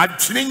nkurofo ya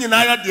twene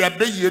nyina ya de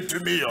abeyi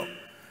tumi yo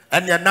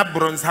ene na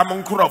bronsam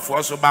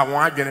nkurofo so ba ho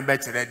adwene be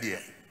kire de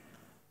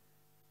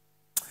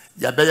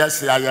ya be ya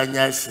se ya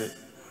nya se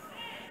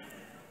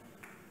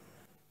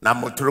na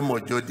motoro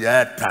mojo de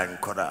atan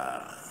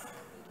kura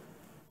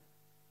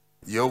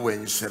yo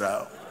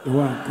wenshira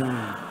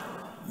Welcome.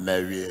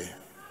 Mary.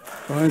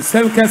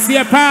 Onsem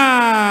kasie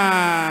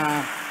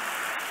pa.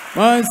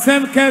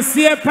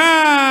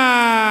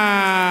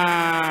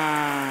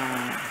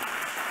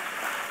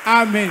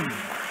 Amen.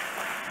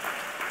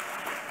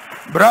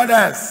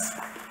 Brothers,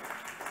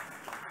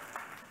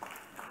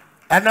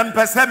 and I'm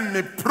person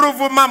me prove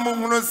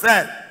mamu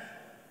say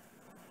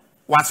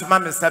was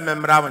mama say me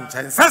mra won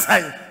chen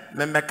sasai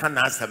me meka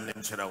na asem ne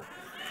nkyerɛw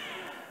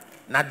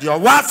na de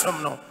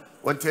ɔwasom no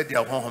wonte de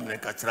honhom ne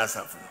ka kyerɛ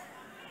asafo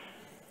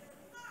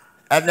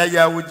ana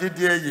ya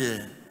wugidie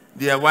ye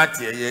de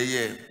wate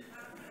ye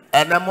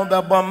ana mo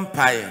be bom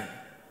pai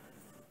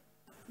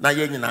na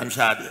ye nyina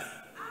nhwade.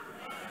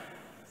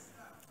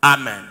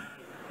 Amen.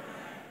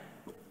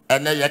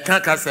 And then you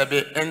can't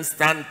say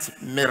instant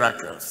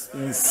miracles.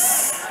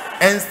 Yes.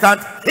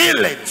 Instant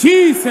healing.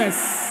 Jesus.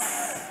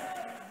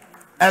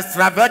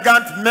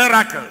 Extravagant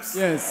miracles.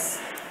 Yes.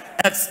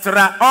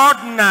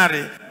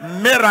 Extraordinary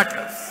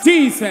miracles.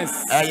 Jesus.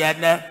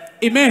 Amen.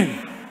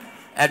 Amen.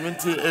 and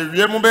until a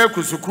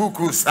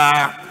Yemubeku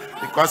sa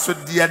because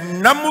of the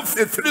namu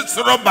free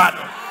roban.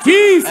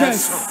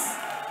 Jesus.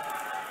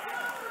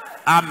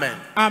 Amen.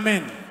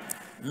 Amen.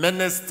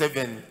 Minister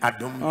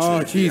Adom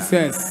Kyei-Duah. Oh,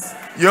 Jesus.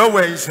 Your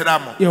way is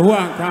Ramo. Your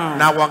one come.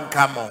 Now one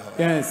come on.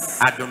 Yes.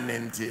 Adom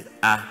Nenti.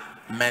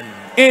 Amen.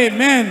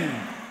 Amen.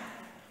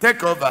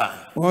 Take over.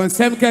 On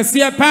sem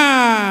kasiye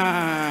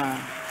pa.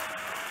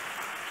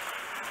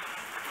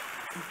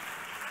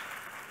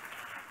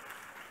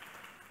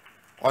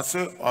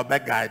 Also, obe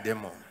guide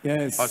them.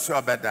 Yes. Also,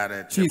 obe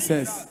direct.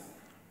 Jesus.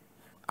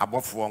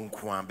 Above one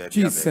kwan, baby.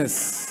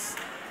 Jesus.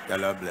 The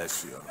Lord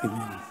bless you.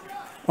 Amen.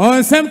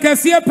 On sem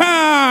kasiye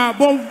pa.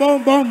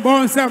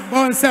 Bon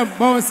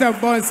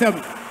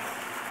sem.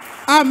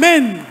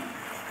 Amen.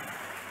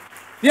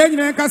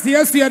 Yenye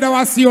kasiye suye da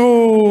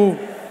wasio.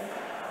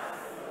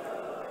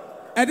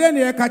 Eden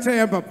ye kache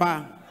ye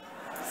papa.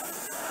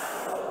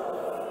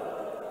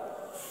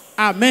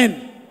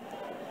 Amen.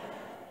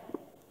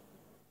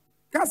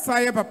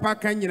 Kasa ye papa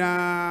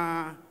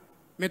kanyina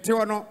mete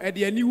wono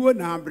ede aniwo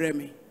na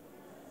abreme.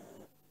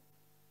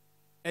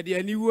 Ede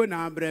aniwo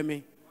na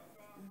abreme.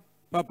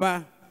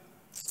 Papa.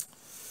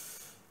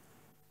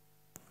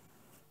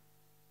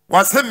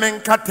 Was a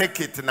menka take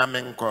it na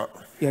menko.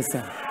 Yes,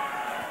 sir.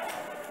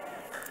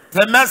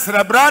 The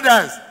master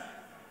brothers,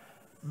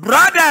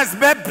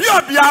 baby,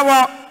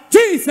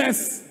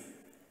 Jesus.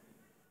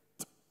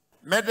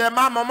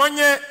 Medema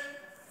Monye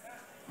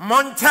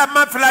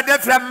Montama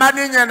Philadelphia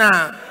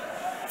Maniana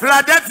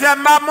Philadelphia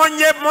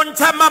Mamonye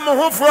Montama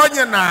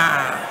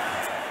Mohofoniana.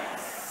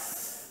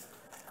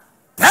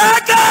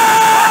 Take it!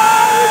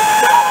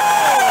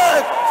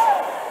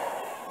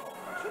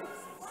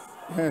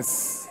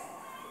 Yes.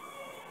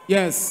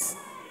 Yes.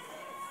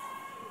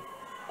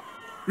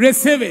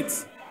 Receive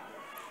it.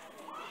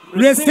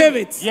 Receive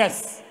it.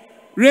 Yes.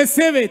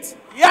 Receive it.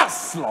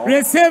 Yes, Lord.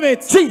 Receive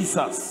it.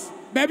 Jesus.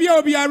 Baby,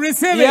 you'll be a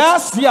receive it.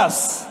 Yes,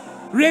 yes.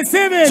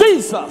 Receive it.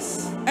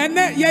 Jesus. And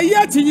then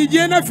ya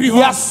chinyijena free.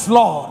 Yes,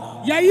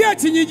 Lord. Ya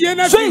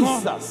chinyijena free.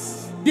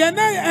 Jesus. Then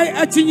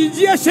a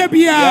chinyijia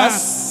shebia.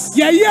 Yes.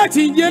 Ya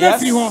chinyijena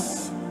free.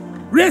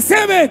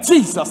 Receive it.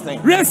 Jesus'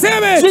 name.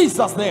 Receive it.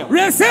 Jesus' name.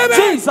 Receive it.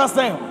 Jesus'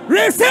 name.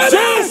 Receive it.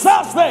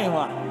 Jesus' name.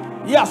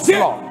 Yes,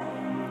 Lord.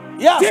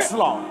 Yes,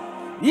 Lord.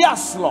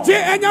 Yes, Lord.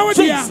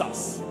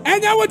 Jesus.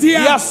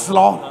 Yes,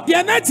 Lord. Yes, Lord.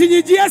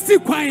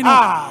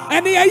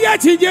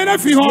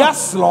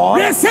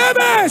 Receive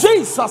it.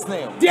 Jesus'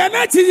 name.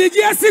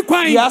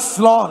 Yes,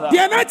 Lord.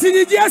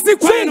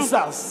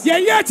 Jesus.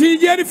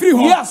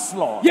 Yes,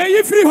 Lord. Yes,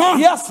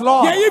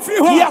 Lord.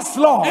 Yes,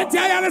 Lord.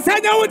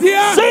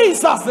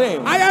 Jesus' name. Jesus' name.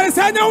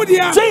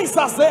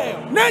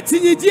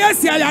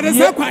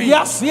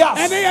 Yes,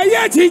 yes.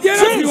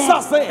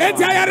 Jesus' name.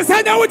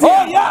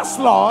 Oh, yes,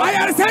 Lord.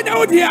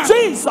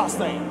 Jesus'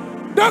 name.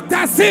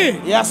 Doctor C.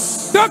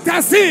 Yes.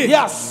 Doctor C.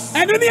 Yes.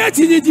 And then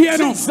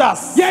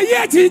Jesus.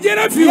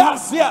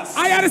 Yes, yes.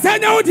 I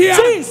understand you dear.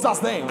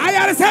 Jesus' name. I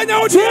understand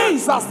you dear.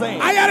 Jesus'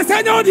 name. I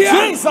understand you dear.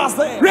 Jesus'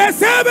 name.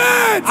 Receive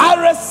it. I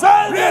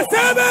receive it.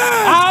 Receive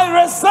it. I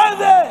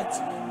receive it.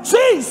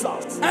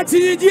 Jesus.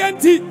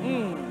 Atinyenti.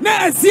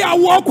 Na esi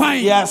awo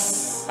kwan.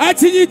 Yes.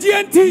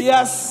 Atinyenti.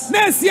 Yes.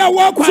 Na esi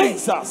awo kwan.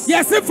 Jesus.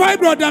 Yes,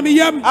 fibroid am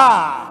yam.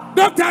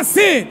 Doctor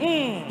C.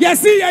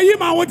 Yes, you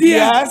my dear.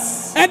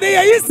 Yes. And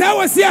they is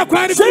our see a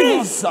quantity.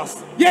 Jesus.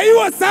 Yeah, you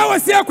was our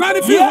see a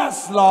quantity.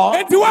 Yes, Lord.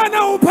 And one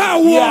hour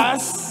power.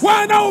 Yes.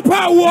 1 hour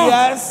power.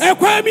 Yes.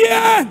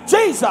 Equamia.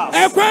 Jesus.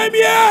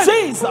 Equamia.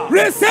 Jesus.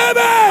 Receive it.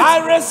 I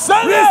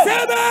receive it.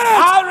 Receive it.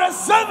 I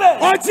receive it.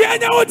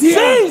 Ojianya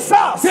dear.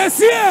 Jesus.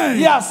 Cecilia.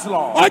 Yes,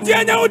 Lord.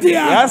 Ojianya dear.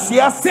 Yes,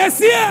 yes.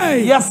 Cecilia.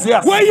 Yes,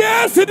 yes. Well,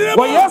 yes to them.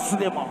 Well, yes to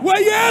them.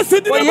 Well, yes to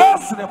them. Well,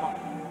 yes to them.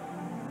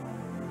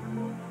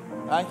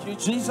 Thank you,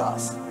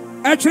 Jesus.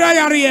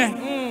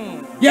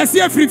 Yes,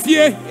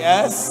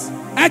 Yes.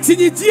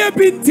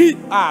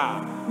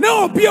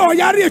 No, be or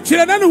yari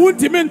children who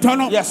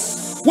timentono.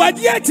 Yes. What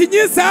yet in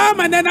you, Sam,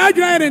 and then I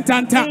join in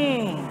Tanta.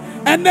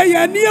 And they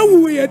are near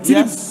we are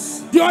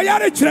Yes. The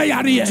Oyari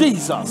Trayari.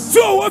 Jesus.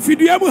 So what you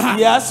do?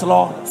 Yes,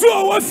 Lord.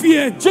 So what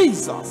fear?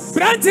 Jesus.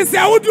 Branches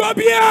out to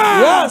appear.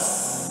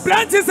 Yes.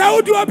 Branches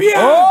out to appear.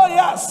 Oh,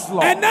 yes,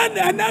 Lord. And then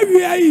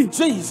we are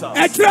Jesus.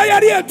 A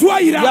Trayari to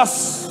Ira.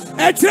 Yes.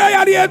 A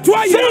Trayari to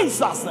Ira.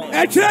 Jesus' name.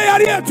 A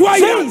Trayari to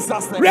Ira.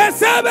 Jesus' name.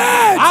 Receive it.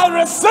 I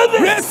receive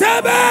it.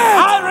 Receive it.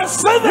 I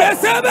receive it.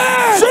 Receive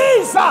it.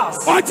 Jesus.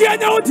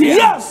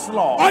 Yes,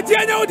 Lord.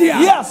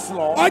 Yes,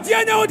 Lord.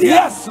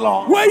 Yes,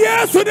 Lord.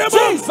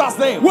 Jesus'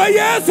 name.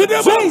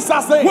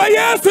 Jesus' name.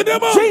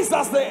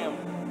 Jesus' name.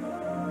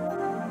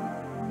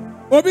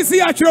 Obisi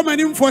yachiro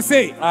manim for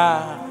say.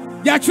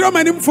 Yachiro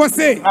manim for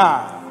say.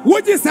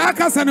 What is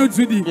Akasa no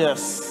today?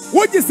 Yes.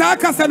 What is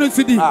Akasa no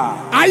today?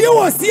 Are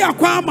you see a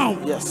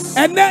quamau? Yes.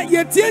 And then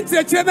you change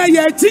the channel,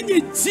 you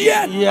change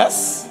cheer.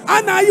 Yes.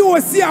 And are you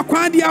see a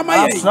quandi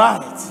amaya? That's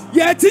right.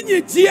 You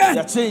change cheer.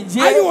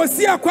 Are you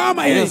see a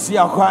quamay?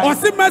 Or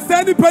some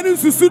master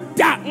penance to suit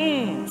that.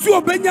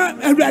 So Benya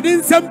and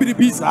Radin Sambri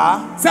Bisa.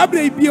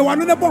 Sabri be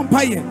one of the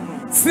Bompire.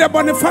 Slap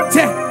on the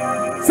factor.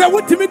 Say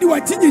what to me do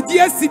what in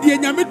ye city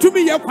and yammy to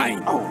me your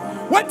pine.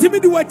 What to me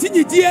do what in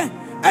ye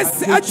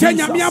as a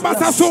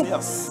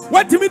chanyamiabaso.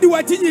 What to me do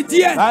what in ye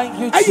dear? I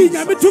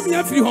yammy to me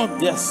a free home.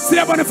 Yes,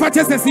 Seven of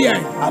Fatches as here.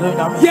 I don't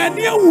know. Yeah,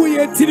 near we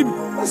are till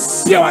him.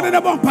 See one in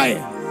a vampire.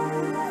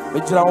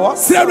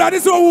 Sarah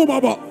is all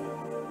mobile.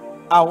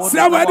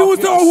 Sarah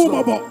was all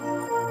mobile.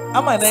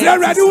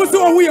 Sarah was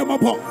all we are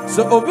mobile.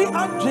 So, Obi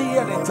Andre,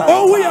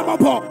 oh, we are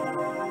mobile.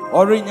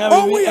 Or in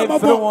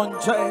everyone.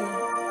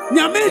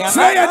 Yammy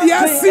try at the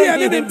Asia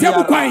and in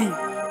Tabuquine.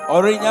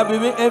 Or in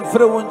Yabi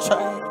everyone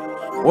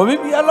child. Or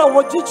maybe allow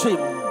what you chim.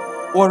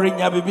 Or in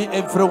Yabi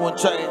everyone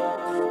child.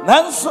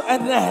 Nanso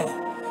and there.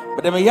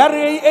 But the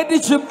Mayari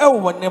edition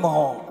over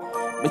Nemo.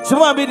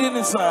 Michuma bidin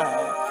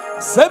inside.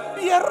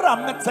 Sembia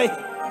Ramate.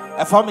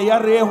 A family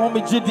home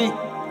GD.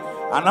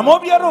 And I'm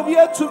over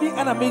here to be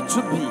and I mean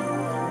to be.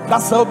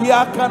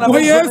 Casobia can have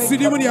a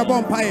ceremony of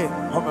vampire.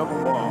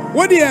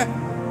 What dear?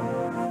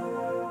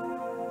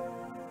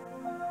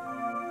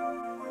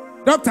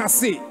 Doctor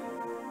C.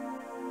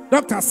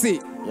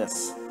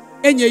 Yes.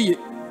 Enye.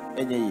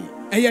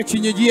 Eye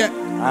chinye.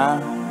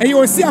 And you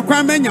will see a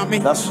crime.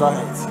 That's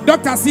right.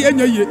 Doctor C.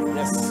 Enye.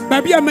 Yes.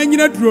 Baby, a man in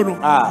a drone.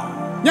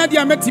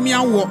 Nadia met me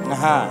and walk.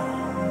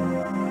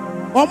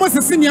 Almost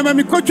a senior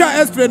mammy coach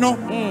Estreno.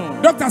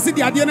 Doctor C.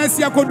 The Adiana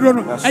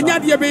Codrono. And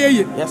Nadia Bay.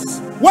 Yes.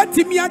 What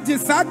Timia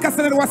Jessaka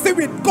was saying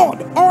with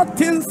God, all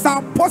things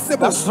are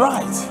possible. That's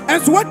right.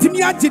 And so what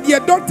Timia did, your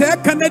doctor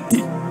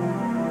Caneti.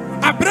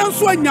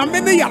 Abranso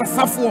nyamene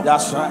yarsafo.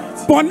 That's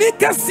right.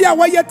 Bonika sia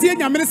wa yete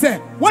nyamene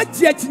se wa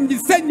chiachingi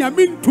se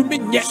nyamin tumi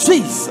nye.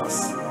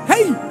 Jesus.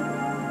 Hey.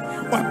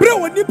 Wa bre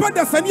woni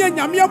pada sane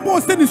nyame abo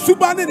se ne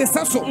suba ne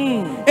saso.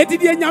 Edi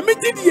de nyame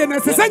gidie na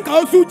se senka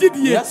oso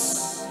gidie.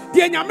 Yes.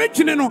 De nyame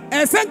twene no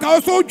e senka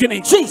oso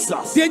dwene.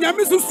 Jesus. De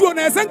nyame susu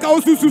na e senka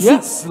oso susu.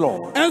 Yes,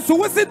 Lord. And so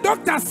we say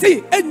doctor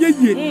say enye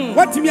yie.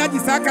 What mi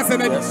agisa aka se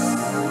na di.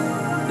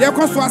 Ye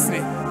ko so asre.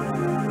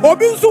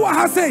 Obi nso wa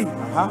ha say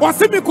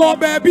wase me call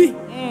baby.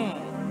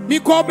 Me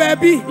call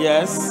baby.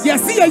 Yes.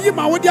 Yes, see you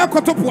ma wodi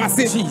akoto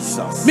poase.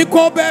 Jesus. Me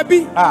call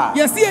baby.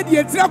 Yes, see the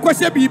entire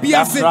kwahye bibi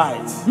ase. That's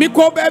right. Me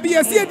call baby.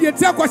 Yes, see the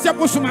entire kwahye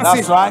bosumase.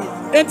 That's right.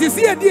 And to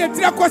see the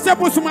entire kwahye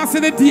bosumase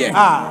ne die.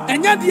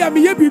 Enya dia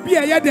me ye bibi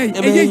aye den.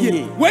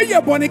 Eyeye. We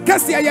ye boni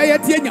kase aye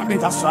tie nyame.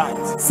 That's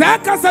right. Sa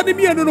kasa ne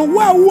me no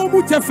wa wo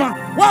mu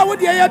chefa. Wa wo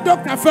de aye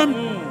doctor fam.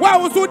 Wa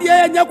wo so de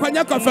aye nya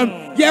kwanya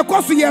kafam. Ye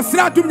koso ye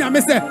sra dum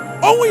nyame se.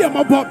 Onwu ye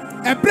mobo.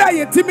 Ebra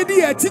ye timidi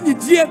ye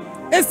tinyijie.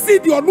 Esi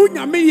di onu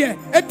nyame ye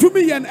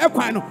etumi ye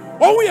ekwan no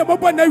owo ye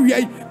bobo na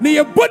wiai ne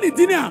ye boni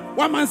dini a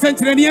wa man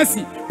senkyere ne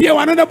asi bia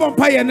wano ne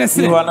bompa ye ne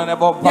sere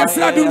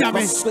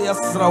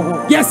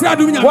yesra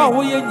du nyame wa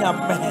wo ye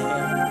nyame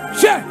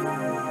she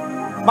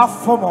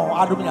mafomo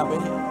adum nyame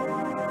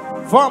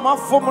for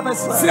mafomo ne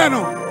sere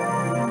no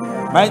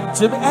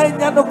manchim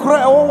enya no kro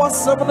e wo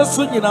wasem ne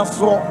so nyina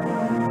so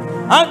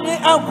anyi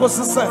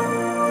ankosese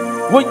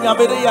wo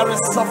nyame de yare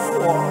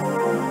safo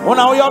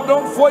wona wo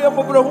yodom fo ye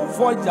mobro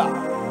fo ja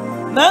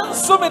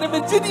Nanso me me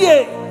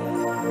gidie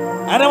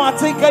ana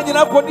watinka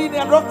nyina kodini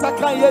and doctor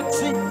kan ye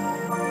chi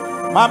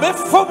ma me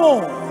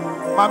fomo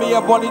ma me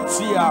ye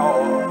volunteer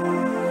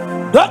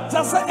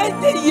doctor say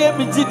enye ye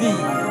me gidi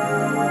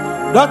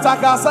doctor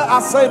ka say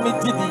asay me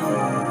gidi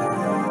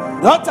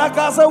doctor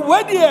ka say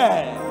wedie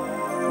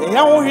ye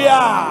ya wo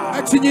hia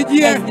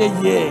achinyidie enye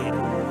ye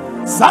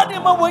sane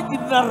ma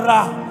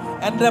wonyinara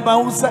and ma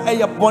hu say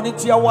eye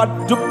volunteer wa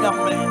dum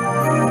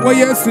nyame wo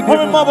yesu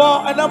de mo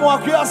bo ana mo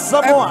akwa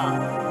samoa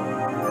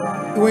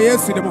we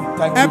yesu de mo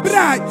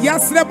ebra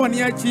yasre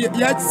boni achi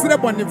yasre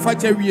boni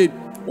facha wie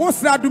wo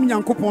sra adum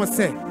nyankopon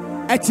se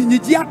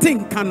achinyigi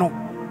atenka no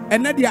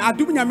ene de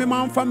adum nyame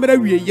manfa mra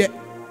wie ye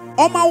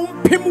oma wo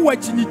mpem wa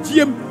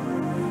achinyigiem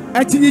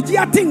achinyigi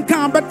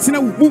atenka abetena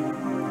wo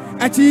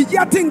achinyigi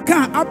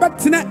atenka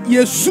abetena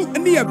yesu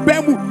ne ye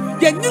bamu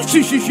ye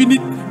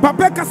nyihwihwihwini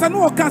papa kasa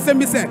no okasa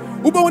mi se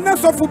ube wona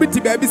sofo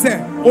biti ba bi se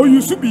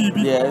oyusu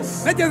bibi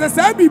yes na je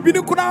se bibi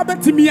ni kuna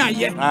abetimi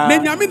aye na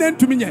nyame na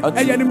ntumi nye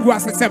eye nim gu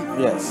asesem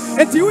yes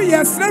eti wo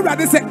ye sra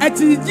wrade se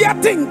achinyigi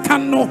atenka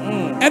no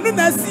eno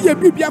na asi ye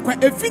bibi akwa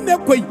efi na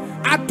koi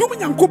adum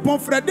nyankopon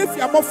frade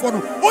fi abofo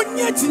no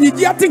onye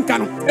achinyigi atenka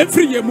no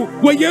efri ye mu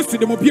wo yesu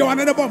de mo bia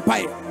wana ne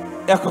bompae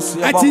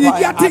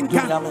achinyigi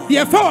atenka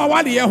ye fa wa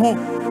wale ye ho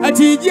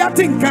achinyigi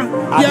atenka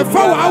ye fa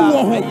wa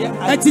awo ho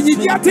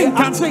achinyigi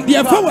atenka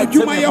ye fa wa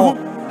dwuma ye ho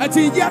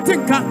achinyigi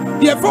atenka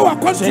ye fa wa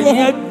kwantuo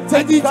ho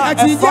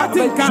achinyigi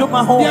atenka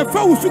ye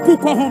fa wa suku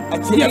ko ho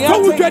ye fa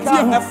wa dwadie ho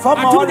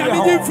adum na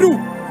me fru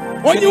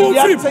onye wo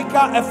fru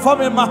atenka e fa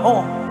me ma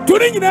ho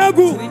tuni nyina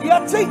gu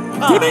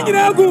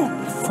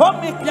fa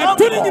me ya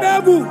tuni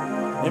nyina gu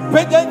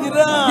mpega nyina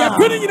ya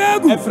tuni nyina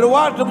gu efre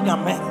wa adum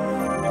nyame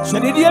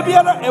Shenidia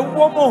biara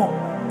ewomo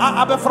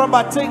a abefrom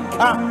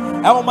batenka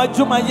e ma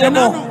juma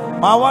yemo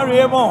ma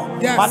ware mo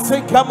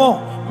batenka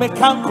mo me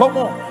kanko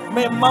mo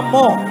me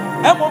mamo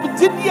e mo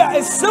bidia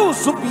esew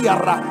so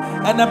biara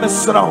ena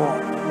mesra ho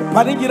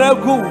paninyira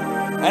gu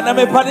ena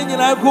me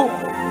paninyira gu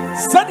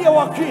sadia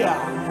wakia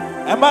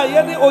e ma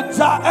yene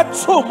oja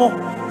etomo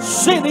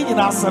Shini in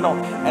Arsenal,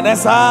 and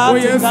as I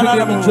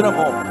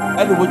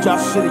and we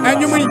just shitting.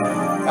 And you mean,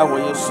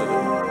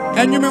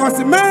 and you may was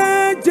a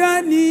man,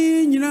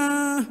 Johnny, you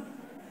know,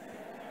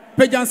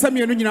 Pajan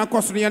Samuel, you know,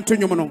 costly and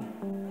Tunyomono.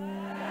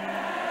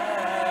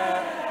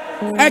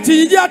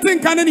 Actually, you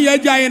think canon, ye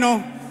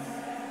giano.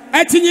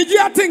 Actually,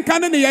 you think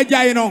canon, ye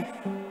giano.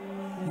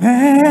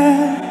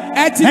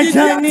 Actually, you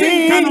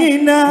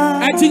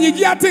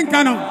think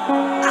canon.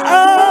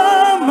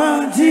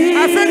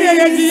 I feel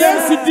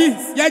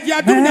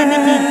you do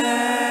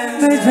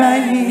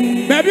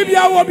baby, I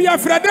will be a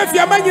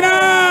Philadelphia man.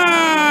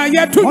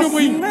 You too.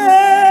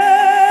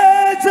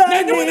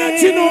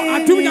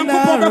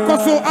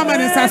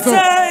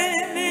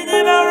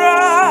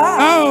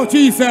 Oh,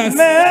 Jesus.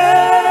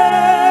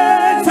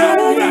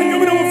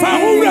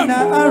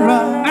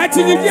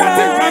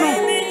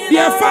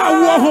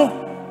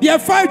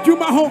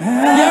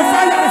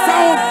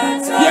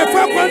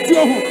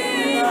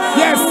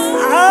 Yes.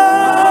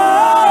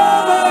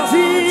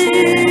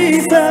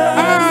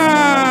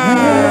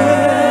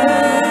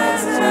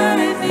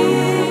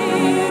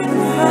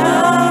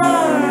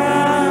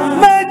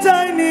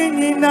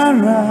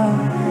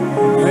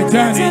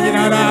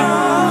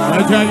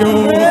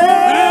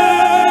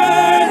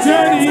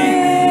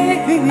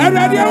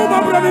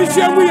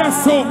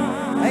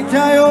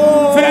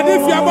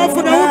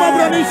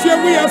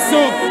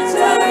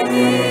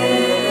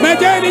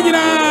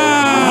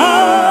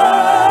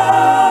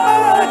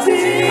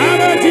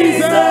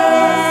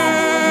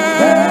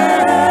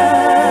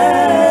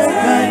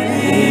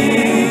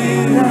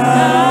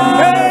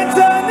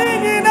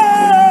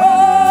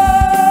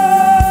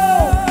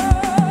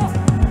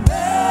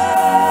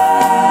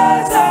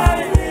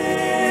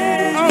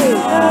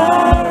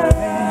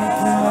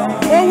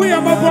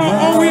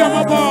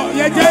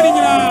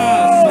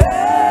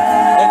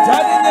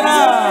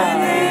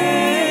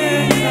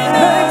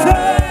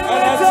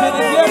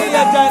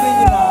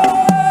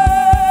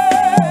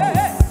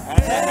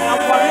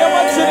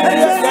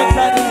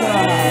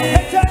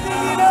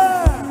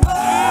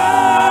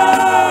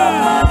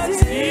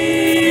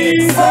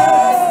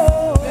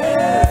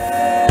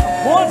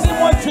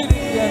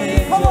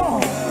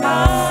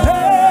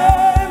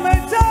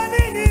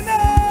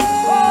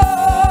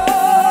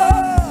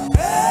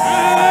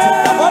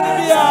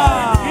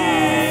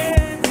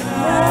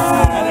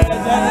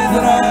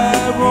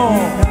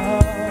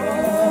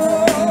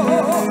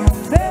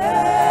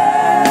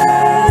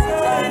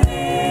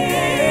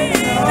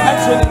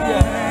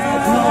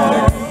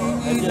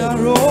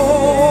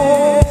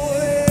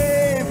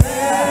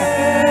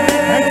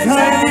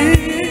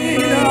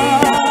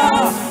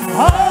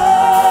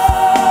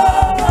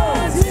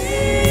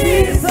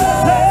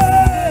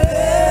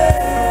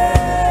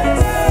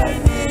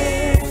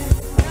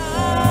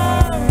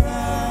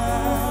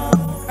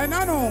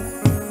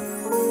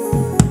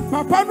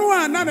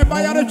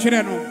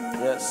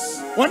 Yes.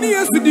 When he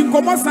used to do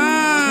commerce,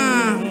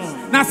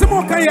 now some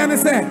more can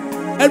say,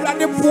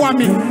 everybody poor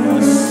me.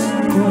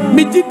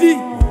 Mijidi,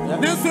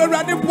 then so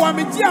everybody poor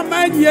me, dear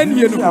man,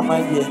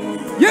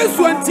 yes,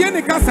 one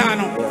tiene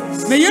casano.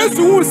 The yes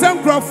who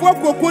sent Crawford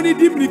Coconi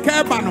dimly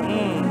cabano.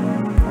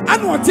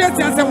 And what yet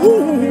I said,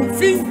 who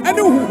fee and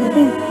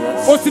who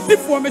or to dip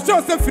for me, show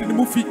self in the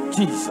movie.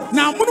 Jesus.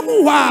 Now,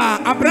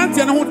 Munuwa, a branch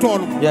and a hotel.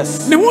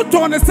 Yes. The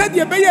hotel said,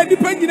 you may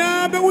depend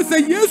on the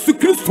say yes to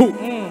Christo.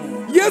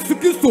 Yes,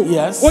 Christo.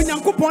 Yes. On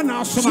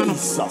Yankupon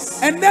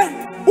Jesus. And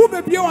then who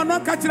may be on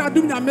not catching a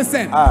doom and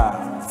missing.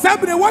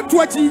 Sabre what to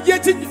achieve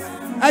yet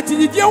at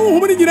the young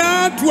woman to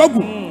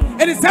Agu.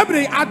 And it's Sabre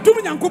at Doom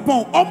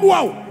Yankupon. Oh,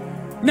 wow.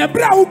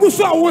 Nebra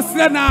Ugusa was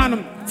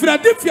Lenanum.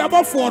 Philadelphia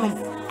about forum.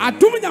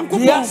 Adom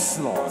Kyei-Duah. Yes,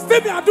 Lord.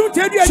 Step Adom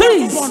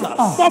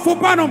Kyei-Duah. But for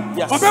Panum,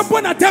 or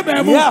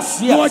Table.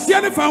 Yes, yes. Or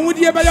Jennifer would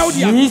be about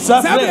you.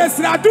 Jesus.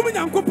 Adom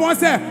Kyei-Duah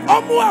say,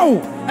 oh, wow.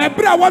 And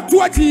bra what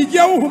to achieve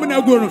you, whom I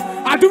go.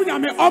 Adom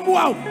Kyei-Duah, oh,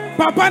 wow.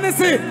 Papa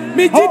say,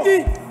 me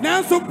did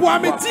Nanso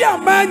Puame, dear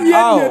man,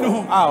 yet,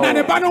 and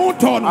a banner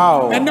ton,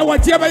 and no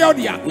what you about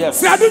you.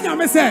 Yes. Adom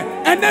Kyei-Duah say,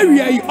 and then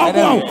we are, oh,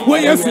 wow.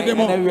 Where you see them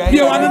all.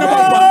 You are another.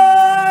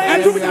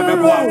 Adom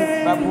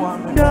Kyei-Duah.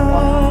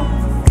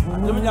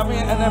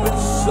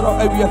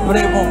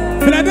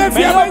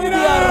 Philadelphia,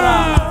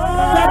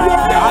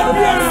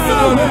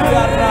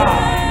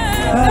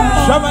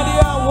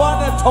 Shamalia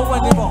wanted to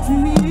win him,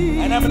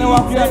 and I'm going to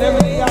walk here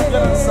every day after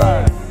the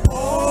sun.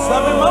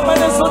 Some mama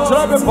is so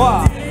trouble.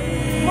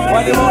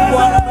 What do you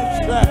want to make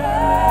sure?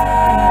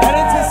 And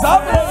it is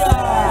up there.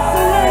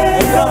 And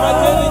it is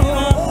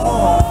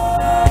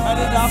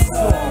so.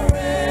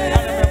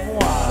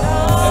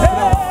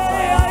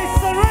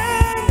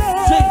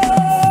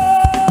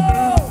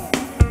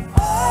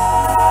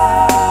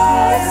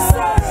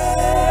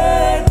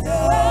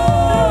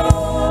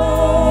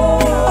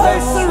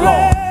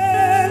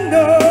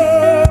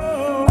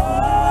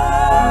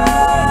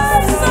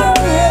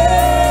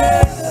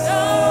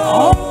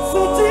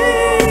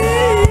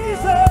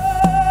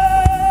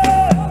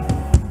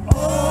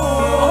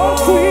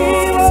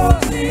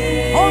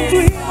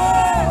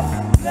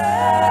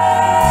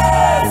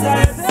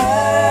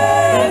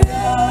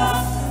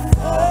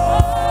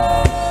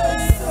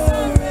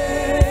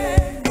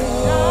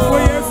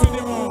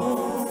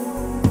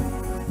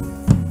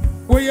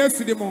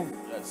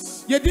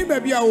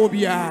 bia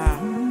obia.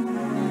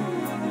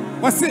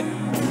 What's it?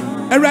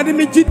 Erade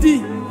me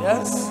gidi.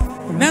 Yes.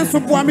 Nanso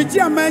boa me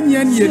gia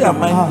manye nie no.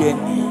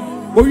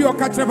 Owi o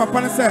ka kire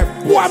papa ne say,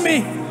 boa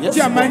me.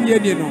 Gia manye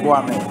nie no.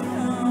 Boa me.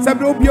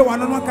 Sabre obi o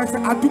wano no ka say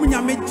adum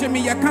nyame gye me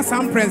ye kasa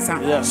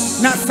mprensa.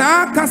 Yes. Na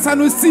saa kasa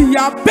no si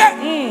ya be.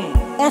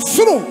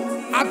 Osoro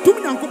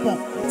adum nyankopon.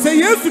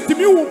 Say Yesu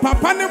timi wo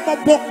papa ne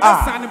mobo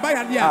asa ne ba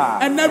ya dia.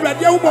 En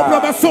Awurade wo mobo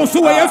be so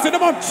we Yesu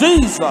dem.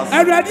 Jesus.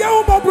 Awurade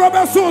wo mobo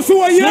be so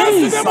we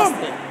Yesu dem.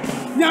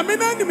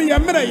 Nyamena ni me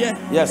yemre ye.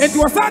 It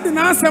was sad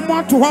na asem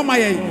ato ho ma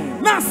ye.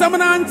 Na asem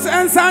na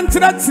ensa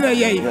nkyerɛkyerɛ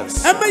ye.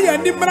 Eme ye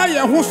ni mra ye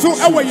ho so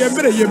e wo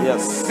yemre yem.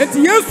 Et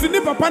Yesu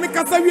ni papa ne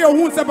kasa wi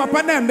ho se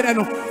papa na emre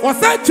no. O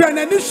sa twa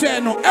na ni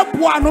hwe no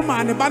eboa no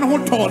ma ne ba no ho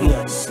to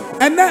no.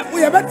 Ene wo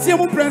ye betie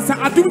mu prensa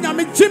adum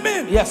nyame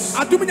gyeme.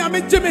 Adum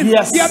nyame gyeme.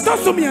 Ye to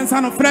so me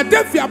ensa no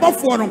Philadelphia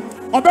abofo no.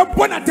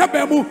 Obebo na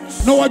taba mu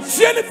na wo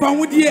gie ni pa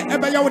hodie e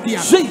be ye wo dia.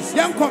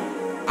 Yenko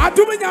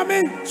adum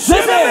nyame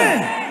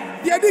gyeme.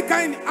 Yedi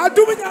kind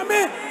adum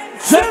nyame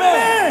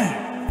gyeme.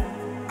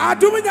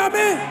 Adum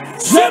nyame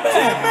gyeme.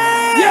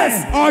 Yes,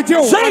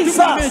 ojo adum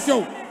nyame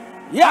jo.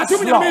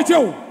 Adum nyame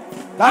jo.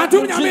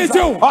 Adum nyame jo.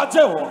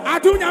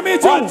 Adum nyame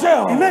jo.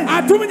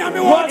 Adum nyame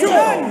ojo.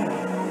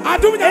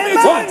 Adum nyame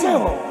jo.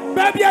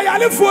 Baby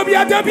ayale fo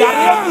bia da bia.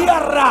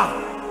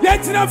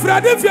 Yegyina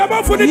Philadelphia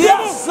abafo ne demo.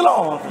 Yes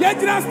Lord.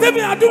 Yegyina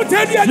Stephen adum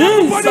tedi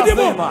anyam fo ne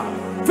demo.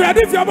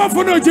 Philadelphia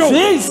abafo no jo.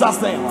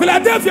 Jesus name.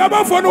 Philadelphia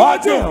abafo no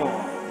ojo.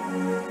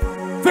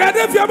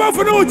 Philadelphia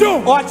abafo no ojo.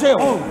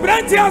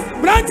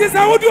 Branches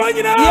awodi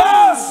onyina.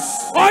 Yes.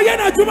 Oye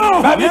na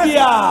juma. Baby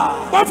bia.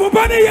 Bafo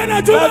bane ye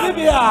na juma.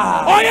 Baby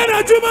bia. Oye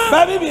na juma.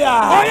 Baby bia.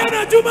 Oye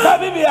na juma.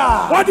 Baby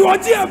bia. Odi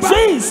oji eba.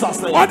 Jesus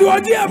name. Odi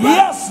oji eba.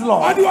 Yes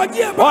Lord. Odi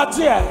oji eba.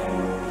 Oji.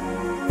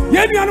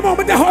 Ye ni anu mo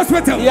the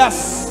hospital.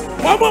 Yes.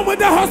 One with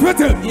the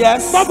hospital.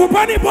 Yes. Bafo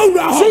bane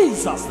bowra.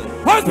 Jesus name.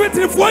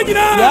 Hospital for you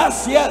now.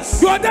 Yes,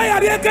 yes. You are there.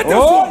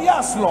 Oh,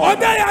 yes, Lord. Oh,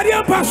 there.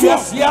 Yes,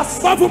 yes.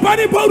 Yes,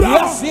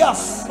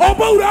 yes. Oh,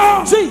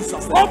 Bora.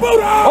 Jesus. Oh,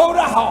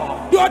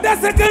 Bora. You are the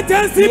second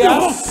chance.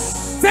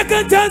 Yes.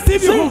 Second chance.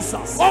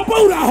 Jesus. Oh,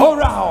 Bora.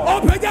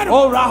 Oh, Pejano.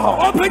 Oh,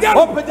 Pejano.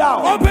 Oh,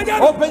 Pejano. Oh,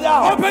 Pejano. Oh,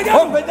 Pejano. Oh,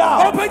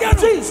 Pejano. Oh, Pejano.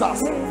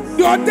 Jesus.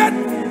 You are that.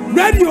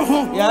 Radio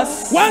home.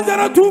 Yes.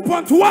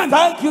 102.1.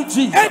 Thank you,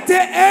 Jesus.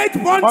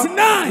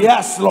 88.9.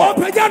 Yes, Lord.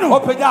 Open down.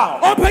 Open down.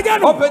 Open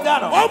down. Open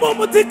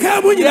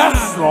down.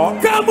 Yes,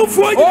 Lord. Come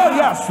for you. Oh,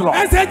 yes, Lord.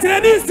 And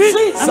Jesus.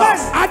 Jesus.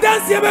 I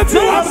dance here with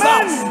you.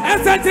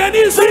 And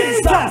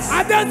Jesus.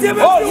 I dance here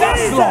with you. Oh,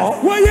 yes,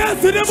 Lord. We yes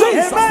to the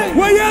moon.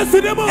 We yes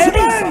to the moon.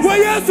 We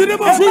yes to the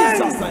moon.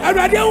 Jesus. And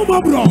radio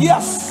bro.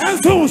 Yes.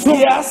 And so.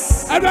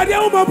 Yes. And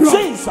radio bro.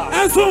 Jesus.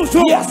 And so.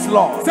 Yes,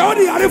 Lord. So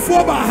the other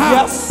four bar.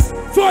 Yes.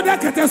 So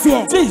that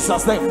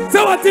Jesus name.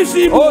 So what is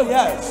she? Oh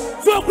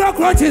yes. So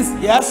crutches.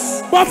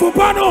 Yes.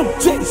 Bafupano.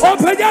 Jesus.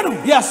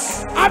 Opejano.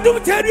 Yes. Adom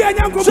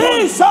Kyei-Duah.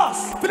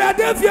 Jesus.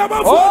 Philadelphia.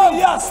 Oh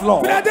yes,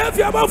 Lord.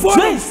 Philadelphia.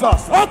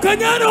 Jesus.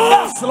 Okanyano.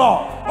 Yes,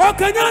 Lord.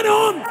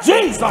 Okanyano.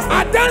 Jesus.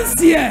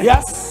 Adansie.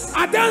 Yes.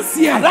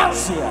 Adansie.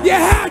 Adansie. Ye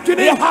haje.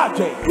 Ye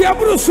haje. Ye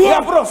bruso. Ye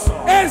bruso.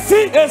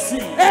 Esi. Esi.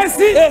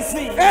 Esi.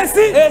 Esi.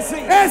 Esi.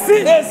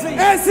 Esi.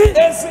 Esi.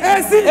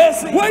 Esi.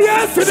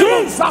 Esi.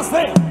 Jesus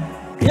name.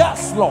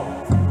 Yes, Lord.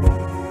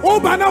 Oh,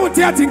 but now we're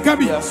taking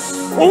Kabi. Yes.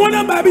 Oh, one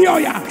of my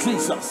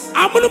Jesus.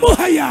 I'm going to move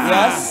here.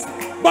 Yes.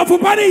 But for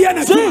body,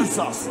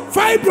 Jesus.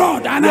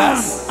 Fibroid.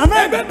 Yes.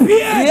 Amen.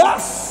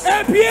 Yes.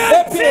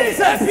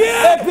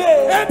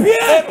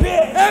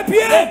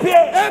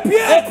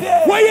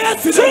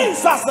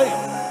 Jesus.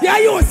 Yeah,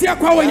 you will see a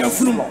quaw when you're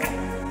from.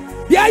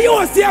 Yeah, you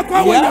will see a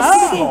quaw when you're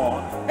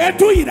from.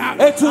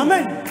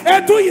 Amen.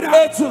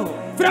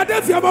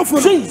 Philadelphia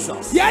above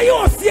Jesus. Yeah,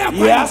 you see a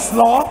yes,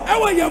 Lord.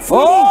 Oh,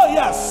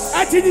 yes.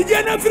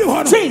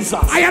 Jesus.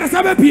 I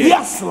understand.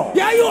 Yes, Lord.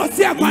 Yeah, you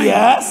see a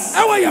yes.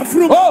 Oh, you're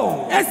from.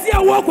 Oh, I see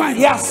a walk one.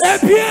 Yes.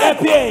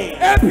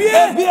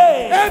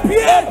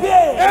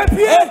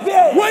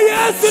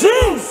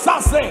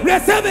 Jesus.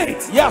 Receive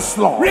it. Yes,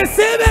 Lord.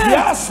 Receive it.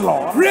 Yes,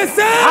 Lord. Receive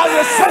it. I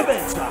receive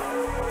it.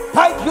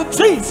 Thank you,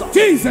 Jesus.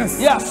 Jesus.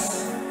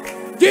 Yes.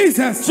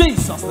 Jesus.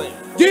 Jesus' name.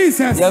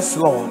 Jesus. Yes,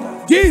 Lord.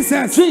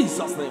 Jesus.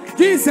 Jesus' name.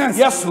 Jesus.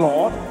 Yes,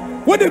 Lord.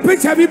 What the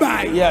picture be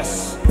by?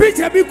 Yes.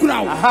 Picture be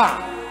crowd.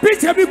 Aha.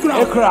 Picture be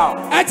crowd. A crowd.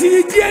 At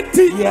the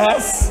GNT.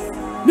 Yes.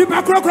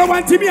 Nibakro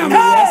want to be a man.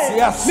 Yes,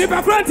 yes.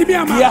 Nibakro to be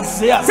a man.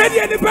 Yes, yes. Said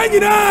you the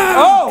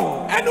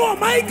oh. And oh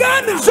my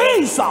God.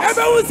 Jesus.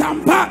 Ever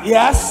sampa.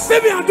 Yes.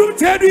 Maybe I don't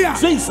tell you.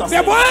 Jesus.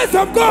 The voice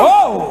of God.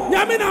 Oh.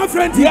 Yamina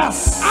friend.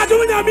 Yes. I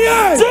don't know.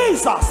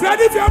 Jesus.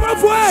 Ready for my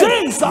voice.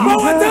 Jesus.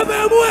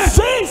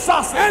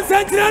 Jesus. And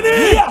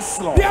yes,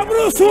 Lord.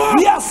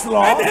 Yes,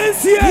 Lord. And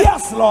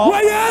yes, Lord.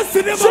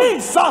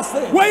 Jesus.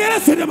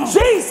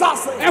 Jesus.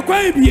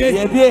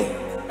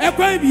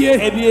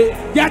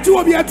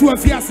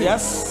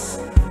 Yes.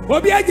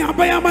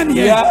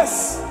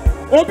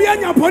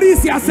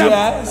 Police yourself.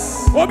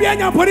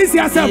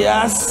 Yes.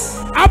 Yes.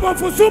 Abba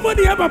for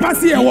somebody ever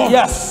pass here.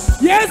 Yes.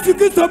 Yes, you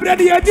could bread.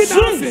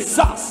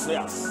 Jesus.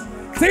 Yes.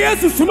 Say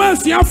yes to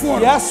Sumansia for.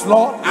 Yes,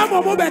 Lord. I'm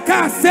a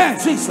Mobeka said.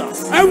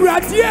 Jesus. And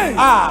Radia.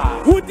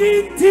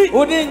 Wouldn't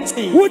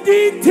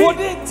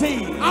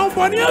I'm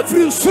money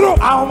free slow.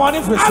 I'm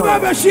money free slow.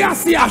 I'm a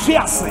Shiasi.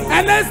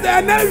 And that's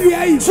the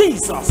name.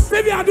 Jesus.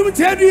 Maybe I don't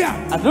tell you.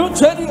 I don't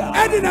tell you.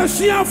 I didn't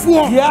see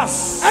for.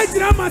 Yes. I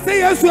didn't say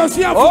yes to a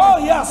Shia. Oh,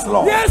 yes,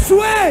 Lord. Yes,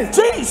 way.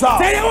 Jesus.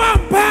 Say you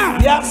want pa.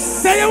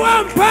 Yes. Say you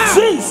want pa.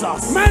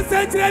 Jesus. Man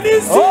say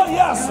Chinese. Oh,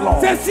 yes,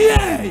 Lord.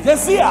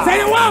 Say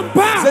you want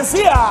pa.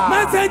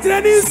 Man say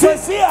Chinese.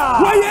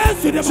 Why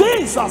yes to them?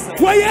 Jesus.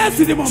 Why yes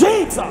to them?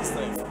 Jesus.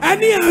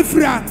 Any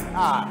Afra.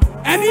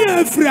 Any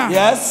Afra.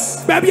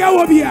 Yes. Baby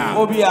Obia.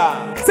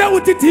 Say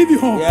what the TV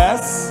home.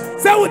 Yes.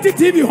 Say what the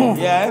TV home.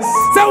 Yes.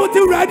 Say what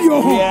the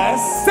radio home.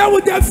 Yes. Say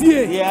what the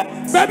fear.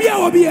 Yes. Baby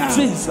Obia.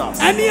 Jesus.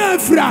 Any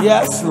Afra.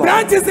 Yes, Lord.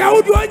 Branches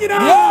out you.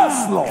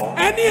 Yes, Lord.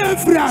 Any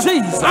Afra.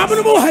 Jesus. I'm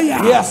going to move here.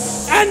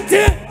 Yes. And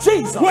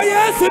Jesus. Why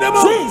yes to them?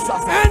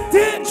 Jesus. And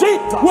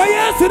Jesus. Why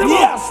yes to them?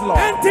 Yes, Lord.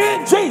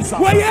 And Jesus.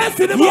 Why yes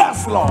to them?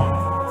 Yes, Lord.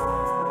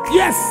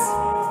 Yes.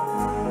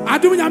 I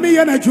do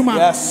Juma.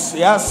 Yes,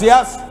 yes,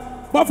 yes.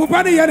 But for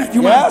Pani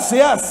Juma. Yes,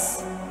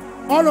 yes.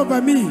 All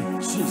over me.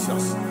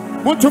 Jesus.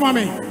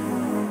 Montumami.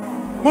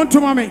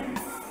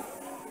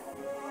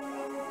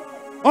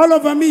 All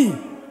over me.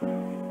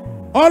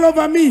 All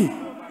over me.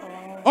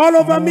 All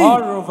over me.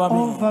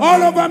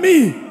 All over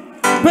me.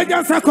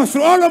 Pagan Sakos,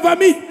 all over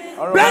me.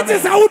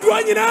 Branches I would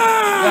run.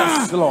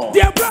 Yes, Lord.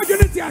 Dear brother,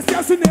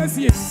 as soon as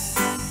you.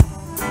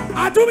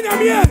 I do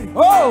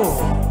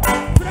oh.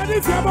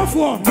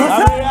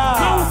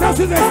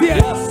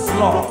 Yes,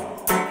 Lord.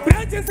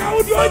 Branches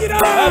out doing it.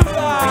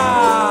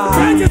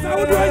 Branches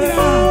out doing it. Oh,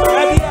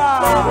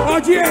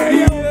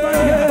 yeah.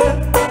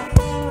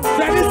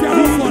 That is your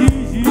phone.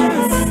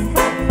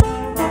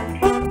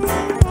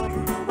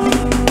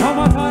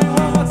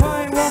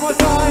 One more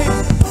time.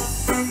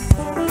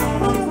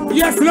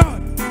 Yes,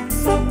 Lord.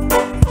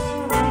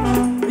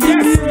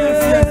 Yes.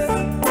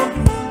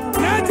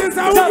 Branches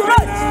out doing it.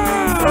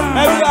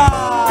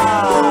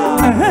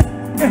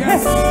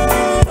 Yes.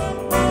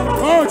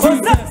 Oh,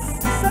 Jesus.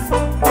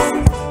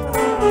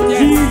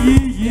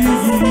 Yes.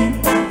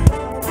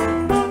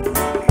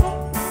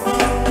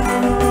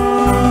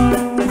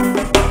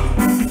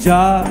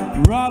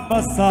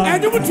 Jarabasa.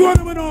 And you would want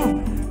to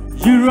know.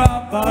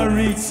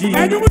 Yurabarichi.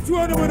 And you would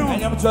want to know.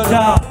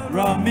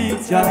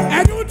 Jaramija.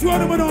 And you would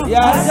want to know.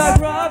 Yes.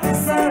 I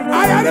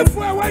had a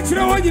four watch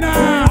on you now. I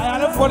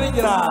had a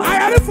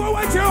four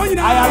watch on you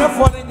now. I had a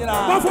four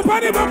but for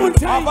Panny Babon.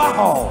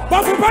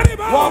 But for Panny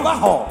Babon.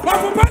 But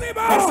for Panny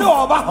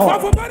Babon. But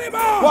for Panny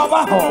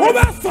Babon.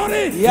 Over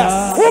sorry.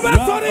 Yes. Over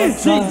sorry.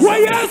 Why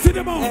yes to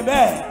the moon?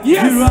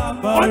 Yes.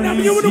 On the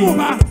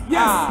Yuma.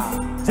 Yes.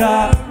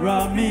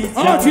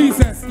 Oh,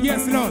 Jesus.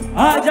 Yes, Lord.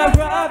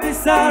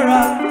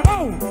 Ajagrabisara.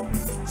 Oh.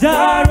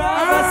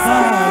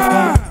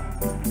 Jarabasara.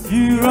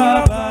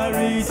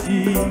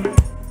 Yurabarichi.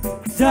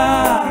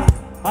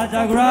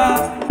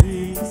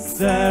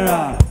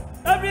 Ajagrabisara.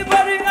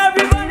 Everybody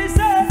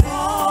say,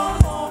 all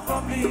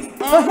over me.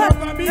 All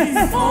over me.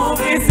 It's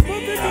moving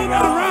me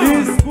around.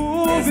 It's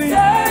moving. It's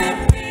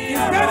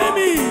telling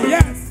me.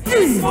 Yes.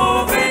 It's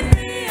moving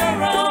me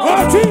around.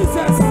 Oh,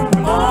 Jesus.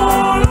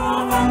 All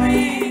over me.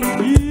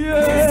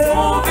 Yeah. It's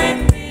moving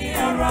me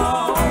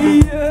around.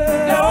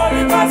 Yeah. The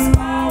Holy Ghost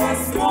power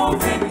is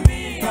moving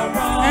me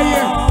around. Hey,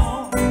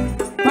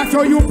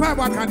 Pacho, you pay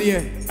what can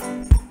you?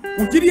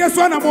 Ukidia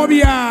swana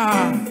mobia.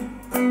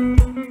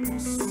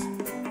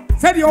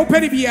 Said you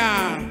open it.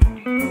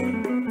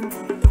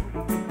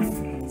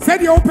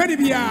 Said you open it.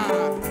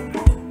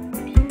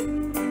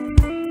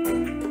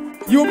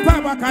 You pay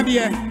what can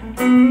you?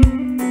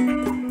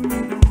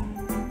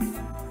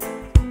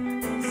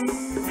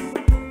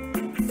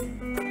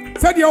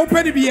 Said you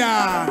open it.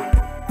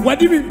 What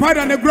do you mean,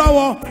 pardon the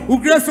grower, who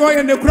grace oil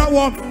and the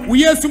crower, who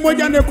yes to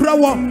moja and the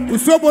crower, who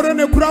sober on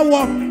the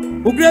crower,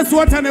 who grace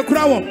water and the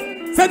crower.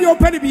 Said you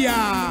open it.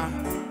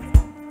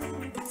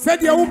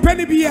 Said you open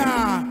it.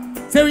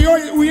 Say we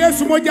yes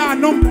to moja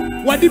and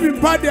what do you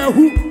mean, pardon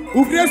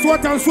who grace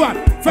water and swat.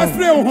 First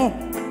play home.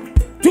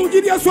 Two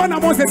gideons one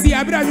among the sea,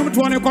 I bring you to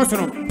one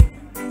custom.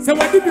 Say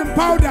what do you mean,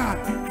 powder?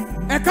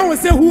 I can't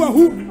say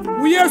who,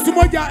 we yes to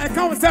moja, I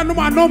can't say no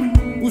man,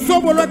 who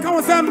sober, I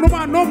can't say no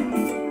man.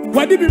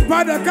 What did you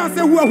part? I can't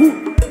say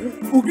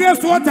who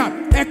grace water.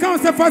 I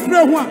can't say first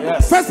play one.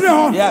 Yes. First play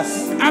home.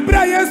 Yes. I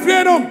bring yes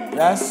play no.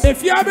 Yes.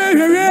 If you have a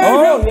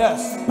oh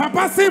yes.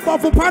 Papa say for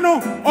pano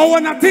or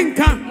when I think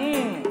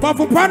can. But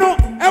for pano,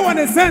 I want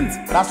a cent.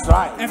 That's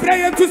right. I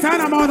bring you to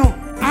Santa Mono.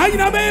 I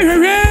never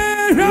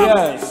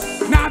yes.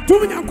 Now two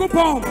million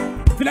coupon.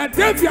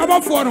 Philadelphia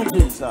about for them.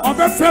 Of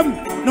a film.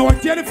 No one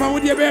can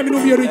find your baby no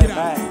be original.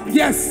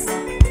 Yes.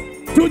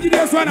 Two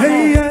years one.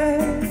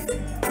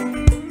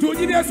 Two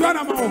years one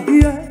amount.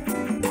 Yeah.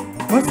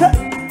 What's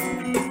that?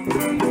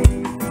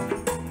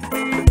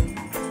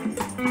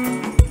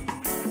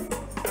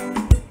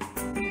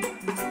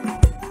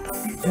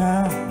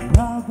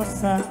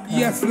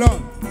 Yes,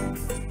 Lord.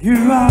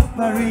 You are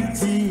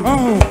Pariti.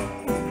 Oh.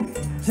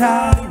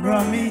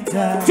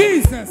 Jaramita.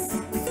 Jesus.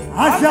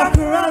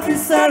 Ajakura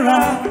Bisera,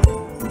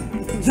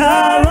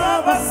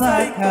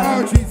 Jarabasaika.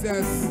 Oh,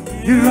 Jesus.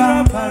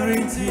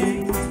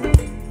 Yurapariti,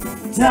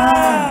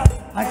 Ja,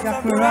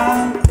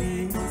 Ajakura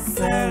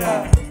Bisera.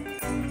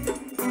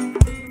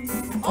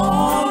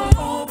 All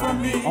over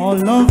me.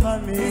 All over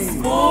me. It's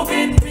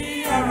moving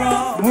me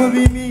around.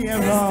 Moving me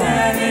around. It's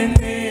turning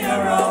me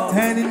around.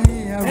 Turning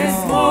me around.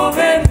 It's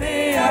moving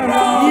me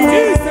around.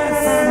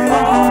 Jesus.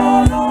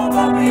 All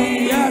over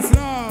me. Yes,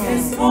 Lord.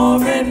 It's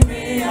moving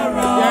me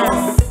around.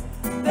 Yes.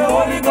 The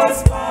Holy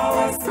Ghost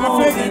power is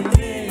moving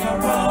me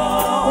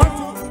around. What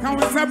can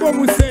we say? What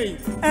we say?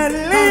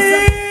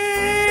 Elijah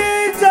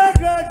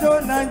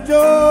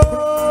Gradonanjo.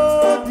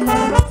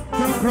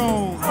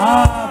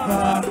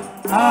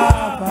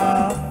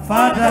 Abba,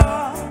 Father.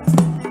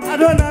 I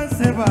don't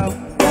answer,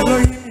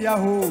 Elohim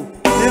Yahoo,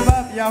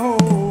 Never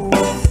Yahoo.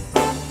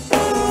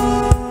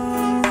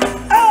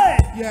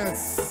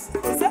 Yes.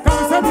 Can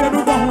somebody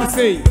know what we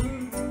say?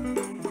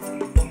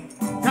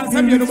 Can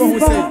somebody know what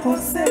we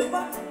say?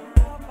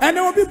 And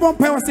there will be one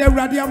power say,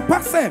 Radiant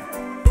Passe.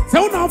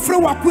 So now, for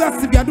what we have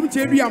to be Adom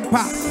Kyei-Duah.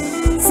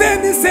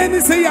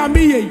 Say, I'm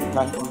me.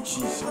 Thank you,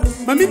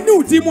 Jesus. Mammy,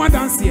 no, Tim, one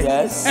dance here.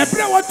 Yes. A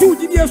prayer or two,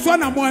 Junior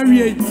Swan, and more.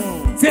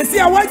 Say,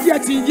 I want you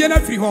to Jenna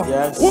Friho.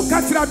 Yes. Who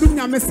catch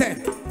Radunya, Mr.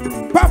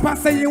 Papa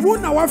say, you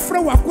won't know what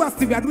for what was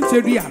to be Adom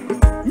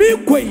Kyei-Duah. Me,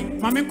 Quay,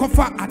 Mammy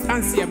Kofa at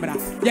Tansiabra.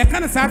 You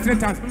can't say 3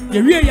 times.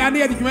 You really are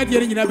near the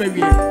community in every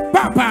way.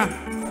 Papa.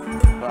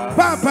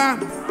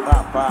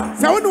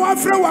 So no one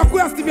friend who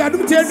has to be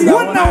Adom Kyei-Duah.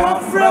 One now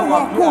friend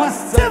who has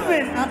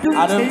 7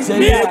 Adom Kyei-Duah.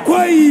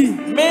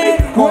 Me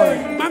koi.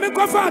 Mame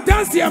kofa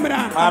dance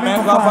yamra. Amen.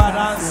 Kofa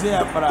dance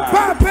yamra.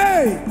 Papa.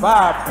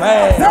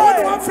 So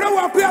no one friend who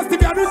has to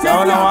be Adom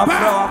Kyei-Duah.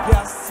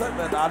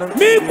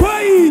 Me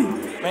koi.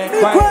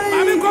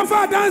 Mame kofa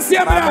dance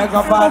yamra.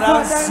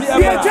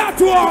 Ye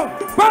jatuo.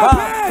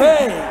 Papa.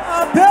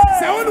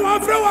 So no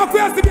one friend who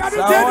has to be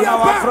Adom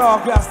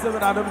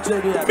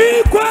Kyei-Duah. Me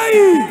koi.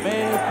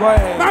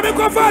 Mame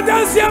kofa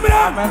dance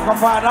yamra.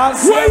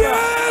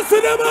 Yes to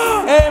them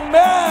all.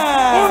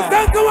 Amen. Oh,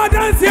 thank you,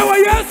 dance here.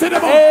 Yes to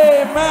them all.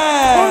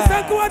 Amen. Oh,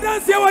 thank you,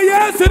 dance here.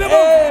 Yes to them all.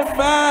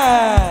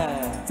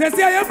 Amen.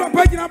 Say, I am a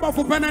page number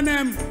for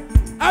Panam.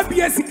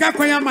 Abiesika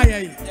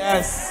Koyamaye.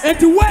 Yes. And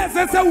to where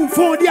says I will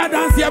phone the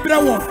dance here,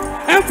 brother.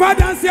 And for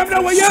dance here,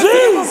 brother. Yes,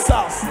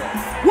 Jesus.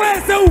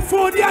 where say we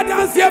phone the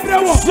dance here,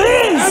 brother.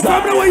 Jesus.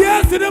 And for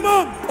yes to them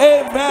all.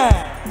 Amen.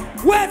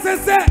 Where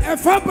says a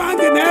far bang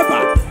in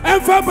ever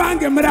and for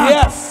bang and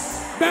yes.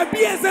 Baby,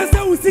 says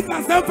I will seek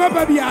myself for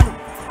baby.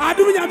 I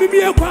do not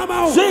be a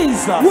come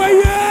Jesus. Where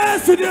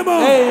yes to them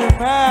all.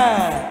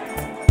 Amen.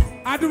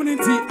 I do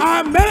not see.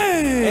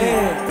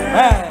 Amen.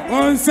 Amen.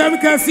 On some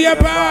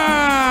Cassiapa.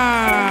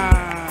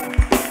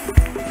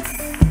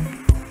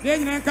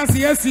 Then I can see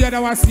yes,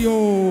 that was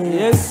you.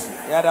 Yes,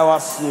 that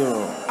was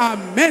you.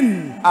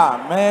 Amen.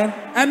 Amen.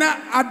 And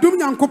I do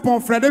not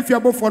coupon Philadelphia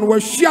phone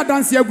was sheer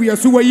dance here. We are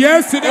so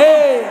yes to them.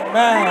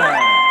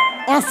 Amen.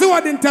 Also,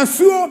 I didn't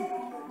assume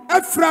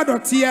a fraud or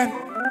tear.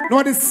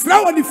 No, the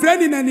slow on the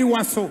friend in any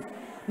was so.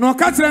 No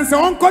catch and say,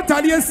 Uncle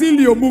Talia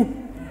Silio Mu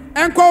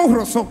and call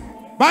Rosso.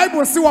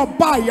 Bible say what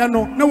buy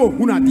no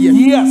huna dear.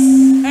 Yes.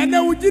 And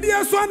then we did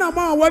yes one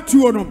amount what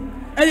you know.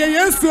 And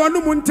yes to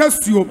no moon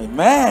test you.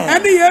 Amen.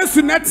 And yes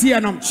to net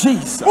here no.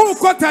 Jesus. Oh,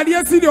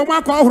 Cotalia Silio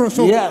Marco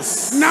Rosso.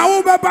 Yes.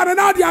 Now, but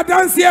now they are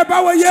dancing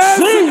about yes.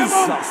 Jesus.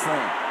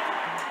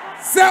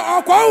 Say,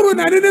 oh, call and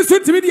then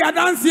should be the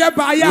dance here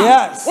by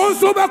yes.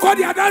 Also, but call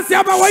the dance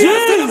here by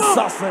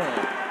Jesus.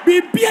 Be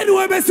bien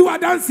ou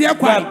dance here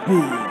quite.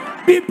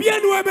 Be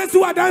bien ou dance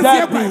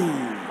here quite.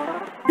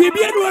 Be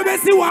bien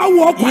ou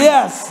walk.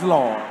 Yes,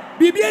 Lord.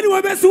 Be bien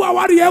ou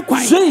warrior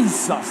quite.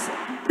 Jesus.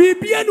 Be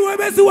bien ou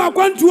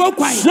want to walk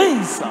quite.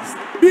 Jesus.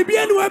 Be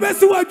bien ou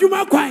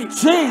Juma quite.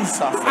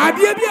 Jesus. I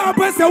be a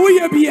person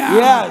we be.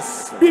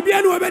 Yes. Be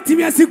bien ou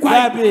Timmy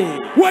quite.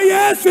 Why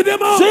yes to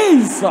them all.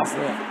 Jesus.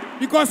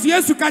 Because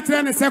yes to catch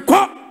and say,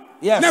 co.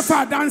 Yes.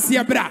 Never dance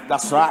here, bra.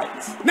 That's right.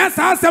 That's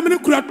how somebody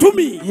could to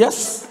me.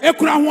 Yes.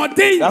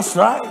 That's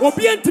right.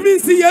 Obedient to me,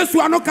 see yes,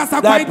 you are not cast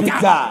away.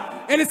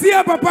 And see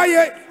your papa,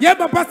 yeah,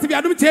 papa, to be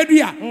Adom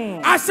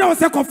Kyei-Duah. I shall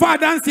say, Kofa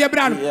dance here,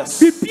 bra. Yes.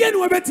 Be bien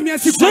with me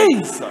as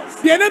Jesus.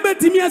 The enemy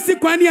to me as a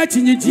quania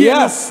chingy.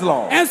 Yes,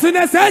 Lord. And so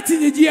that's a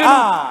chingy.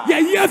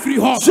 Yeah, free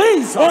home.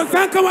 Jesus. Oh,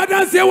 thank you,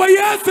 dance here.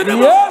 Yes, to them.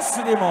 Yes,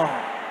 to them.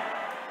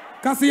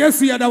 Kasi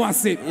yes, you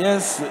was it.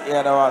 Yes,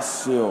 that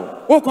was you.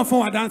 Oh,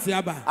 Kofa dance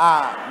here, ba.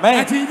 Amen.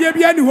 I think you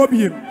be any hobby.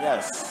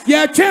 Yes.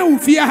 Yeah, chain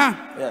fear her.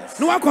 Yes.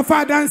 No one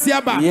Kofa dance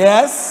here, ba.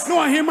 Yes.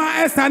 No him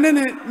Esther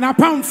na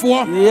pound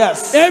for.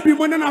 Yes. Every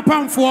money na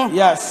pound for.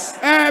 Yes.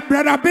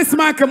 Brother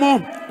Bismarck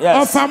mom.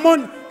 Yes. Of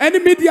Amon. Any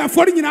media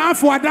for in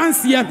for a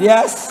dance here.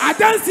 Yes. A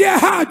dance here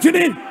hard,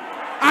 Junin.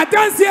 A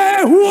dance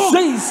here who.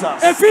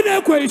 Jesus. If you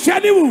know where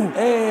Shanimu.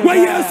 Where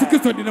you are to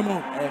kiss on the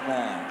more.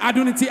 Amen. I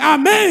don't see.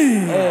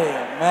 Amen.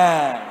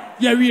 Amen.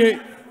 Yeah,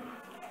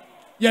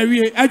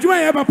 we. I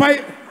join your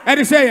papa.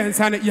 I say, and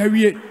son, yeah,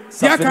 we.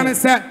 Yeah, can I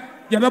say.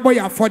 ya bebo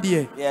ya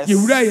afodie Yes. ye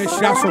wura ye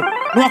hira so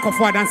no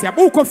akofo adanse ya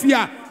bo kofi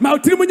a ma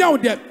otirimu nya wo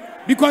de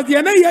because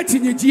ye na ye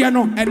chinyegye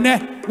no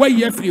ene wa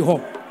ye afiri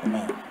ho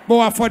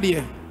bo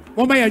afodie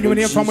wo ma ya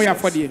nwone fa mo ya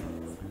afodie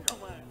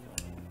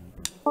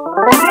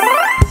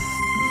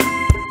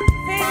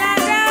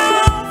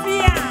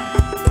Philadelphia,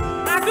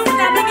 Adom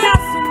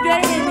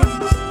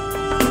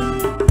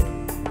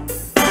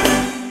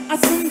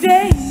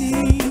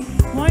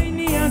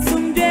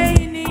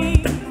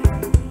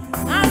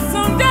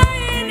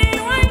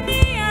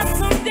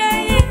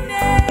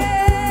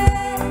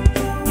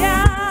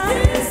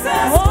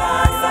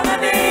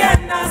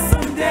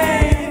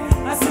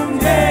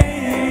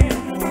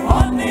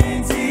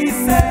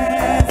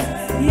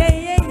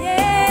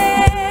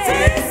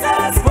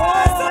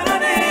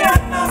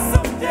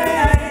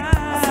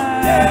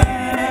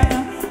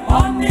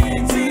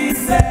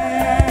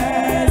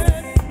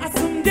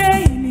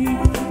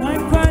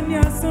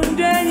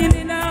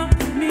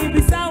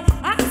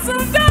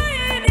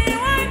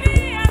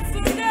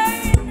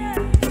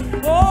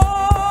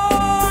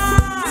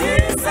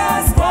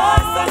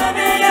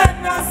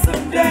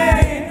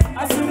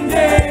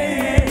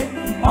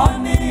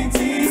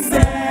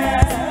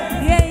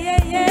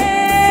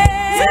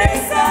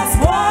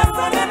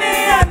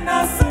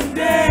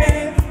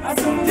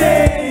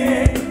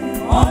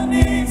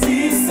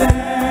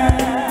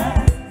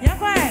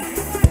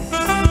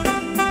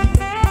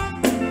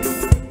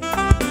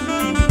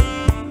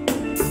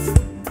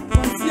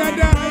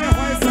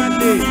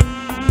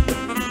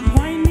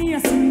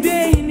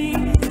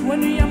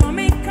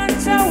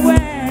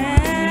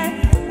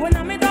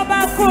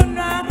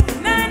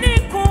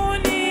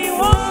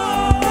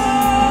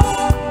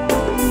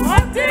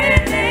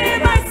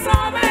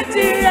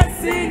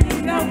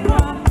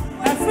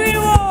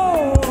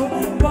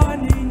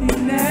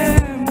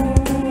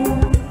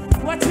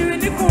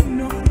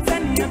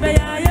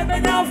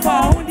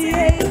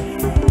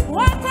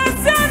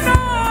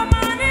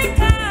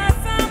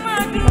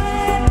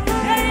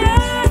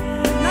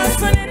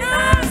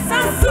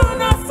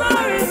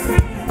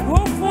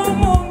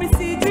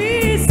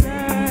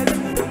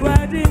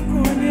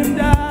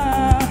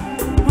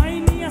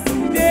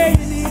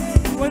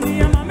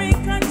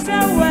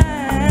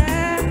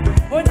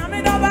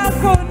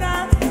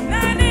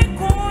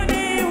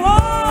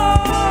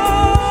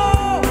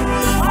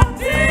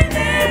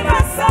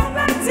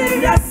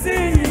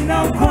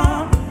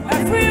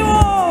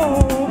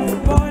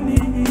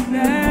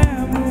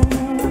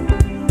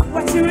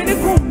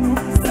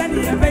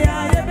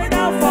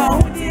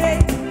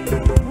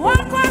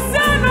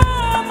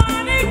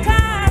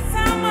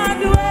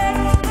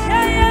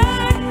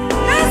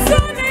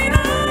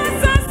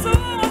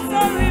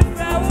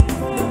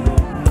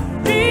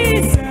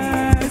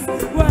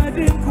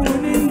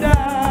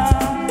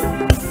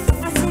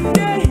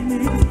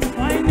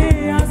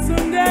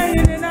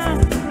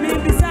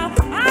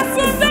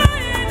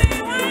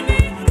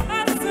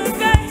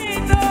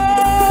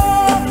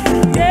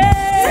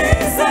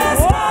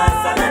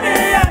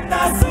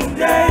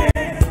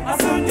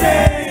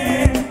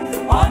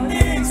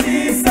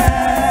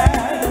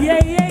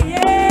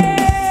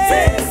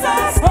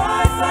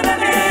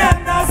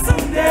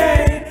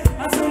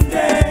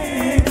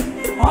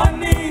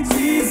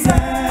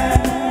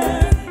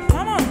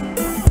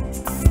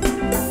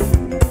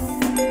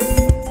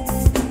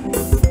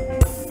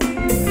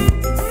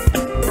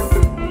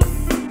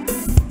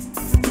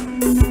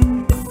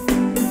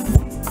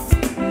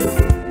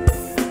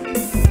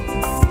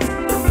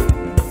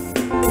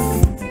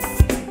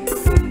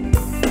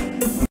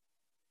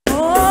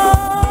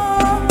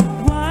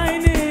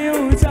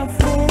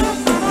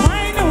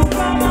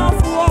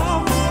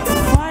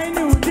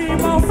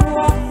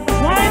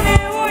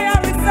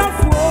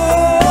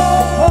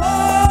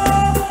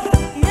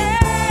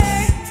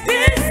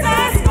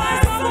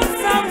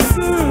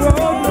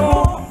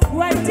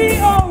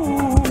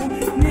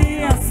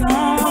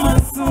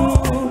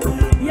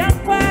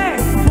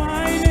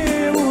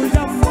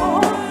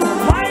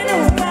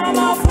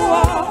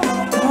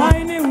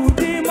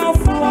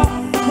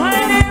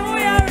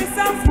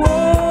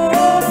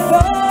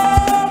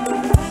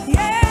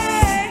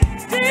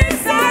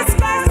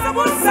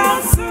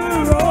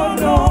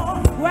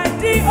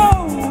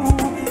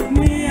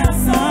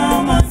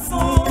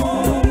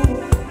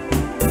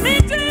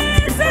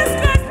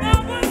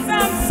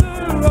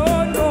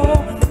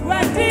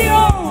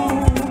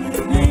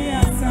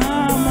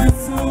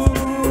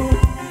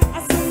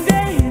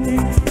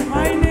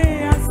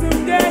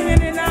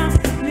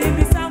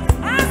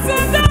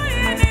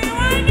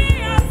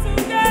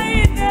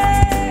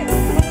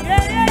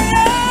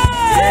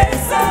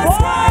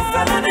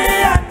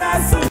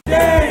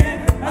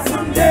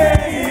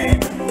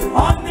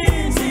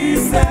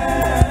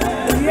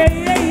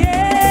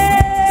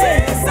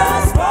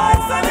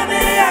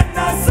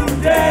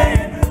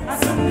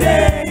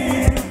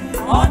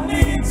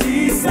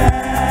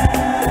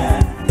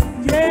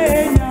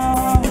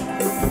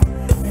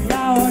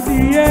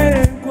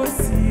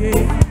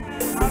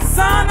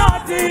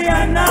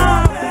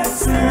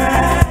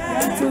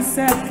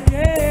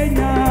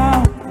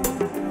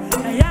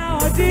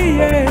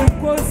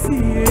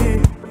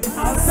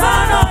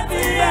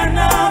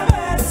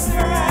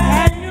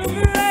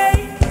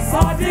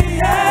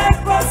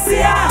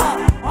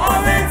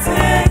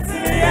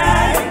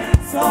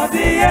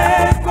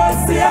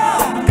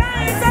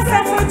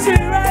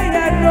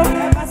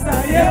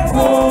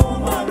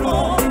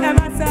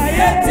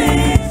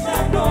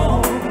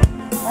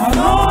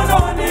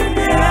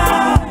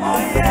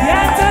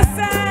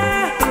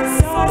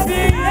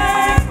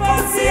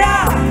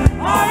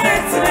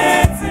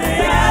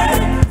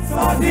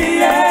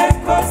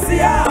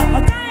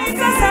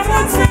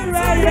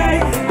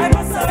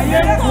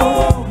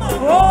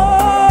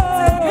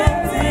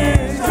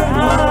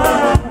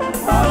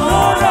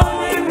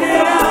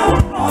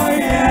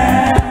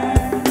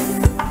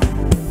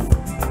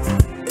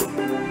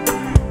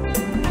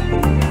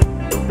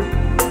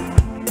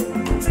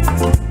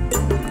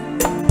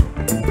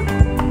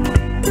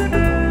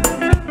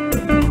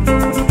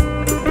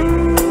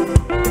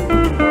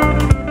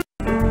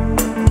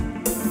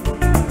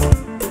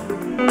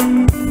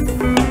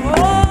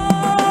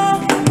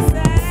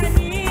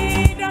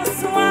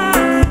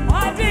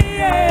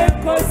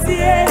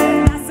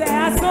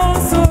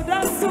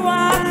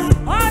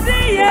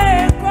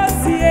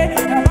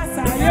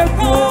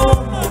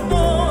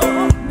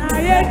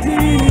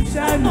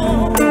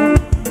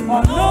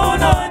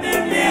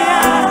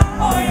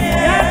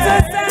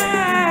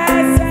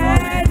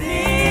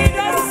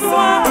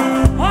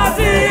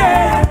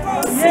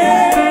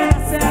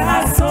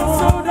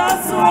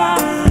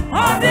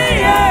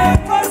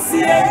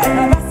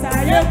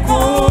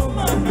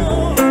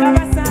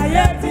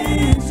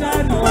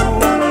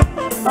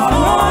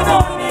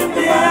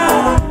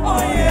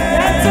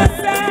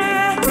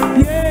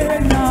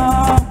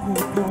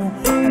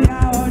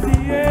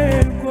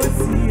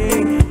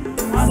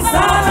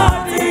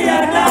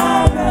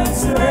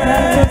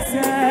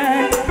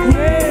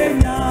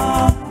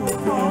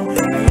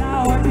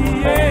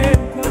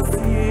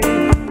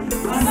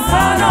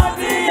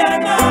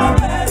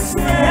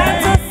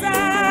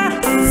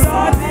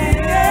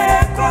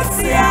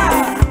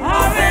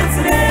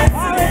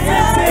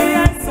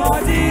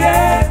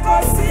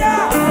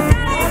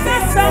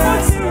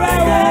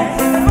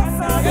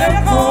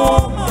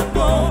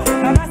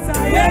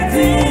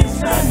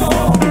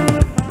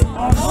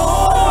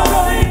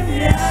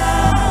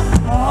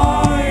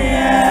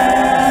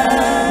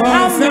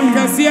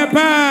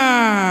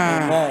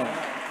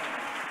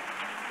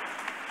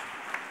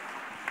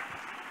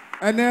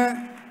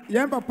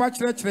Papa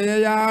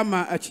chere ya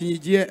ma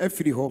achinyije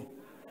afiri ho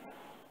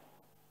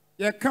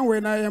ye kan we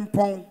na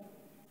yempon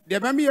de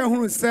ba me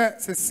yehunu se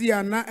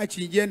sesia na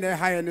achinyije na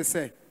haye ne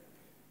se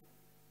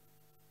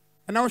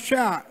na ohwe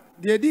a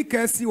de di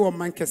ka si wo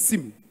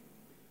mankesim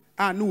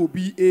a na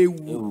obi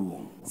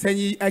ewu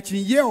sanyi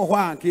achinyije ho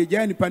a ka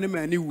eja nipa ne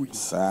ma ne wu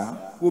sa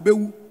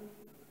obewu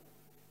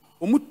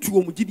omutu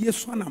omugidie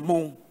so na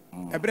mon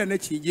ebre na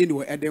achinyije ni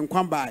wo eden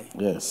kwan bai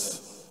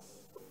yes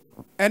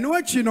eno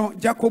achi no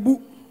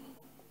Jacobu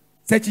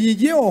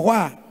Sechijie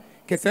ohwa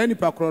kesa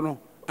nipa kro no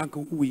anka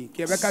wuwi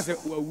ke beka se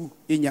wawu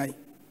enyai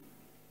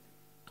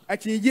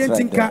achijie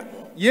ntinka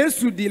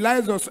Yesu di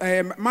Lazarus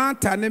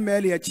Martha ne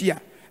Mary achia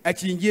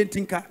achijie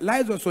ntinka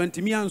Lazarus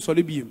ontimi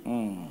ansole biem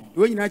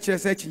we nyina kire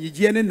se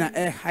achijie ne na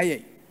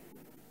haye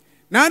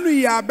nanu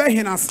ya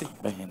behinase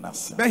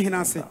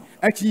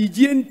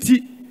achijie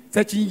nti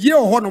sechijie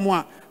ohwo no mo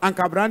a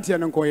anka brantie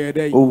no nkoye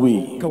dai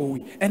owi ka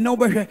wuwi eno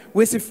behwe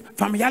we se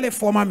familiar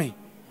forma me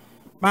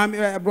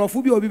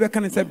brofu bi obi be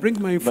kan say bring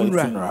my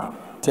funeral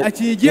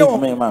give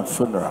me my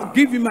funeral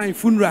give me my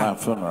funeral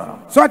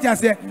so ati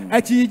say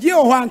achije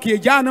o ho anka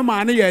eja no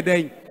ma na ye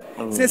dan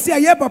se se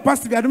aye papa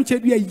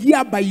stephenadomkyeiduah yi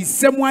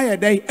abayisem aye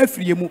dan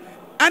afrie mu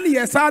ane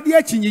ye saade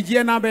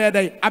achinyije na abaye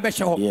dan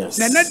abehye ho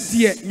na na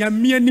die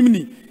nyame anim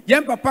ni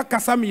ye papa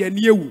kasa me ye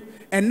ne ewu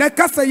enne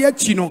kasa ye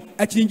chi no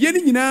achinyije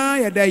ni nyina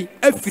ye dan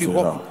afiri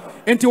ho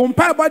enti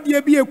wompa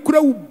abade bi ekura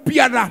wu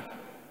biara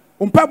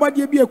umpa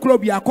body be a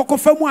club ya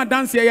cocofamu and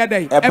dance ya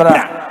day.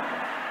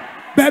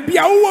 Baby,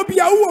 I will be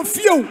a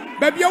few,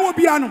 baby, I will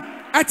be an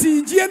at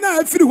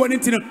Giana free one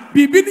intina.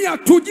 Bibinia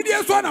 2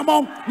 years one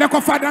among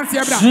Nacofa dance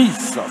ya bra.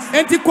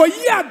 And the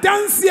Koya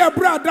dance ya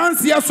bra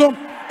dance ya so.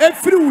 A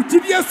free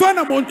GDS one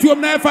among 2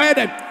 of fire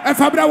them. A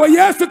Fabra were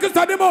yes to kiss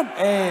them.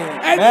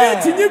 And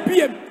yet in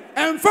UPM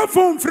and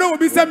phone flow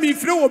be some me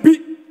flow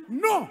be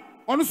no.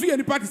 Honestly,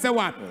 any party say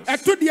one. I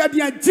told the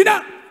idea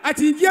Gina.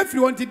 Ati Jeffrey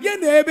wanted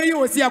again the ebe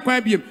you see a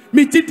quabium.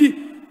 Me titi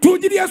 2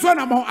 years one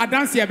among a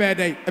dance ya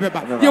bed.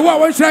 You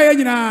want try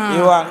na.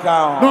 You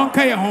are don't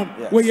carry home.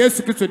 We yes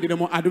to kiss the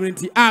more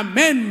adornity.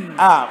 Amen.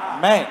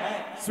 Amen.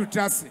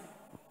 Sutrasi.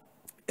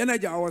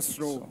 Energy our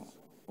slow.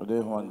 What they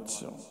want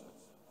to.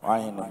 Why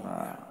in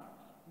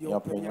your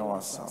opinion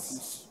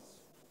was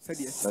said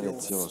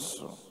it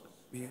also.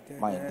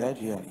 My dad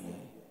here.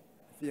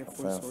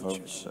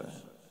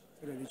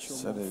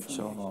 Said it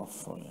shall not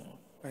for you.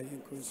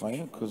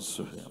 Fine could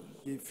so him.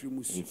 If you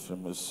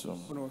must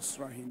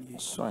Swahili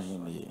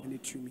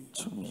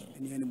to me,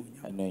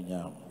 and then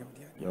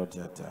your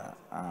data.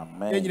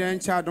 Amen.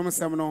 Child,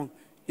 don't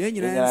yɛn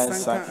nyinaa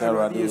nsanka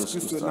Awurade Yesu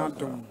Kristo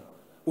n'adom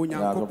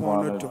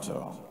Onyankopɔn no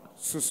dɔ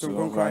susu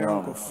nkronkron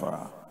ayɔnkofa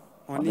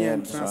ɔne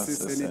yɛn tena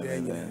sese ne daa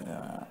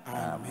nyinaa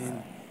amen.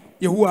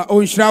 Yehowa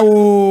onhyira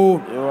wo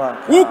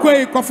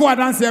wokɔi kɔfo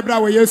adanse ɛbra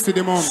wɔ Yesu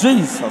de mu.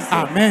 Jesus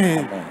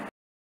amen.